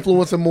saying, like,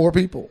 influencing more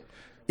people,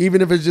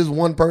 even if it's just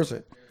one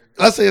person.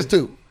 Let's say it's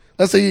two.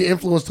 Let's say he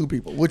influenced two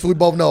people, which we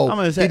both know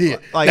he did.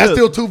 Like, that's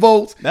still two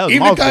votes.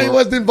 Even if Kanye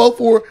West didn't vote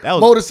for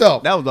vote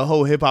itself. That was the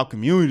whole hip hop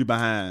community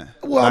behind.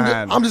 Well,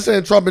 I'm just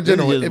saying Trump in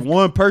general. If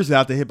one person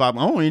out the hip hop,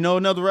 I don't even know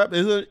another rapper.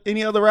 Is there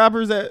any other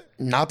rappers that?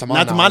 Not to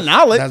my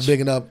knowledge. That's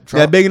bigging up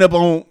Trump. That bigging up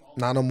on.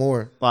 Not no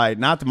more. Like,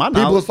 not to my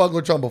knowledge. People was fucking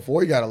with Trump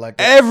before he got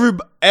elected.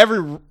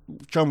 Every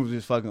Trump was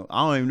just fucking.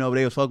 I don't even know if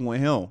they was fucking with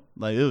him.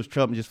 Like, it was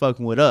Trump just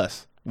fucking with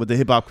us, with the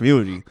hip hop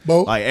community.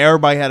 Like,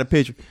 everybody had a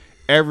picture.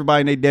 Everybody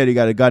and their daddy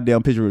got a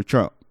goddamn picture with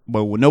Trump.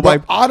 But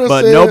nobody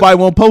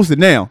won't post it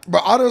now.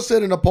 But I done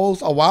said in a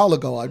post a while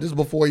ago, like this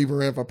before he even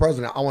ran for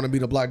president, I want to be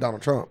the black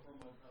Donald Trump.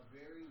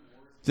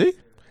 See?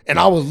 And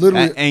I was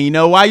literally, and you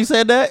know why you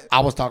said that?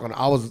 I was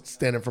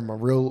standing from a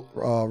real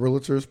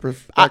realtor's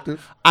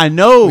perspective. I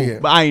know,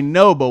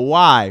 but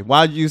why?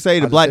 Why did you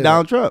say the black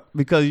Donald Trump?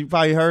 Because you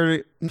probably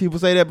heard people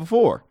say that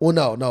before. Well,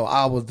 no,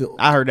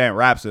 I heard that in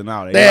raps and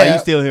all that. Like, you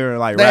still hearing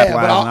like rap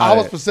lines. But I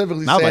was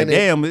specifically saying, I was like,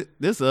 damn,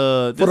 this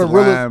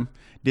rhyme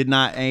did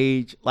not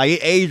age. Like,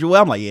 it aged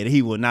well. I'm like, yeah,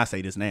 he would not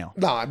say this now.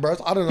 Nah, bro,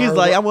 I don't know. He's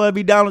like, I want to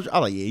be Donald Trump.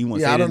 I'm like, yeah, you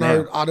want to say this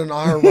now. I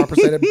heard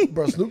rappers say that,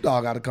 bro. Snoop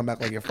Dogg got to come back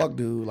like, yeah, fuck,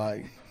 dude,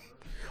 like.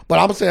 But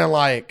I'm saying,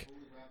 like,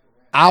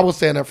 I was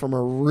saying that from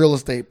a real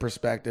estate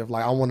perspective.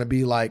 Like, I want to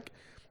be like,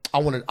 I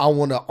want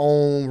to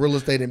own real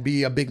estate and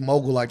be a big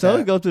mogul like that. So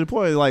it goes to the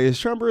point, like, is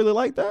Trump really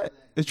like that?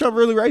 Is Trump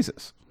really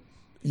racist?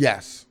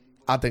 Yes,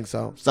 I think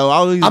so. So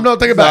I'm not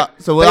thinking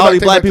back. So with all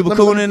these black people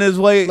cooning his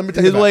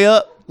way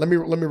up. Let me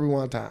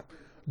rewind time.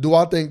 Do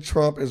I think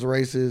Trump is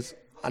racist?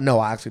 No,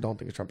 I actually don't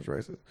think Trump is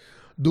racist.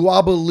 Do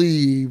I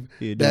believe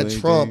that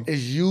Trump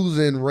is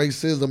using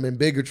racism and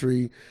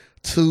bigotry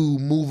to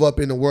move up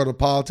in the world of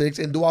politics?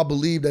 And do I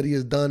believe that he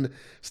has done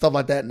stuff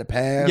like that in the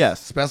past? Yes.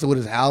 Especially with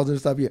his housing and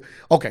stuff. Yeah.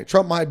 Okay,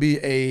 Trump might be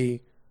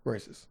a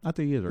racist. I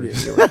think he is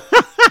racist. Yeah, right.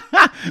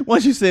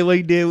 Once you say what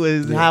he did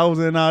with his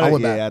housing and all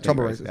that, I think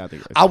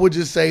racist. I would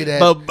just say that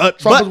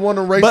Trump is one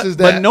of the racists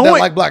that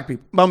like black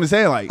people. But I'm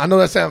saying, like, I know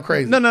that sounds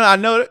crazy. No, I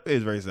know it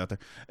is racist out there.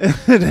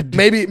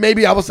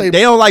 maybe I would say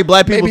they don't like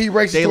black people. Maybe he's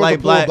racist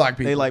towards poor black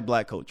people. They like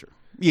black culture.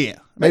 Yeah.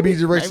 Maybe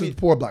he's racist to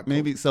poor black people.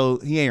 Maybe so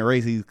he ain't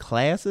racist. He's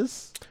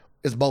classist.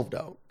 It's both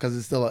though, because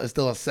it's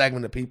still a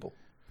segment of people.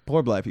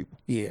 Poor black people.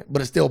 Yeah,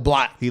 but it's still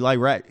black. He like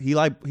rich.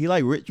 Yeah,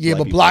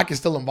 but black is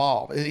still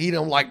involved. He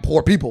don't like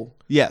poor people.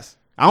 Yes,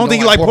 I don't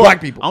think he like poor black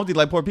people. I don't think he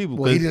like poor people.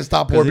 Well, he didn't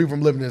stop poor people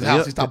from living in his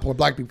house. He stopped poor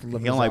black people from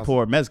living in his house. He don't like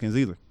poor Mexicans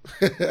either,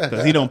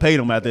 because he don't pay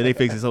them after they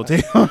fix his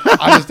hotel.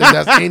 I just think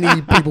that's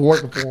any people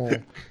working for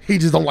him. He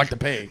just don't like to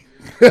pay.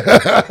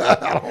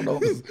 I don't know.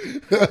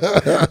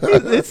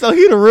 So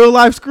he the real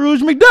life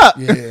Scrooge McDuck.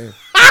 Yeah.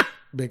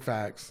 Big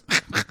facts.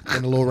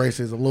 And a little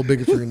racism, a little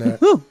bigotry in that.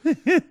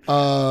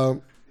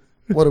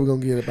 What are we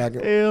going to get it back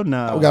in? Hell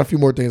no. We got a few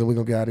more things that we're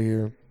going to get out of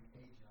here.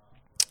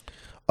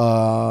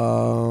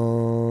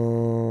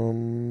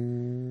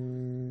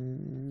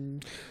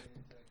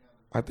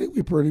 I think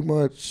we pretty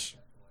much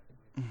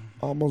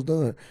almost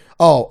done.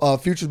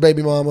 Future's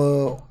baby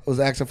mama was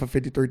asking for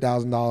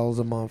 $53,000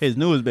 a month. His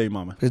newest baby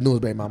mama. Okay.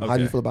 How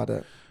do you feel about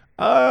that?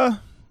 I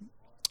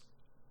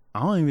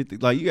don't even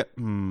think, like, you got...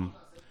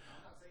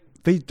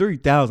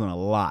 53,000 a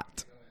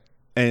lot.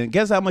 And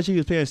guess how much he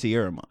was paying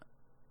Sierra a month?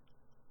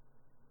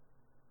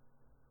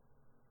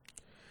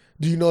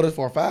 Do you know this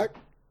for a fact?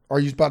 Are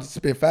you about to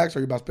spit facts or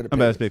are you about to spit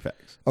opinion? I'm about to spit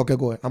facts. Okay,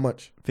 go ahead. How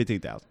much?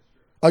 15,000.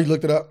 Oh, you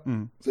looked it up?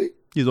 Mm-hmm. See?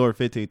 He's over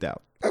 15,000.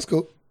 That's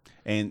cool.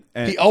 And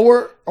he owe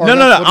her? Or no.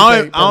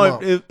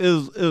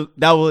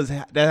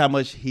 That's how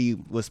much he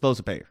was supposed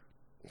to pay her.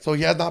 So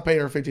he has not paid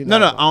her $15,000?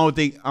 No. I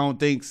don't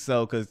think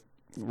so, because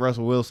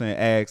Russell Wilson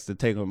asked to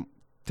take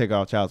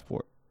off child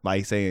support.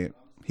 Like, saying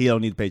he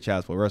don't need to pay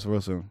child support. Russell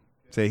Wilson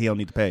said he don't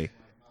need to pay.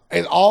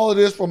 And all of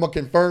this from a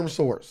confirmed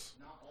source.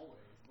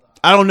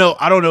 I don't know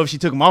if she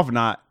took him off or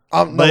not.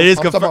 But it is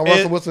confirmed.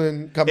 Russell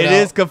Wilson coming out. It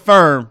is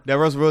confirmed that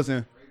Russell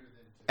Wilson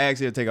asked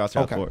her to take off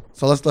child support.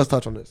 So let's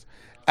touch on this.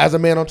 As a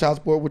man on child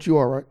support, which you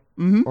are, right?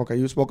 Mm-hmm. Okay,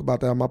 you spoke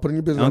about that. I'm not putting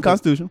your business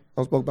unconstitutional.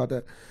 I spoke about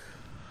that.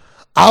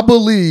 I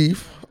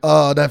believe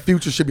that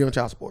Future should be on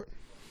child support.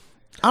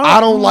 I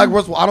don't like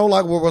Russell. I don't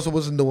like what Russell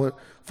Wilson doing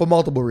for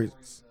multiple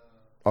reasons.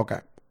 Okay.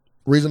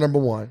 Reason number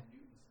one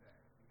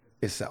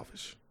is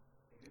selfish.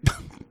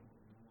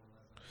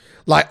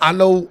 Like, I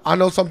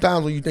know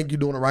sometimes when you think you're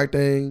doing the right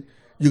thing,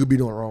 you could be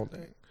doing the wrong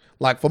thing.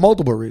 Like, for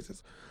multiple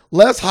reasons.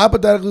 Let's live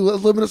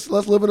in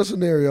a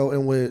scenario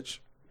in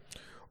which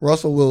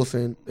Russell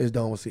Wilson is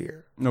done with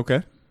Sierra.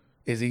 Okay.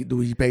 Do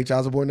he pay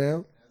child support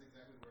now?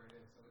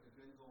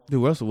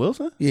 Do Russell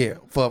Wilson? Yeah,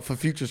 for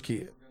Future's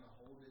kid.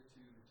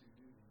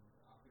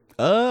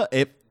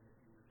 If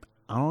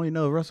I don't even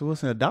know if Russell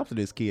Wilson adopted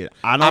this kid.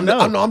 I don't know.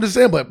 I'm just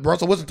saying, but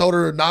Russell Wilson told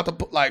her not to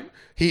put, like,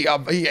 he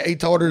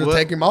told her to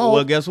take him off.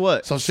 Well, guess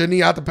what? So shouldn't he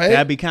have to pay?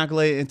 That'd be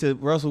calculated into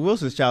Russell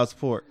Wilson's child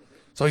support.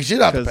 So he should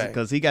have to pay.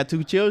 Because he got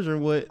 2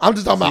 children with. I'm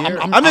just talking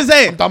about. I'm just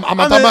saying. I'm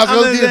not talking about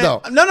his kids,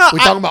 though. No. We're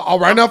talking about,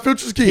 right now,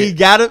 Future's kid. He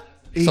got it.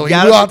 So he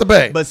will have to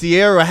pay. But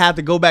Sierra will have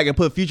to go back and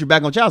put Future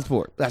back on child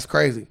support. That's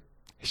crazy.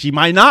 She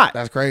might not.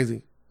 That's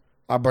crazy.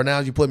 But now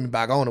you put me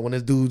back on it when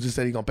this dude just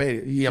said he going to pay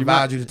it. He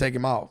advised you to take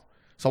him off.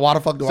 So why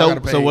the fuck do I got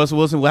to pay? So Russell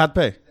Wilson will have to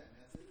pay.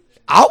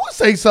 I would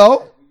say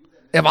so.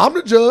 If I'm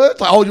the judge,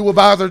 like, oh, you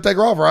advised her to take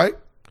her off, right?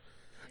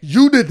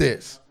 You did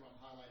this.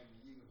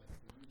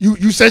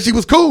 You said she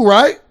was cool,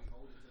 right?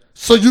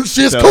 So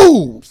she's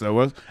cool.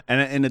 So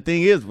and the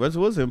thing is,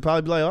 Russell Wilson would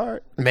probably be like, all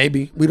right.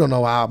 Maybe. We don't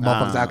know how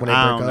motherfuckers act when they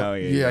break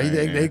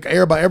up. Know,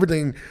 everybody,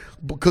 everything,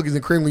 cookies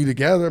and cream when you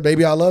together.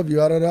 Baby, I love you.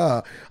 I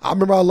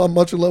remember how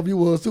much I love you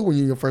was too when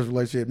you in your first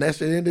relationship. And that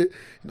shit ended.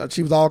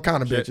 She was all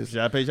kind of bitches. Should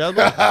I pay child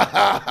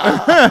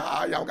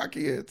support? Y'all got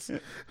kids.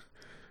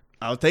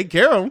 I'll take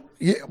care of them.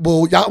 Yeah,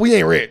 well, y'all, we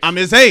ain't rich. I'm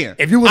just saying.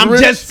 If you was I'm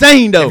rich, just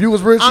saying though. If you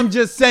was rich, I'm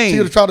just saying. She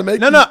would have tried to make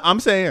No, I'm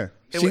saying.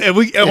 Are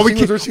we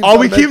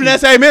keeping that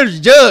same energy?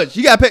 Judge,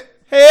 you got to pay.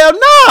 Hell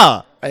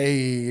nah.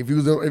 Hey, if you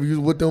was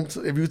with them,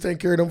 if you was taking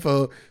care of them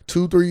for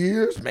 2-3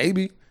 years,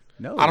 maybe.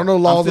 No, I don't know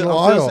laws in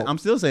Ohio. I'm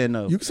still saying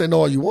no. You can say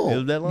no all you want.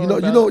 Is that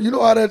long you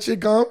know how that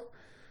shit come.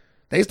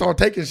 They start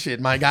taking shit,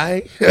 my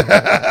guy.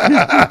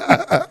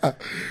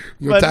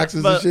 Your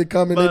taxes and shit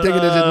coming. They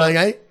taking that shit, my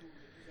guy.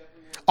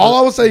 All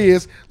I would say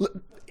is,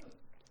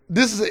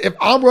 this is if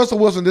I'm Russell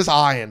Wilson, this is how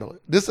I handle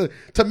it.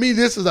 To me,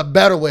 this is a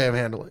better way of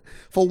handling it.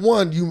 For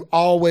one, you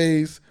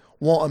always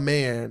want a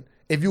man.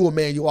 If you a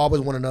man, you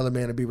always want another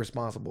man to be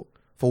responsible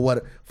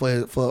for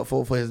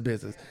his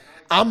business.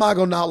 I'm not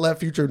gonna not let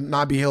Future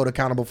not be held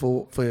accountable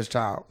for his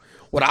child.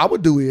 What I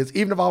would do is,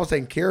 even if I was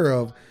taking care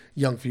of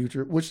young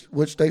Future,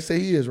 which they say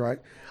he is, right?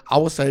 I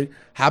would say,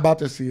 how about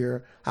this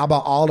year? How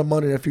about all the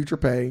money that Future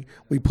pay?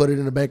 We put it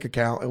in a bank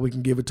account and we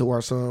can give it to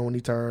our son when he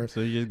turns.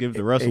 So you just give it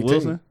to Russell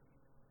Wilson?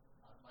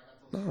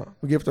 No,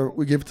 we give it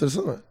to the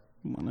son.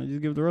 Why not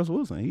just give it to Russell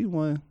Wilson? He's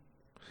one.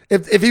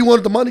 If he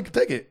wanted the money, he could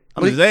take it.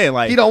 I'm just saying,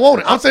 like, he don't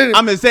want it. I'm saying,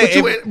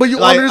 but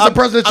you under the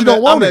president, you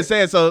don't want it. I'm just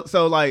saying,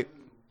 so like,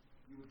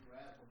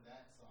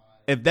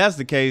 if that's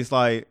the case,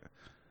 like,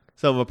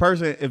 so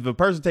if a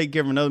person taking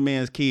care of another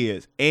man's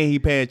kids and he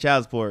paying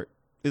child support,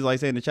 it's like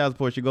saying the child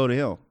support should go to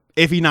him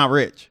if he's not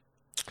rich.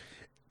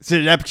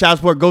 So that child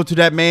support go to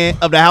that man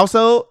of the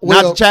household,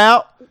 not the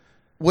child.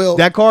 Well,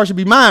 that car should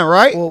be mine,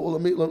 right? Well,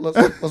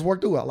 let's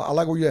work through it. I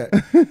like where you're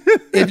at.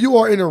 If you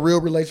are in a real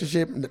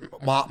relationship,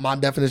 my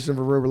definition of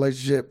a real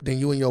relationship, then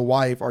you and your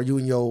wife or you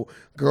and your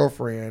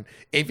girlfriend,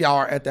 if y'all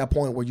are at that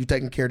point where you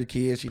taking care of the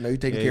kids, you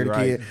taking care of the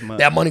kid,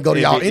 that money go to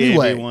y'all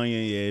anyway.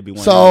 It'd be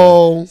one.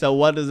 So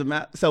what does it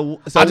matter?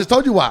 So I just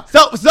told you why.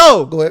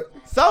 So go ahead.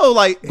 So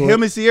like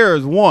him and Sierra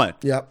is one.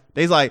 Yep.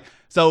 They's like,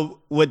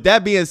 so with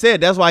that being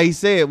said, that's why he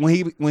said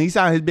when he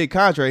signed his big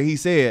contract, he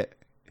said,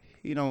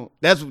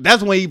 that's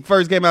when he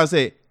first came out and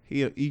said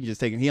he can just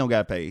take him. He don't got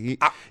to pay. You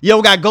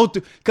don't got to go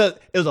through because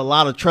it was a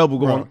lot of trouble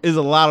going. There's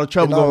a lot of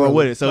trouble going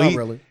with it. So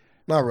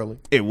not really.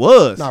 It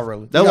was not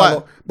really. That's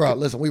why, bro.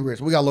 Listen, we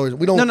rich. We got lawyers.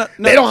 We don't. No.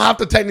 They don't have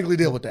to technically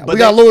deal with that. We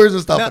got lawyers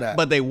and stuff for that.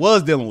 But they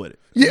was dealing with it.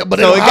 Yeah, but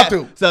they don't have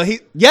to. So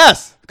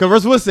because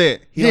Russell Wilson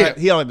said he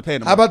don't have to pay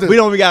them. How about this? We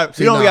don't even got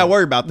to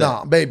worry about that.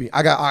 Nah, baby,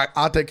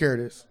 I'll take care of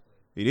this.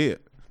 He did.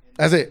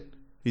 That's it.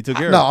 He took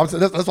care of it. No,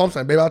 that's what I'm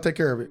saying, baby. I'll take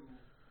care of it.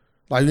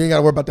 Like, you ain't got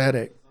to worry about the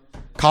headache.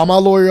 Call my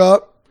lawyer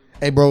up.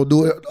 Hey, bro,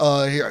 do it.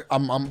 Here,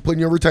 I'm putting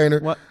you a retainer.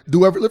 What?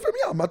 Do everything for me.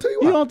 I'm gonna tell you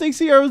what. You don't think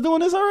Sierra was doing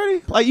this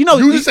already? Like, you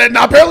just said,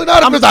 no, apparently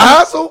not. If it's a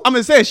hassle. I'm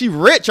just saying she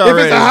rich already.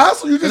 If it's a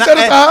hassle, you just said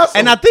it's a hassle.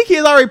 And I think he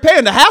was already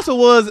paying. The hassle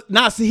was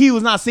he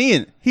was not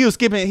seeing it. He was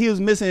skipping. He was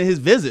missing his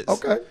visits.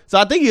 Okay. So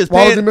I think he was paying.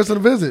 Why was he missing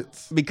the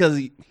visits?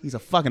 Because he's a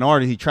fucking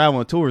artist. He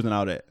traveling tours and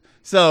all that.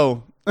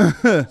 So.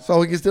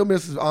 So he can still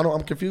miss.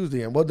 I'm confused.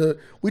 Then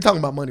we talking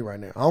about money right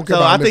now? I don't care.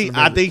 So about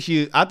I think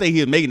he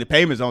was making the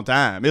payments on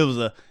time. It was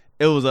a.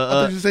 I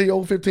thought you said you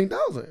owed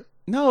 $15,000.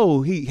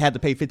 No, he had to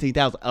pay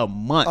 $15,000 a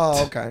month.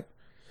 Oh, okay.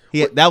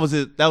 That was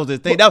his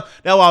thing. That's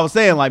what I was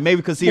saying. Like maybe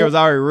because Sierra's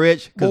already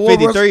rich. Because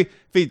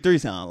 53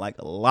 sounds like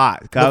a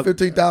lot. But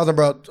 $15,000,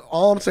 bro.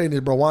 All I'm saying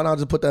is, bro, why not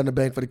just put that in the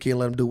bank for the kid and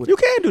let him do it? You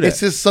can't do that. It's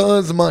his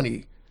son's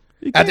money.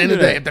 At the end of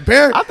the day, if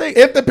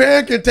the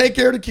parent can take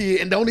care of the kid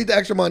and don't need the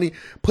extra money,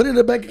 put it in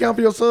the bank account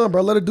for your son,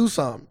 bro. Let her do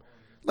something.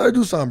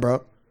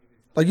 Bro.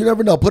 Like, you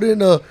never know. Put it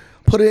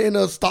in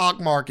a stock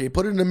market.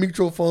 Put it in a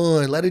mutual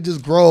fund. Let it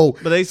just grow.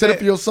 But they set it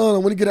for your son,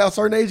 and when he get out a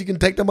certain age, you can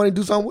take the money and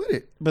do something with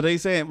it. But they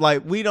saying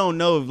like we don't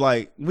know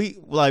if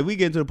we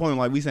get to the point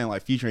like we saying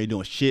like Future ain't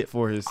doing shit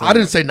for his son. I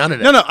didn't say none of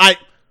that. No,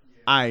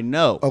 I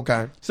know.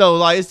 Okay. So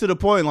like it's to the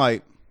point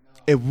like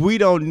if we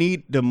don't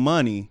need the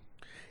money,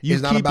 you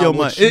it's keep not about your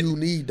what money. You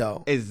need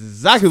though.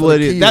 Exactly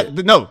what it is.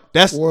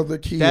 That's for the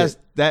kid.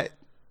 That's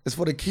It's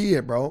for the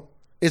kid, bro.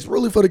 It's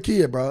really for the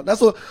kid, bro.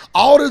 That's what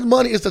all this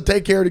money is to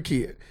take care of the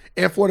kid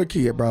and for the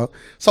kid, bro.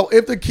 So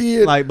if the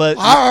kid, Like,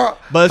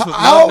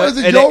 how is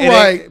it your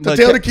right to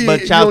tell the kid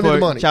but you don't need the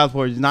money? child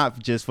support is not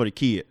just for the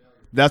kid.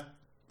 That's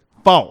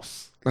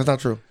false. That's not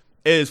true.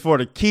 It's for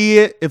the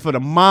kid. It's for the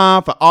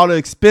mom. For all the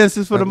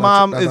expenses for the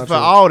mom. It's for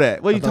all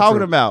that. What are you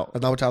talking about?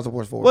 That's not what child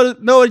support is for. Well,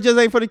 no, it just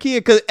ain't for the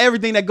kid because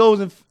everything that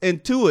goes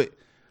into it.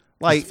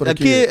 Like a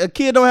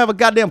kid don't have a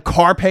goddamn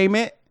car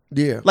payment.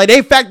 Yeah. Like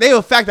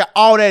they'll factor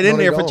all that in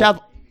there for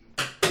child.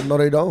 No,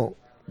 they don't.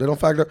 They don't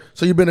factor.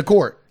 So you've been to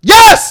court.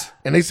 Yes.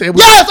 And they said,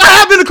 yes, I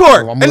have been to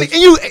court. Oh, and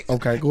you,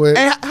 okay, go ahead.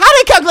 And how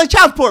they calculate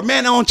child support?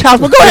 Man, on child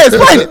support. Go ahead,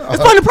 explain it.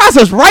 Explain the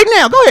process right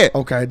now. Go ahead.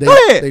 Okay,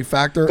 go ahead. They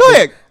factor. Go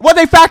ahead. What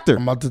they factor?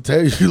 I'm about to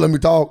tell you. Let me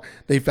talk.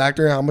 They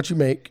factor in how much you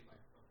make,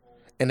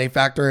 and they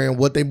factor in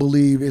what they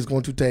believe is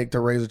going to take to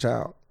raise a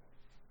child.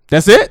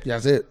 That's it?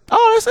 That's it.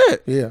 Oh, that's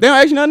it. Yeah. They don't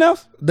ask you nothing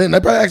else? Then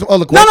they probably ask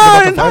other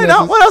questions.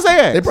 No. What else they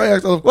ask? They probably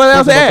ask other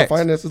questions about the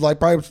finances, like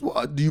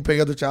probably do you pay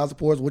other child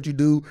supports, what you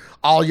do,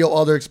 all your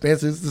other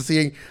expenses to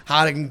see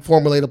how they can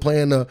formulate a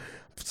plan to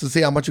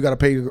see how much you got to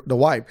pay the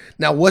wife.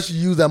 Now, what she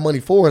use that money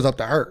for is up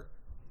to her.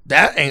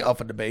 That ain't up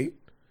for debate.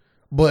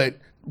 But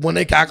when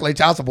they calculate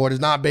child support,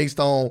 it's not based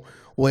on,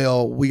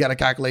 well, we got to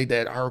calculate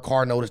that her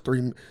car note is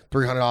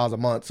 $300 a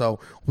month, so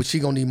she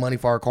gonna need money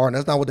for her car. And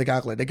that's not what they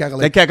calculate. They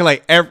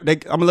calculate. I'm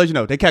gonna let you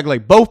know. They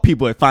calculate both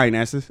people at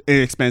finances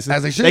and expenses.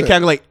 As they should. They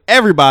calculate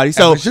everybody.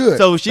 So she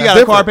got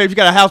a car payment, she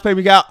got a house payment,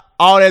 you got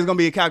all that's gonna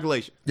be a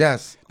calculation.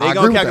 Yes, they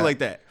gonna calculate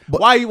that. But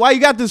why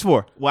you got this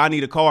for? Well, I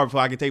need a car before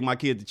I can take my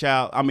kid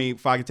to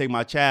if I can take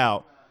my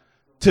child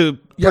to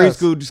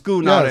preschool to school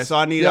and all that. So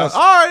I need all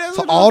right.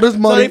 So all this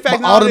money,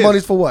 all this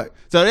money's for what?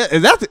 So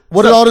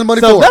what is all this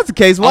money for? So if that's the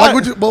case, why?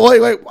 But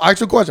wait. I ask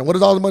you a question. What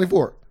is all this money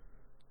for?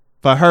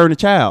 For her and the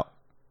child.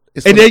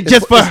 It's for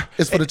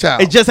the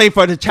child. It just ain't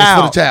for the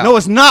child. It's for the child. No,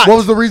 it's not. What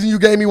was the reason you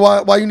gave me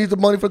why you need the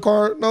money for the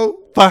car? No.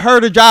 For her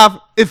to drive.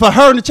 It's for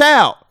her and the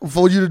child.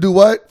 For you to do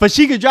what? For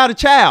she could drive the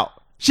child.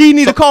 She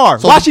need a car.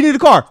 Why she need a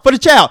car? For the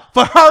child.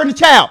 For her and the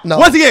child. No.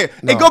 Once again,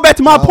 it go back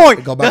to my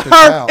point. Go back to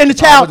her and the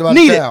child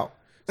need it.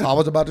 It's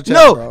always about the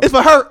child, bro. It's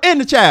for her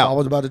and the child. It's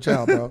always about the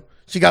child, bro.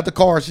 She got the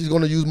car. She's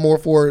going to use more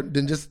for it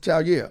than just the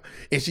child, yeah.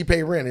 If she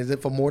pay rent, is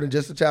it for more than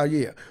just the child,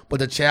 yeah.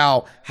 But the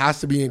child has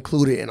to be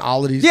included in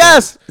all of these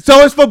things. So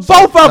it's for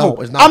both of them.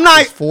 It's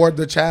not. It's for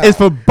the child. It's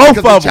for both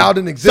of them. If the child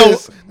didn't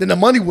exist, then the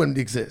money wouldn't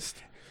exist.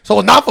 So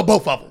it's not for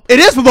both of them. It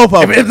is for both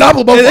of them. It's not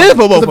for both of them. It is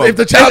for both of them. If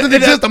the child didn't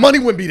exist, the money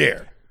wouldn't be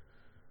there.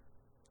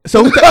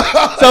 So who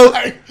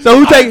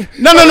take?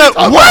 No.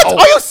 What?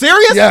 Are you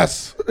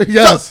serious?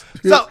 Yes.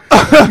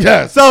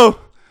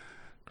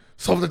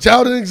 So if the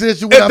child didn't exist,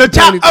 you wouldn't have to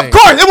pay anything. Of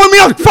course, it wouldn't be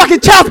on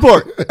fucking child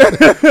support.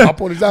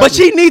 But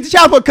she needs the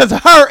child support because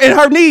of her and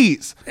her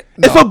needs.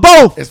 It's for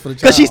both. It's for the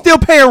child. Because she's still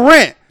paying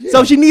rent. Yeah.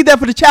 So she needs that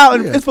for the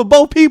child, and it's for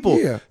both people.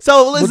 Yeah.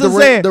 So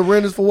listen, the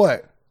rent is for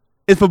what?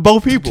 It's for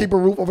both people. Keep a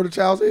roof over the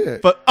child's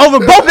head. But over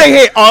both their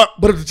head.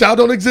 But if the child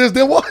don't exist,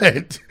 then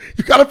what?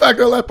 You got to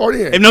factor that part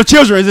in. If no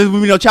children, there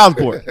will be no child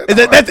support.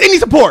 That's any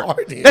support.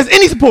 That's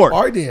any support.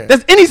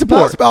 That's any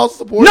support. Not spouse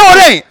support. No,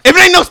 it ain't. If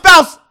it ain't no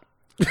spouse.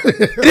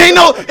 It ain't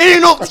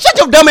no. Shut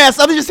your dumb ass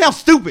up. It just sounds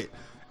stupid.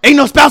 Ain't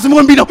no spouse. It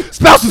wouldn't be no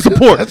spousal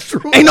support. That's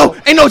true. Ain't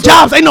no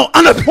jobs. Ain't no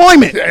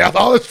unemployment. Yeah, that's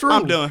all that's true.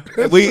 I'm done.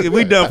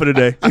 We done for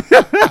today.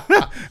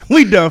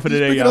 We done for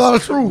today, y'all. A lot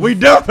of truth. We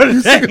done for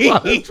today.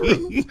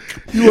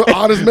 You an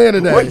honest man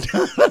today.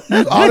 You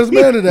an honest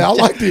man today. I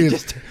like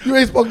this. You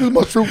ain't spoke this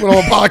much truth on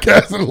a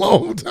podcast in a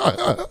long time.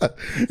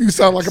 You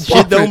sound like a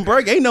prophet. Shit don't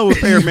break. Ain't no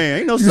repair man.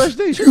 Ain't no such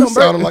thing. Shit you don't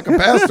break. sounded like a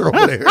pastor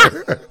over there.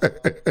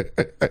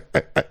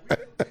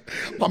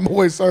 My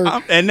boy, sir.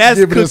 And that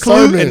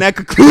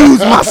concludes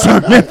my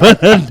sermon for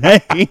the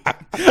day.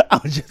 I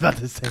was just about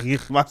to say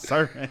it's my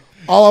sermon.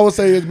 All I would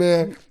say is,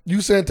 man,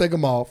 you saying take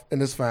them off,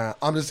 and it's fine.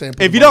 I'm just saying.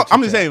 If you don't,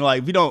 I'm just saying,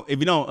 like,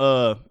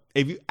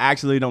 if you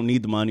actually don't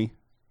need the money,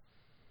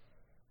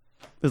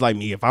 it's like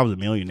me. If I was a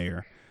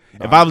millionaire,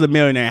 if I was a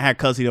millionaire and had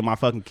custody of my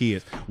fucking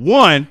kids,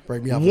 one,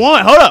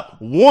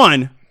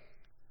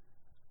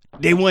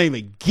 they won't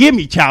even give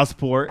me child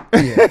support.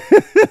 Yeah.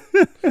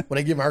 Well,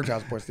 they give her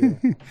child support still.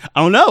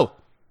 I don't know.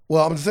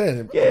 Well, I'm just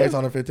saying, based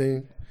on the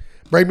 15.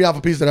 Break me off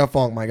a piece of that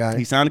funk, my guy.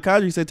 He signed the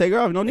contract. He said, take her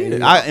off. You don't need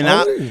it.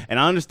 I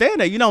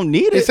understand that. You don't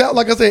need it. It sounds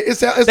like I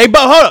said. They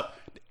both, hold up.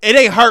 It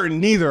ain't hurting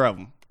neither of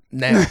them.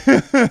 Now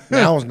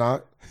it's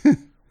not.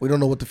 We don't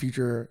know what the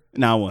future.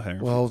 Now it won't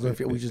hurt. Well,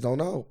 we just don't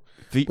know.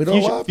 We don't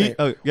know.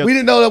 We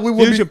didn't know that we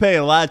would. You should pay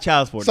a lot of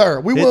child support.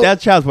 Sir, that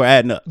child support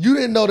adding up. You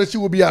didn't know that you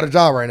would be out of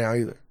job right now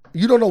either.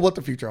 You don't know what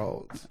the future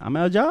holds. I'm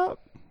out of job.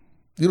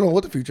 You don't know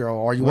what the future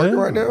holds. Are you working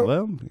right now?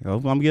 Well, I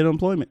hope I'm getting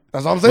unemployment.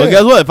 That's what I'm saying. But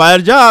guess what? If I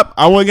had a job,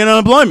 I wouldn't get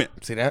unemployment.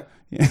 See that?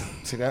 Yeah.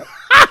 See that?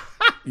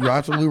 You're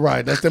absolutely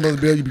right. That stimulus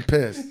bill, you'd be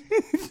pissed.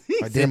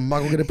 Like, damn, am I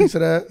gonna get a piece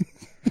of that?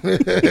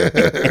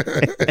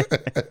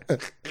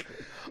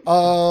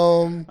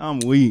 I'm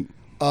weak.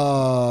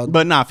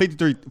 But nah,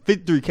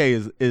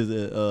 53K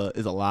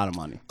is a lot of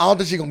money. I don't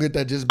think she's gonna get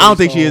that just I don't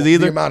think she is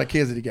either. The amount of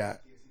kids that he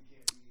got.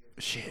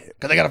 Shit.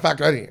 Because they got to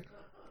factor that in.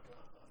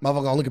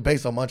 Motherfucker only can pay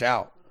so much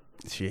out.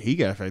 Shit, he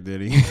got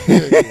affected.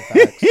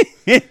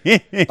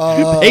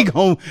 They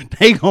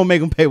gonna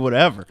make him pay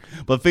whatever.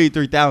 But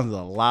 $53,000 is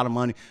a lot of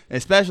money,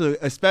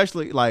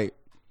 especially like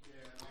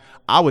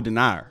I would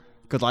deny her.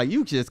 Cause like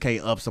you just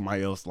can't up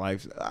somebody else's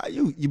life. But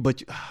you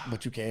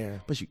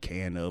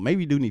can though.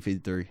 Maybe you do need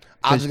 53.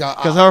 Cause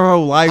her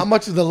whole life. How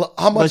much is the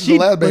last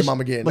baby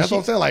mama getting? That's what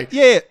I'm saying. Like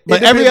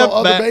but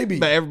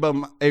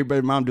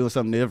everybody mom doing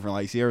something different.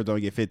 Like Sierra's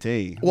don't get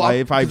 15. Well,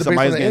 like probably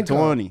somebody's getting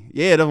 20.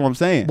 Yeah, that's what I'm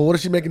saying. But what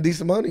if she making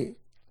decent money?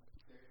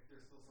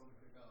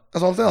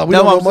 That's what I'm saying. Like, we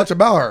don't know much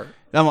about her.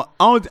 And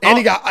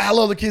he got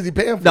how the kids he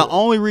paying for. The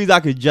only reason I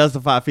could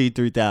justify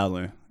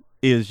 $53,000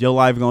 is your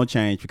life gonna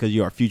change because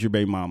you are a future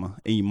baby mama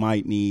and you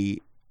might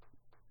need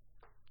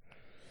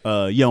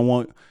you don't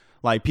want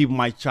like people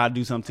might try to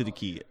do something to the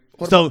kid.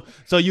 So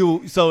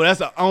that's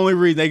the only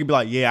reason they can be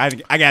like, yeah,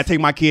 I gotta take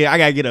my kid, I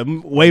gotta get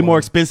a way more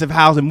expensive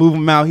house and move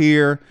him out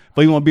here,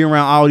 but you want to be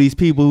around all these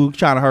people who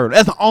trying to hurt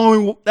her.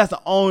 That's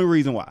the only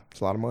reason why.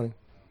 It's a lot of money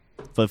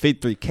for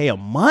 $53K a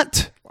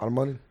month. A lot of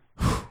money.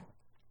 You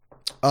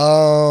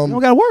don't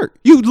gotta work.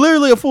 You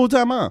literally a full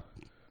time mom.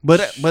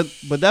 But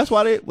that's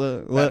why they.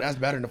 That's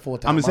better than a full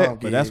time. I'm saying,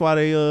 but that's why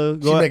they.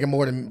 She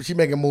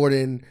making more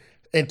than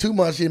in 2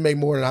 months. She make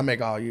more than I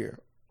make all year.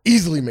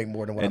 Easily make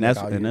more than what I make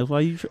all year. And that's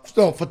why you.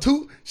 So for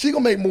she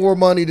gonna make more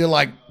money than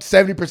like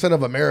 70%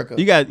 of America.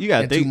 You got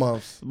in think, 2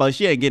 months. But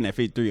she ain't getting that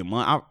 53 a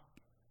month.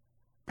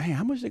 Man,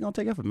 how much they gonna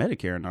take out for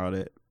Medicare and all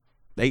that?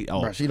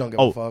 Bro, she don't give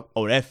a fuck.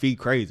 Oh, that fee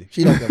crazy.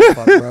 She don't give a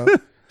fuck, bro.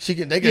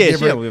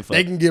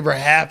 They can give her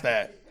half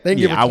that. They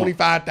can give her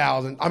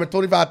 $25,000. I mean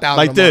 $25,000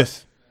 like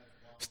this.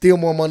 Still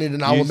more money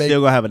than I would make. You still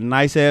gonna have a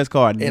nice ass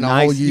car, in a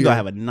whole year. You gonna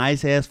have a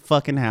nice ass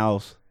fucking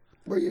house.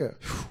 Bro, yeah.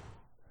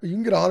 You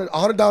can get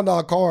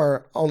 $100,000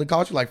 car only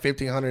cost you like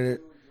 $1,500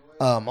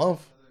 a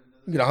month.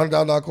 You can get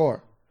 $100,000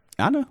 car.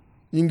 I know.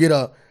 You can get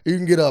a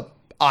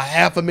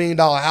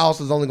 $500,000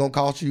 house is only gonna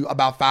cost you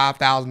about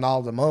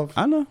 $5,000 a month.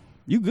 I know.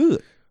 You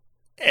good.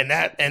 And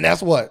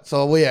that's what.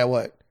 So we at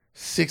what?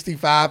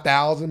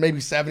 65,000,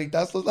 maybe 70.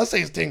 Let's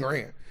say it's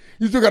 $10,000.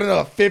 You still got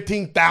another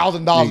 $15,000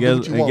 to do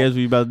what you want. Guess what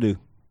you about to do?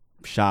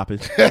 Shopping.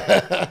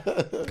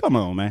 Come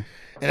on, man.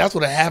 And that's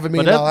what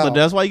 $500,000 house. But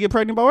that's why you get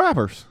pregnant by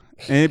rappers.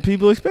 And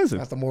people expensive.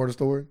 That's the moral of the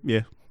story.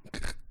 Yeah.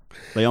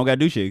 They don't got to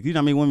do shit. You know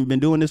how many women been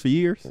doing this for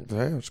years?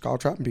 Damn, it's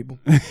called trapping people.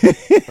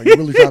 Like, you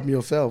really trapping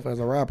yourself as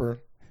a rapper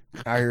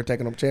out here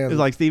taking them chances. It's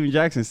like Steven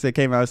Jackson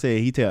came out and said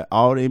he tell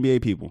all the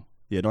NBA people,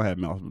 yeah, don't have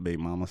multiple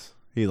baby mamas.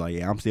 He's like,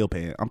 yeah,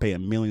 I'm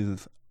paying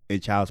millions in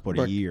child support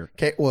a year.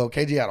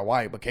 KG had a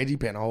wife, but KG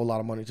paying a whole lot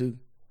of money too.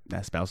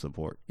 That's spouse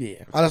support.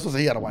 Yeah, I was supposed to say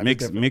he had a wife.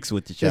 Mix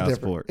with the child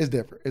support. It's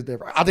different.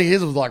 I think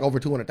his was like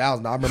over $200,000. I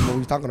remember when we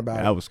was talking about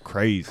it. That was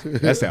crazy.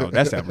 That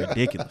sound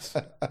ridiculous.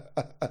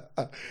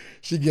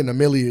 She getting $1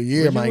 million a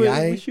year, my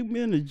guy. Was you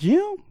be in the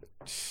gym?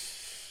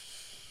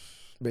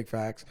 Big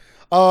facts.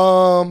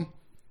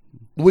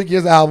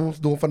 Weekend's albums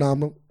doing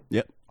phenomenal.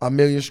 Yep. 1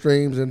 million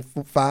streams in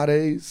 5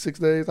 days, 6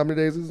 days. How many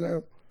days is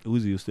that?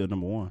 Uzi was still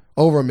number one.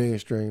 Over 1 million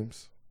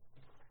streams.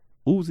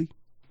 Uzi's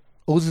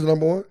the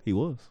number one? He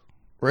was.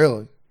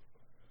 Really?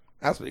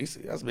 That's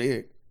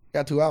big.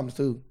 Got 2 albums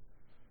too.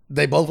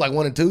 They both like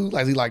 1 and 2?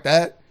 Like, is he like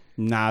that?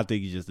 Nah, I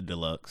think he's just a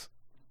deluxe.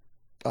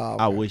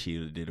 Okay. I wish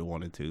he did a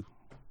 1 and 2.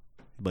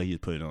 But he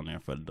just put it on there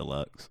for the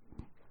deluxe.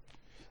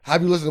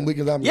 Have you listened to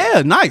Weekend's album?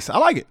 Yeah, nice. I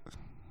like it.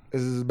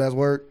 Is this his best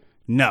work?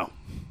 No.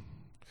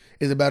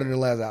 Is it better than the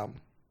last album?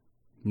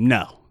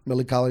 No.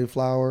 Millie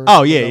Cauliflower?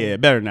 Oh, yeah.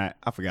 Better than that.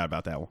 I forgot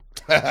about that one.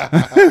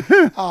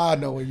 I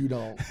know when you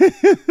don't.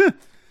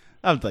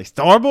 I was like,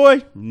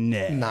 Starboy? Nah.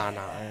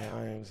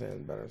 I ain't saying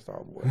it's better than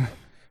Starboy.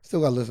 Still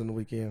got to listen to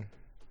Weekend.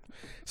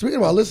 Speaking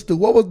about listen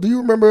to, do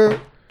you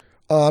remember,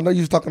 I know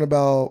you was talking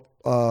about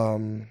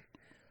that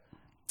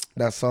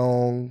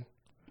song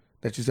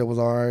that you said was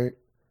all right,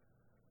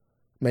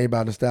 made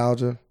by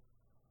Nostalgia,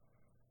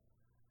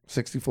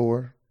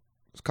 64.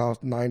 It's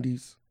called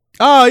 90s.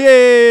 Oh,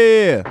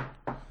 yeah.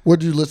 Where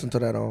did you listen to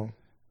that on?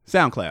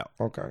 SoundCloud.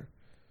 Okay.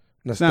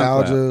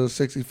 Nostalgia, SoundCloud.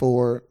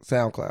 64,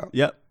 SoundCloud.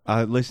 Yep.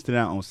 I listened to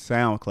that on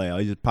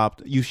SoundCloud. It just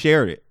popped. You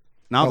shared it.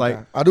 And I was like,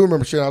 I do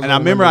remember sharing. And I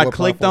remember I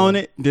clicked on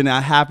it. Then I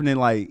happened to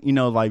like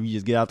you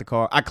just get out the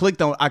car. I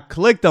clicked on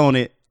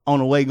it on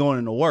the way going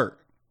into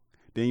work.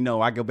 Then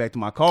I go back to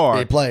my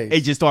car. It plays. It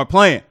just started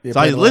playing. So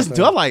I just listened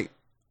to it. I'm like,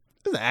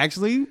 this is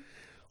actually.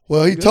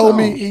 Well, he told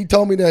me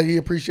that he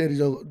appreciated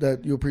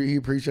he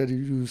appreciated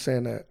you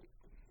saying that.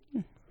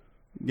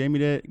 Gave me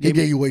that. He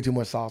gave you way too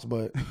much sauce,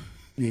 but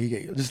yeah, he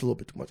gave you just a little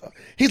bit too much sauce.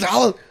 He's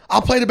like,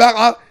 I'll play the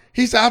back.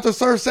 He said after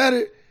Sir said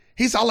it,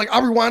 he said I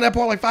rewind that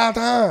part like 5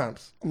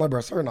 times. I'm like, bro,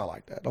 Sir not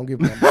like that. Don't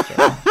give him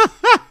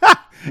that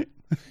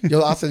much.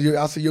 Yo, I said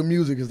your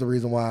music is the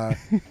reason why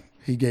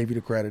he gave you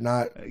the credit.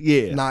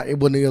 It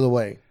wasn't the other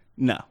way.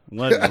 No,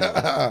 wasn't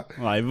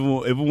like,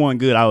 if it wasn't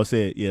good, I would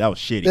say, yeah, that was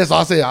shitty. That's what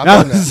I said.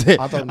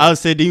 I would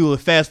say, you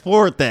would fast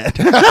forward that.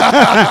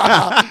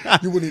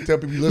 You wouldn't even tell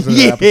people you listen to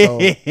that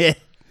episode.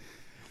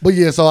 But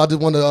yeah, so I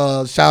just want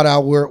to shout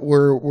out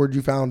where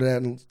you found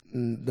that and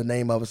the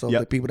name of it. So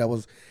the people that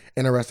was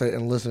interested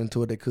in listening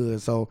to it, they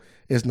could. So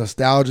it's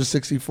Nostalgia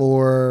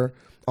 64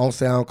 on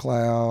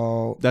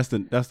SoundCloud. That's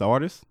the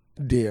artist.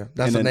 Yeah,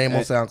 that's the name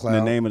on SoundCloud. And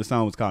the name of the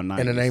song was called 90s.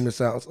 And the name of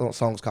the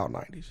song is called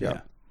 90s.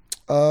 Yeah.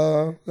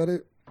 Is that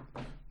it?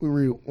 We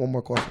read one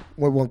more question.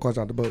 One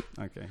question out the book.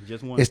 Okay,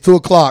 just one. It's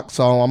 2:00,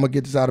 so I'm gonna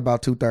get this out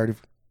about 2:30.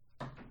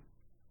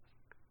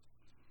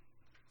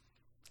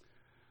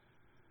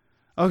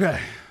 Okay.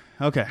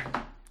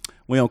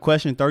 We on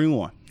question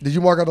 31. Did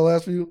you mark out the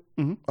last few?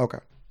 Mm-hmm. Okay.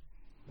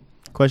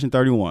 Question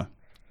 31.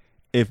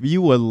 If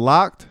you were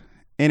locked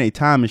in a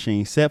time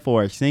machine set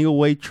for a single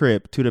way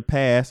trip to the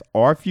past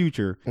or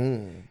future,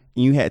 and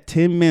you had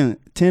 10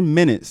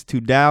 minutes to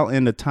dial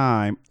in the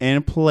time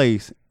and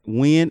place,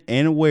 when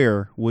and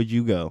where would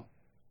you go?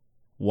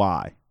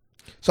 Why?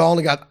 So I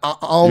only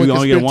can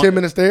spend 10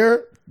 minutes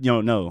there? You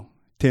don't know.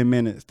 10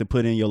 minutes to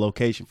put in your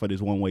location for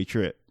this one-way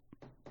trip.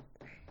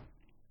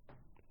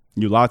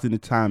 You locked in the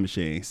time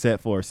machine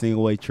set for a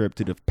single way trip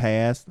to the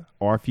past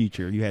or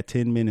future. You had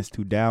 10 minutes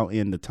to dial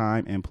in the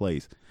time and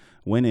place.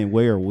 When and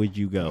where would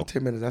you go?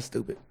 10 minutes, that's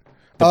stupid.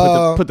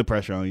 Put the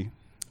pressure on you.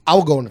 I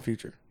would go in the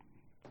future.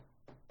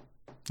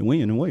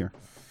 When and where?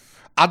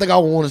 I think I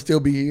would want to still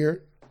be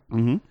here.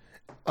 Mm-hmm.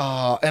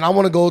 And I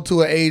want to go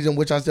to an age in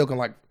which I still can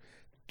like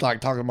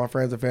talk to my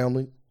friends and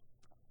family.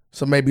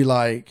 So maybe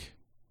like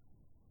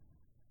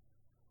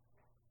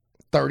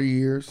 30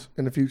 years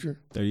in the future.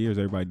 30 years,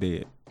 everybody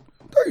dead.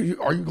 30,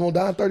 are you gonna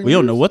die in 30 years? We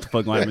don't know what the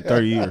fuck gonna happen in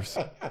 30 years.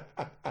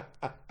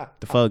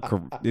 The fuck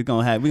we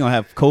gonna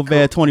have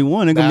Co-vid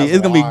 21.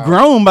 It's gonna be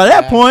grown by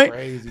that point.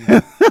 Crazy.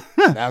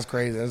 That's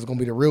crazy. That's gonna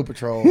be the real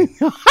patrol.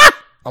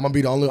 I'm gonna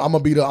be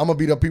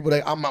the people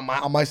that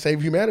I might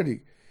save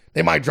humanity.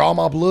 They might draw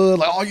my blood.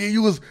 Like, oh yeah,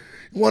 you was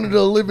one of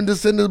the living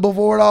descendants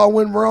before it all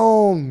went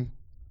wrong.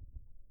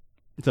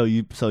 So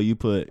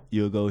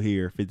you'll go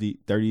here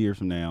 30 years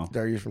from now.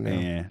 30 years from now.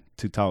 And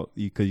to talk,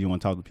 because you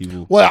want to talk to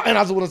people. Well, and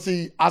I just want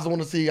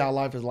to see how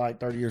life is like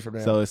 30 years from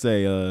now. So let's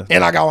say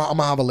and I'm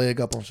gonna have a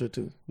leg up on shit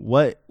too.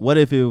 What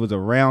if it was a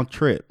round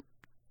trip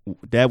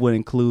that would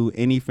include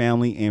any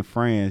family and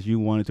friends you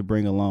wanted to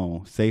bring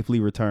along, safely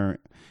return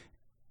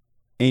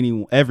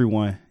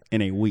everyone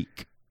in a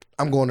week?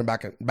 I'm going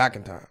back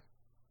in time.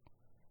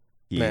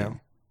 Yeah.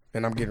 Now,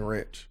 and I'm getting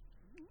rich.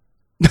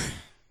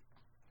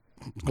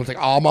 I'm gonna take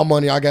all my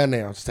money I got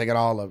now. Just take it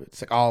all of it.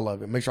 Take all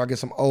of it. Make sure I get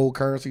some old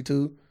currency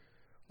too,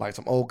 like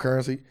some old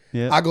currency.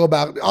 Yeah. I go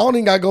back. I don't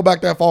even gotta go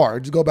back that far.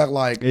 Just go back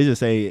like. They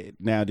just say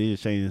now they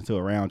just change it to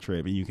a round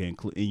trip, and you can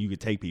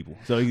take people.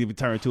 So you can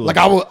turn to like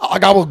I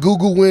would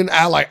Google when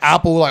like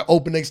Apple like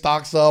open their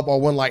stocks up,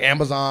 or when like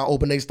Amazon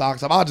open their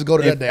stocks up. I'll just go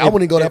to that day. I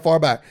wouldn't go that far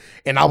back,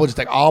 and I would just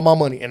take all my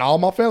money and all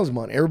my family's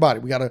money.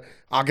 Everybody,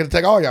 I get to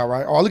take all y'all,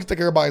 right? Or at least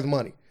take everybody's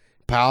money.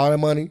 Pile that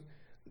money,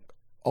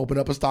 open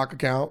up a stock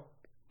account.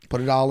 Put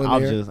it all in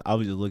there. I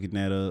was just looking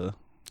at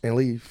and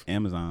leave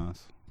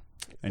Amazon's.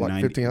 Like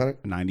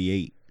 1,500?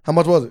 98. How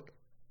much was it?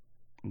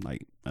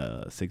 Like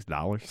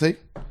 $6. See,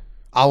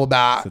 I would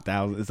buy.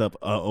 It's up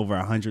over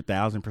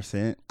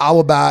 100,000%. I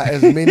would buy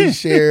as many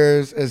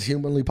shares as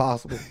humanly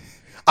possible.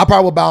 I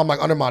probably would buy them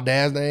like under my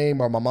dad's name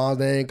or my mom's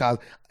name because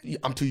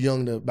I'm too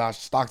young to buy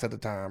stocks at the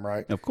time,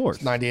 right? Of course.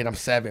 It's 98. I'm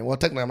 7. Well,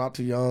 technically I'm not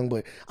too young,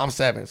 but I'm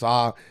 7. So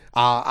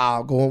I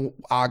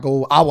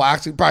will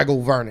actually probably go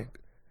Vernon.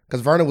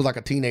 Because Vernon was like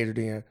a teenager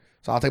then.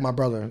 So I'll take my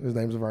brother. His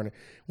name's Vernon.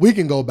 We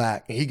can go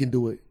back and he can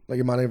do it.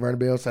 Like, my name Vernon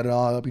Bell, set it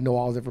all up. You know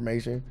all his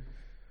information.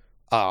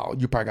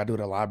 You probably got to do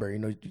it at a library. You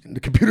know, the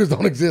computers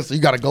don't exist, so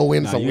you got to go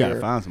in somewhere. You got to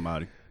find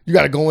somebody. You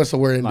got to go in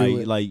somewhere and do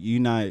it. Like, you're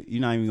not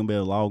even going to be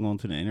able to log on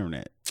to the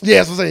internet. Yeah,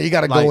 that's what I'm saying. You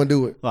got to go and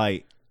do it.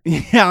 Like,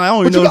 yeah, I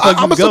don't even know if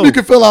I'm assuming you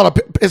can fill out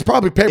it's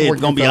probably paperwork.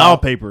 It's going to be all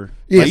paper.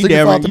 Yeah, like, so you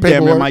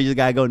damn near might just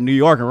got to go to New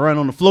York and run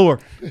on the floor.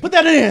 Put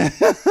that in.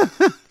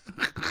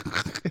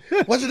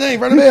 What's your name?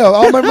 Vernon Bell.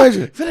 All my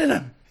information. Fit in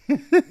there.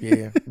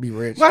 Yeah, be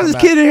rich. Why is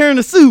this kid in here in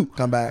a suit?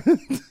 Come back.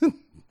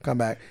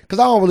 Because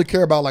I don't really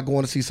care about like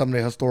going to see some of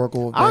the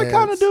historical events. I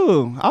kind of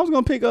do. I was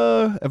going to pick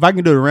if I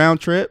can do the round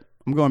trip,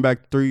 I'm going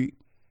back to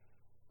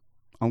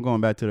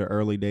the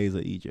early days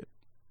of Egypt.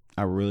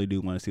 I really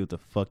do want to see what the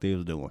fuck they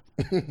was doing.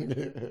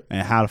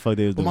 And how the fuck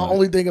they was doing. My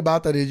only thing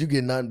about that is you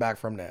get nothing back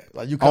from that.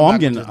 Like, you come I'm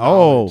back getting with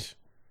knowledge.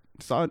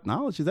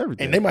 Knowledge is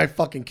everything. And they might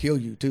fucking kill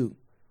you too.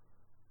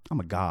 I'm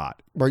a god.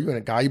 Bro, you ain't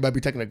a guy. You better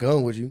be taking a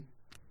gun with you.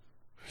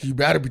 You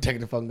better be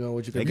taking the fucking gun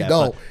with you. If you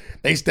don't,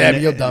 they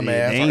stab your dumb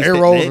ass or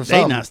arrows or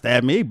something. They not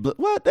stab me.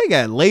 What? They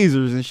got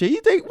lasers and shit.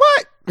 You think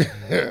what?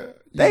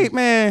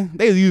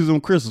 They use them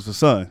crystals for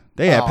sun.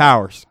 They have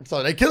powers.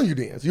 So they killing you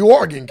then. So you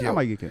are getting killed. I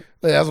might get killed.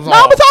 Yeah, that's what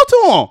I'm gonna talk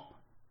to them.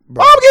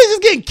 Bro. I'm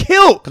just getting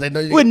killed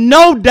with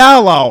no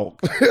dialogue.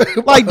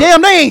 Like,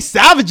 damn, they ain't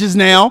savages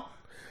now.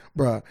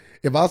 Bro,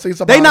 if I see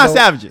somebody, they not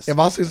savages. If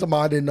I see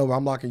somebody I didn't know,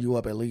 I'm locking you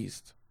up at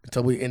least.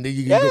 Until we and then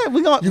you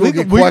we gonna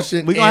get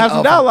questioned. We gonna have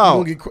some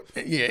dialogue.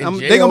 They gonna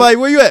be like,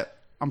 where you at?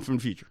 I'm from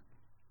the future.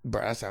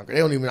 Bro, that sounds good. They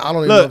don't even. I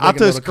don't even. Look, know if they I can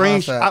took know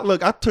the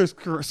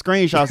concept.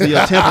 screenshots of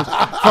your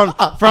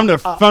temples from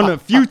the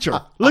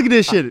future. Look at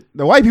this shit.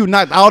 The white people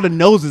knocked all the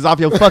noses off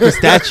your fucking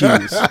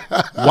statues.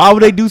 Why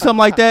would they do something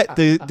like that?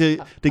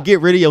 To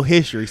get rid of your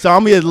history. So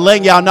I'm just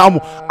letting y'all know.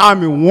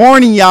 I'm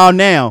warning y'all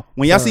now.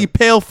 When y'all see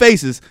pale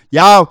faces,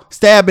 y'all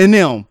stabbing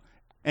them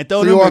and throw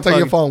So them. you want to take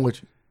your phone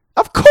with you?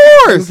 Of You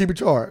course. keep it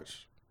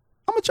charged.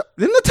 I'm in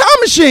the time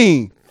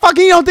machine.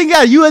 Fucking, you don't think you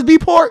got a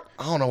USB port?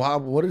 I don't know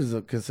what does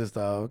it consist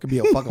of. It could be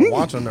a fucking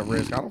watch on the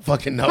wrist. I don't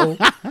fucking know.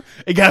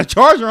 It got a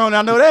charger on.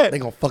 I know that. They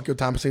gonna fuck your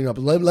time machine up.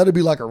 Let it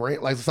be like a ring,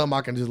 like something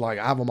I can just like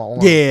have on my arm.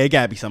 Yeah, it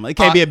gotta be something. It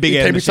can't be a big ass.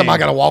 It can't be something I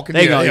gotta walk in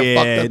there and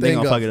fuck they the thing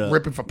gonna up, fuck it up.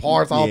 rip it for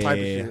parts, all type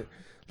of shit.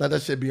 Let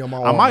that shit be on my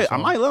arm. I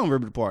might let them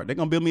rip it apart. They're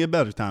gonna build me a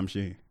better time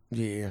machine.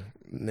 Yeah,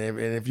 and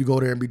if you go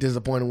there and be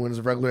disappointed when it's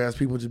regular ass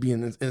people just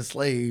being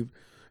enslaved.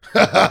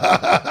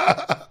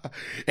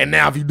 And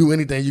now if you do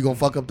anything, you're gonna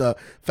fuck up the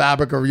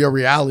fabric of your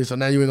reality. So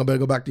now you ain't gonna better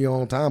go back to your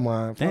own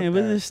timeline. Damn,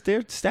 but this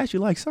statue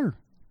like sir.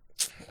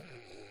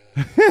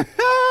 You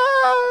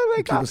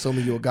keep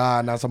assuming you're a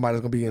god, now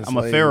somebody's gonna be enslaved.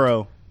 I'm a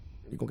pharaoh.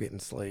 You're gonna get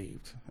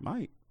enslaved. I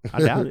might. I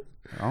doubt it.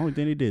 I don't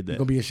think he did that. You're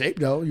gonna be in shape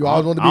though. You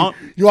always want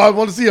to be. You always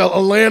want to see a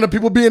land of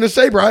people being in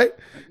shape, right?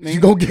 You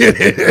gonna get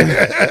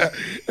it.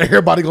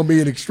 Everybody gonna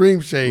be in extreme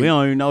shape. We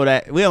don't even know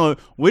that. We don't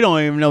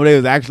even know they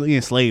was actually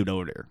enslaved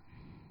over there.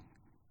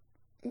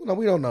 No,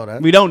 we don't know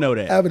that. We don't know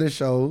that. Evidence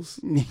shows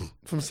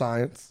from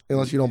science,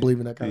 unless you don't believe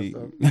in that kind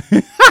of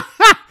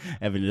stuff.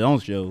 Evidence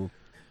don't show.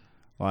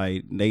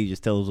 Like they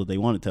just tell us what they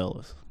want to tell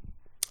us.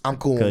 I'm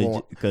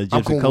cool because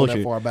I'm cool Gypsy going culture.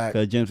 that far back.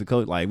 Because Gypsy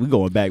culture, like we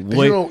going back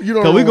way. You don't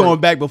Because we going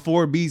back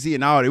before BC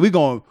and all that. We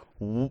going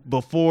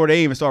before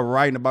they even started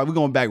writing about. We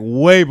going back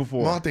way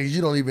before. My thing is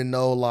you don't even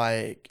know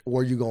like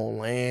where you gonna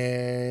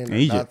land or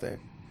Egypt. nothing.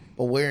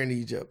 But where in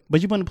Egypt?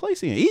 But you put in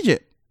place in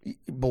Egypt,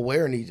 But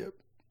where in Egypt?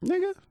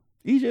 nigga.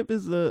 Egypt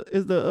is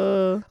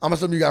the. I'm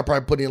assuming you gotta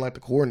probably put in like the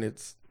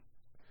coordinates.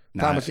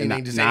 Time machine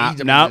ain't just say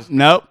Egypt.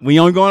 No. We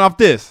only going off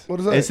this. What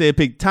is that? They said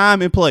pick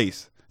time and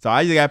place. So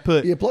I just got to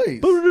put. Yeah,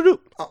 place.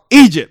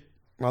 Egypt.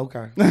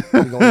 Okay.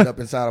 You're gonna end up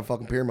inside a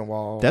fucking pyramid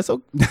wall. That's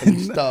okay. And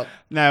you stuck.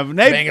 Now they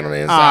banging on the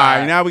all inside.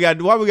 right, now we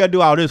got. Why we got to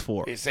do all this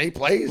for? It say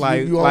place.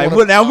 Like, you like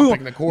wanna, now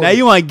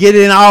you want to get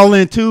it all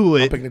into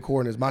I'm it. picking the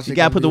coordinates. My shit You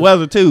got to put the be-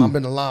 weather too. I'm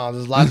in the line.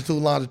 There's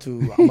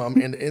longitude. I'm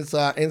in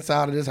the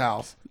inside of this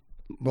house.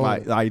 Boom.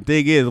 Like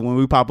thing is, when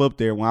we pop up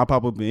there, when I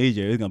pop up in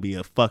Egypt, it's gonna be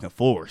a fucking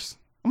force.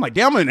 I'm like,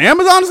 damn, I'm in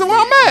Amazon. Is where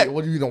I'm at.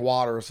 What do you eating?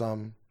 Water or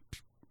something?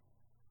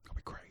 Gonna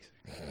be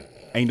crazy.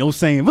 Ain't no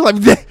saying. We're like,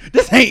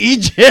 this ain't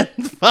Egypt.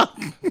 Fuck.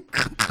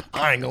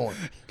 I ain't going.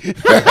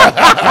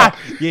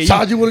 Yeah,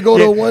 Charge you want to go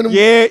to one?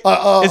 Yeah,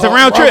 it's a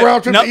round trip.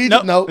 Round trip to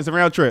Egypt? No, it's a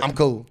round trip. I'm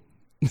cool.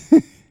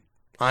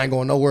 I ain't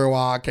going nowhere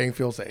while I can't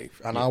feel safe,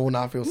 and I will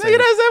not feel safe.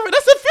 Nigga,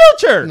 that's the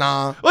future.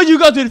 Nah. Well, you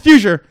go to the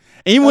future,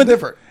 and you That's went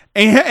different.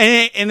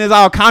 And it's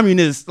all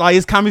communist. Like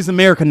it's communist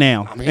America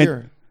now. I'm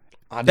here.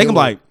 I They deal can be with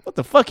like, what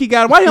the fuck he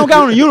got? Why he don't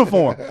got on a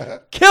uniform?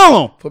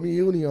 Kill him. it. Put me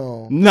uni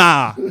on.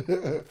 Nah.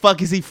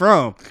 Fuck is he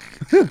from?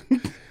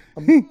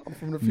 I'm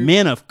from the future.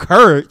 Men of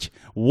courage.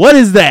 What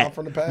is that? I'm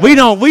from the past. We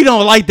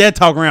don't like that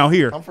talk around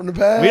here. I'm from the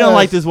past. We don't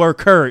like this word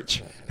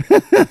courage.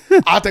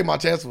 I'll take my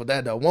chances with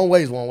that though. One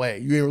way is one way.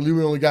 You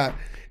only got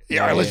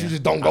unless you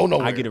just don't go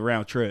nowhere. I get a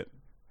round trip.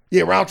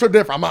 Yeah, round trip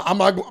different. I'm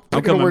not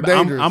picking the word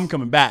dangerous. I'm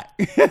coming back.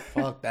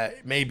 Fuck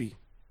that. Maybe.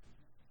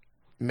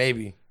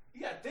 You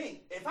gotta think.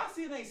 If I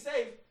see it ain't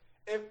safe,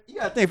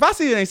 if I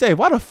see it ain't safe,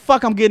 why the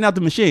fuck I'm getting out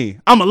the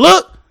machine? I'ma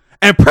look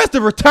and press the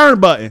return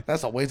button.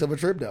 That's a waste of a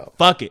trip though.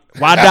 Fuck it.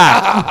 Why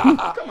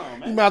die? Come on,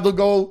 man. You might have to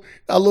go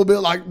a little bit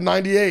like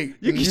 98. You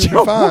You'll get be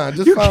your fine.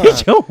 Just you fine.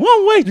 get your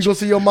one way. You gonna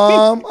see your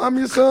mom? I'm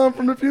your son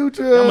from the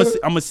future. I'm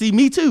gonna see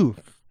me too.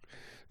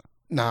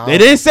 Nah, They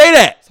didn't say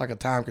that, it's like a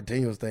time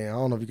continuous thing. I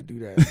don't know if you can do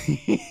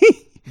that.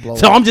 Blow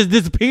so up. I'm just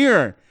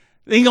disappearing.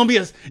 You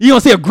gonna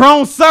see a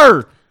grown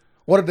sir.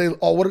 What if they?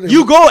 Oh, what if they?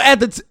 You go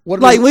at the What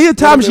if like they- when you're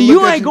time what if they machine. You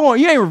look at ain't you-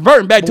 going. You ain't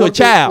reverting back to a What if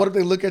they- child. What if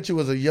they look at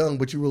you as a young,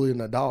 but you really an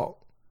adult?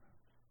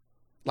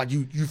 Like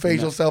you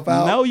phase yourself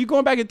out. No, you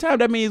going back in time.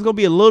 That means it's gonna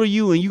be a little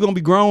you, and you gonna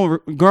be grown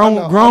I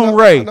know-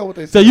 Ray. I know what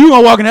they So say. you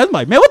gonna walk in there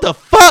like, man, what the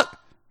fuck?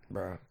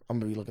 Bruh, I'm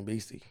gonna be looking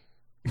beastie.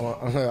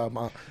 I'm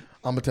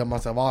gonna tell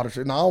myself all the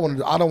shit. No,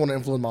 I don't want to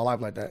influence my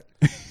life like that.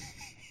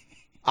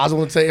 I just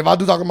want to say, if I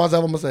do talk to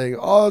myself, I'm gonna say,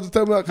 oh, just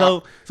tell me.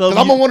 So Because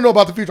I'm gonna want to know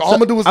about the future. All I'm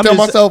gonna do is I'm tell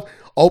just- myself,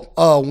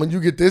 when you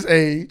get this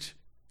age,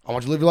 I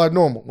want you to live your life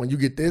normal. When you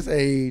get this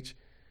age,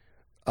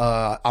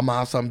 I'm gonna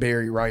have something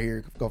buried right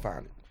here. Go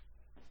find it.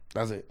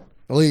 That's it.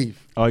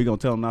 Leave. Oh, you gonna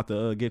tell him not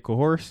to get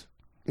coerced?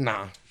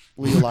 Nah.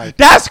 Live your life.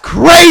 That's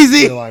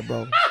crazy. Real life,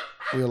 bro.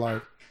 Real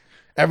life.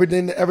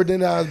 Everything that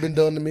has been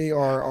done to me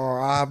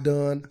or I've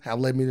done have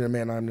led me to the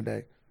man I am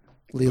today.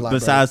 Live your life.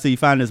 Besides, so you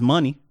find this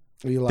money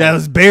live your life. that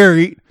was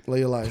buried. Live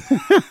your life.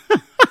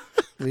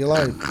 Live your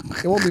life.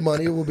 It won't be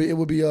money. It will be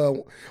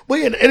well,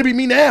 yeah, it'll be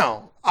me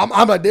now. I'm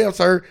like, damn,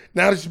 sir.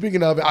 Now that you're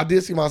speaking of it, I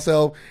did see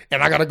myself,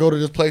 and I gotta go to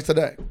this place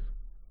today.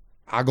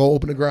 I go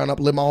open the ground up,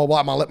 live my whole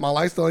life. My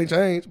lifestyle ain't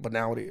changed, but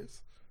now it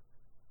is.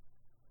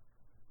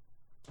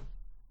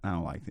 I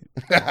don't like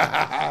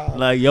it.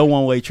 Like your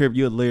one way trip,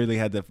 you would literally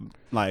have to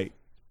like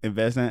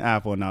invest in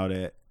Apple and all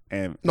that.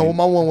 And No,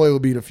 my one way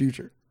would be the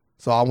future.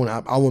 So I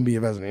wouldn't be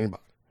investing in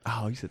anybody.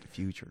 Oh, you said the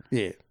future.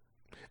 Yeah.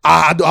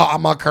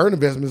 My current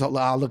investments,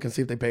 I'll look and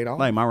see if they paid off.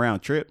 Like my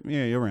round trip.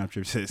 Yeah, your round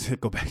trip says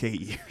go back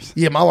 8 years.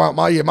 Yeah, my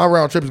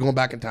round trip is going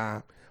back in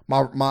time.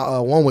 My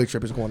one way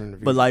trip is going in the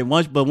future. But like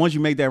once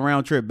you make that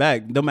round trip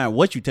back, no matter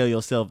what you tell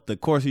yourself, the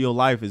course of your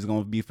life is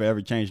going to be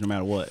forever changed no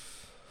matter what.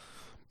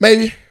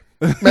 Maybe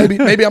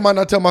I might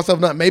not tell myself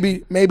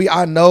nothing. Maybe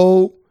I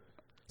know,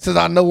 since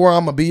I know where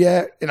I'm gonna be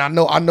at, and I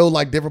know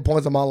like different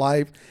points of my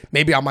life.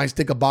 Maybe I might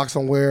stick a box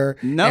somewhere.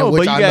 No,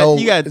 but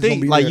you got to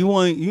think like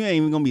you ain't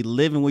even gonna be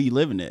living where you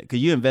living at because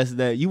you invested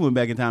that. You went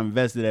back in time and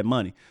invested that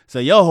money, so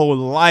your whole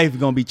life is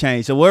gonna be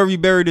changed. So wherever you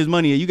bury this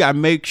money, you gotta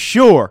make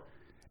sure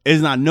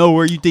it's not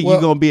nowhere you think you're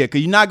gonna be at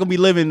because you're not gonna be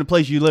living in the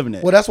place you're living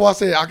at. Well, that's why I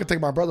said I could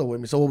take my brother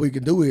with me. So what we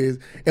can do is,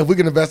 if we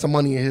can invest some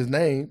money in his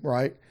name,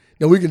 right,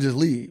 then we can just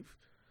leave.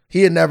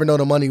 He'd never know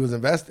the money was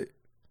invested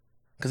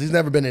because he's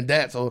never been in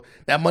debt. So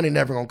that money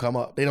never going to come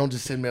up. They don't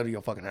just send mail to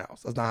your fucking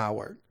house. That's not how it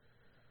works.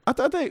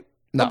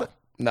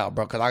 No,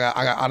 bro, because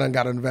I done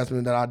got an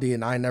investment that I did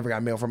and I ain't never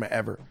got mail from it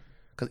ever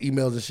because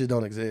emails and shit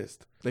don't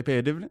exist. They pay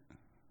a dividend?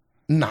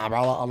 Nah,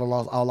 bro,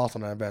 I lost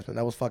on that investment.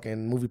 That was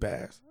fucking Movie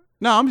Pass.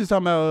 No, I'm just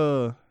talking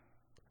about...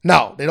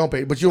 No, they don't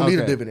pay, but you don't need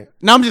a dividend.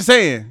 No, I'm just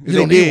saying. You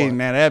don't need one.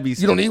 Man, that'd be...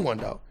 You don't need one,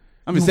 though.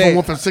 I'm just saying,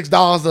 one for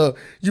 $6.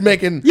 You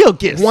making you'll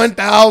get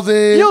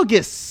 $1,000. You'll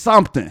get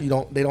something.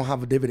 They don't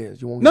have a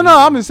dividends. You won't. No.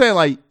 I'm just saying,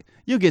 like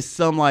you'll get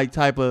some like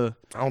type of.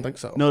 I don't think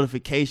so.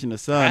 Notification or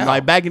something.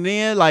 Like back in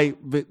then, like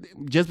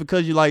just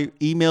because you like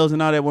emails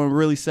and all that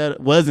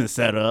wasn't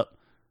set up.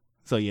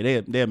 So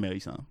yeah, they'll mail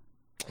you something.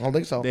 I don't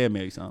think so. They'll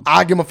mail you something.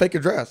 I'll give him a fake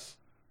address.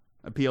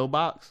 A PO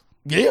box.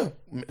 Yeah,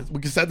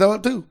 we can set that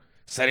up too.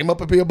 Set him up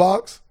a PO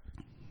box.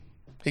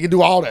 He can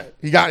do all that.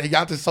 He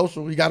got his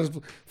social. He got his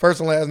first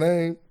and last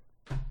name.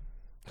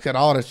 Got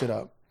all that shit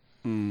up.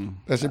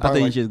 That shit I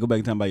think you should go back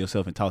in time by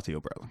yourself and talk to your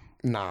brother.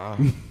 Nah,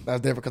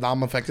 that's different because I'm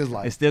gonna affect his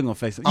life. It's still gonna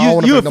affect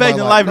you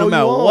affecting life no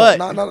matter what.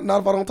 Not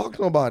if I don't talk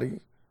to nobody.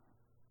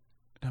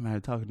 Don't matter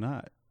talking or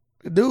not.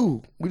 It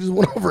do. We just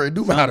went over it. It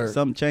do matter.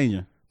 Something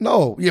changing.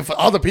 No, yeah, for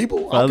other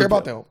people, I don't care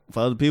about them. For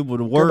other people,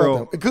 the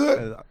world, it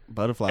could.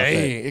 Butterfly.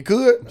 Hey, it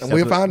could, and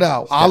we'll find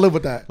out. I'll live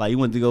with that. Like you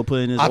went to go put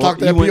in his. I talked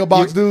to that PO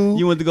box dude.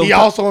 You went to go. He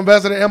also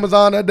invested in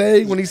Amazon that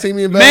day when he seen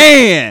me invest.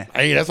 Man,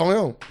 hey, that's on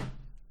him.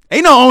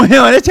 Ain't no on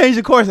him. That changed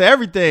the course of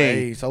everything.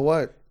 Hey, so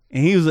what?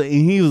 And he was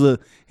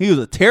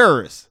a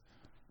terrorist.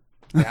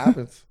 It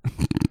happens.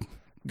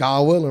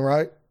 God willing,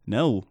 right?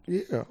 No.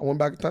 Yeah, I went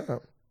back in time.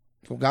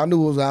 So God knew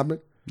what was happening.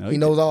 No, he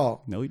knows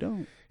all. No, he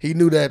don't. He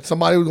knew that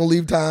somebody was gonna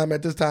leave time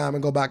at this time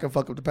and go back and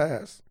fuck up the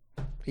past.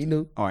 He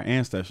knew. Our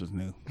ancestors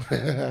knew.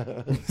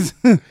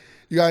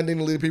 You got anything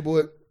to leave people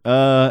with?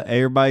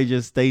 Everybody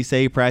just stay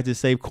safe, practice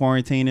safe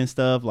quarantine and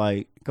stuff.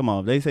 Like, come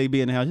on, if they say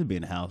be in the house, just be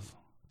in the house.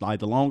 Like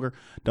the longer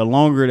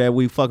that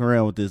we fuck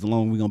around with this, the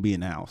longer we gonna be in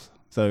the house.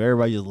 So if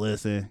everybody just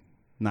listen,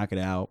 knock it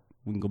out.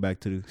 We can go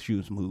back to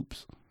shooting some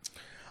hoops.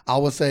 I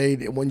would say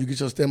that when you get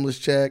your stimulus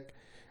check,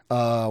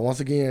 once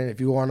again, if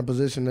you are in a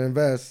position to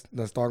invest,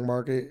 the stock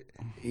market,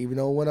 even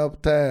though it went up a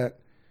tad,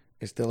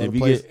 it's still a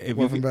place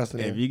worth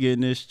investing in. If you're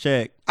getting this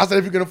check, I said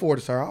if you can afford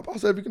it, sir. I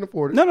said if you can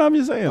afford it. No, I'm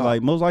just saying,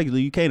 like most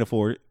likely you can't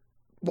afford it.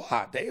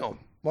 Why? Damn.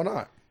 Why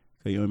not?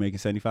 Because you're only making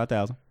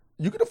 $75,000.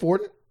 You can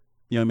afford it.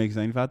 You only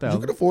making $75,000. You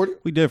can afford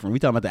it. We different. We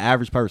talking about the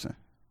average person.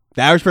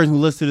 The average person who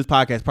listens to this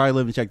podcast probably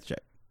living check to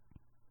check.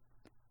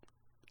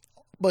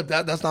 But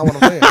that's not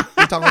what I'm saying.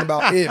 We're talking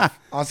about if.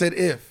 I said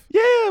if.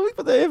 Yeah, we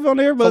put the if on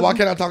there. But so why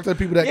can't I talk to the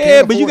people that can't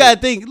afford but you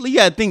gotta think. You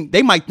gotta think.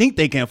 They might think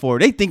they can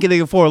afford it. They think they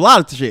can afford a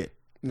lot of shit.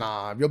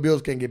 Nah, if your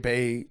bills can't get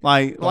paid.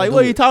 Like what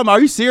are you talking about?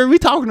 Are you serious? We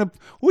talking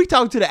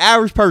to the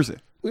average person.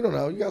 We don't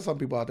know. You got some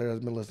people out there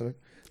that's been listening.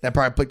 That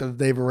probably picked up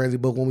the David Ramsey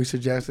book when we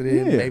suggested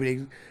it.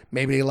 Yeah.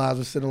 Maybe their lives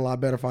are sitting a lot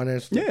better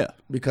financially. Yeah.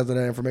 Because of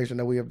that information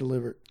that we have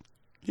delivered.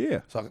 Yeah.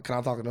 So can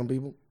I talk to them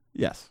people?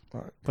 Yes. All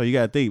right. So you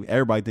got to think.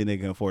 Everybody think they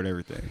can afford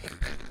everything.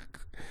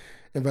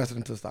 Invested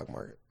into the stock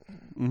market.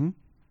 Mm-hmm.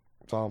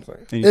 That's all I'm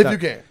saying. If you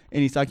can.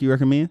 Any stock you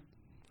recommend?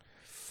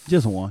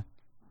 Just one.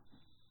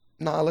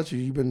 Nah, I'll let you.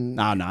 You've been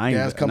I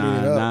ain't.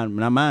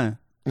 Not mine.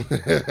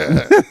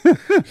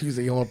 You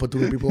say you don't want to put too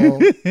many people on?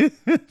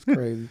 It's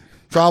crazy.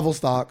 Travel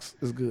stocks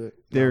is good.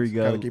 There you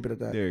go. Gotta keep it at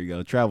that. There you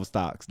go. Travel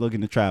stocks.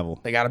 Looking to travel.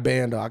 They got a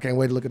band though. I can't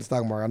wait to look at the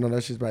stock market. I know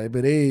that shit's probably a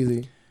bit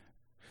easy.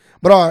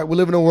 But all right, we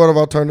live in a world of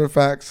alternative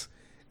facts,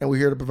 and we're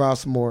here to provide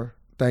some more.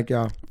 Thank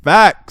y'all.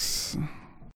 Facts.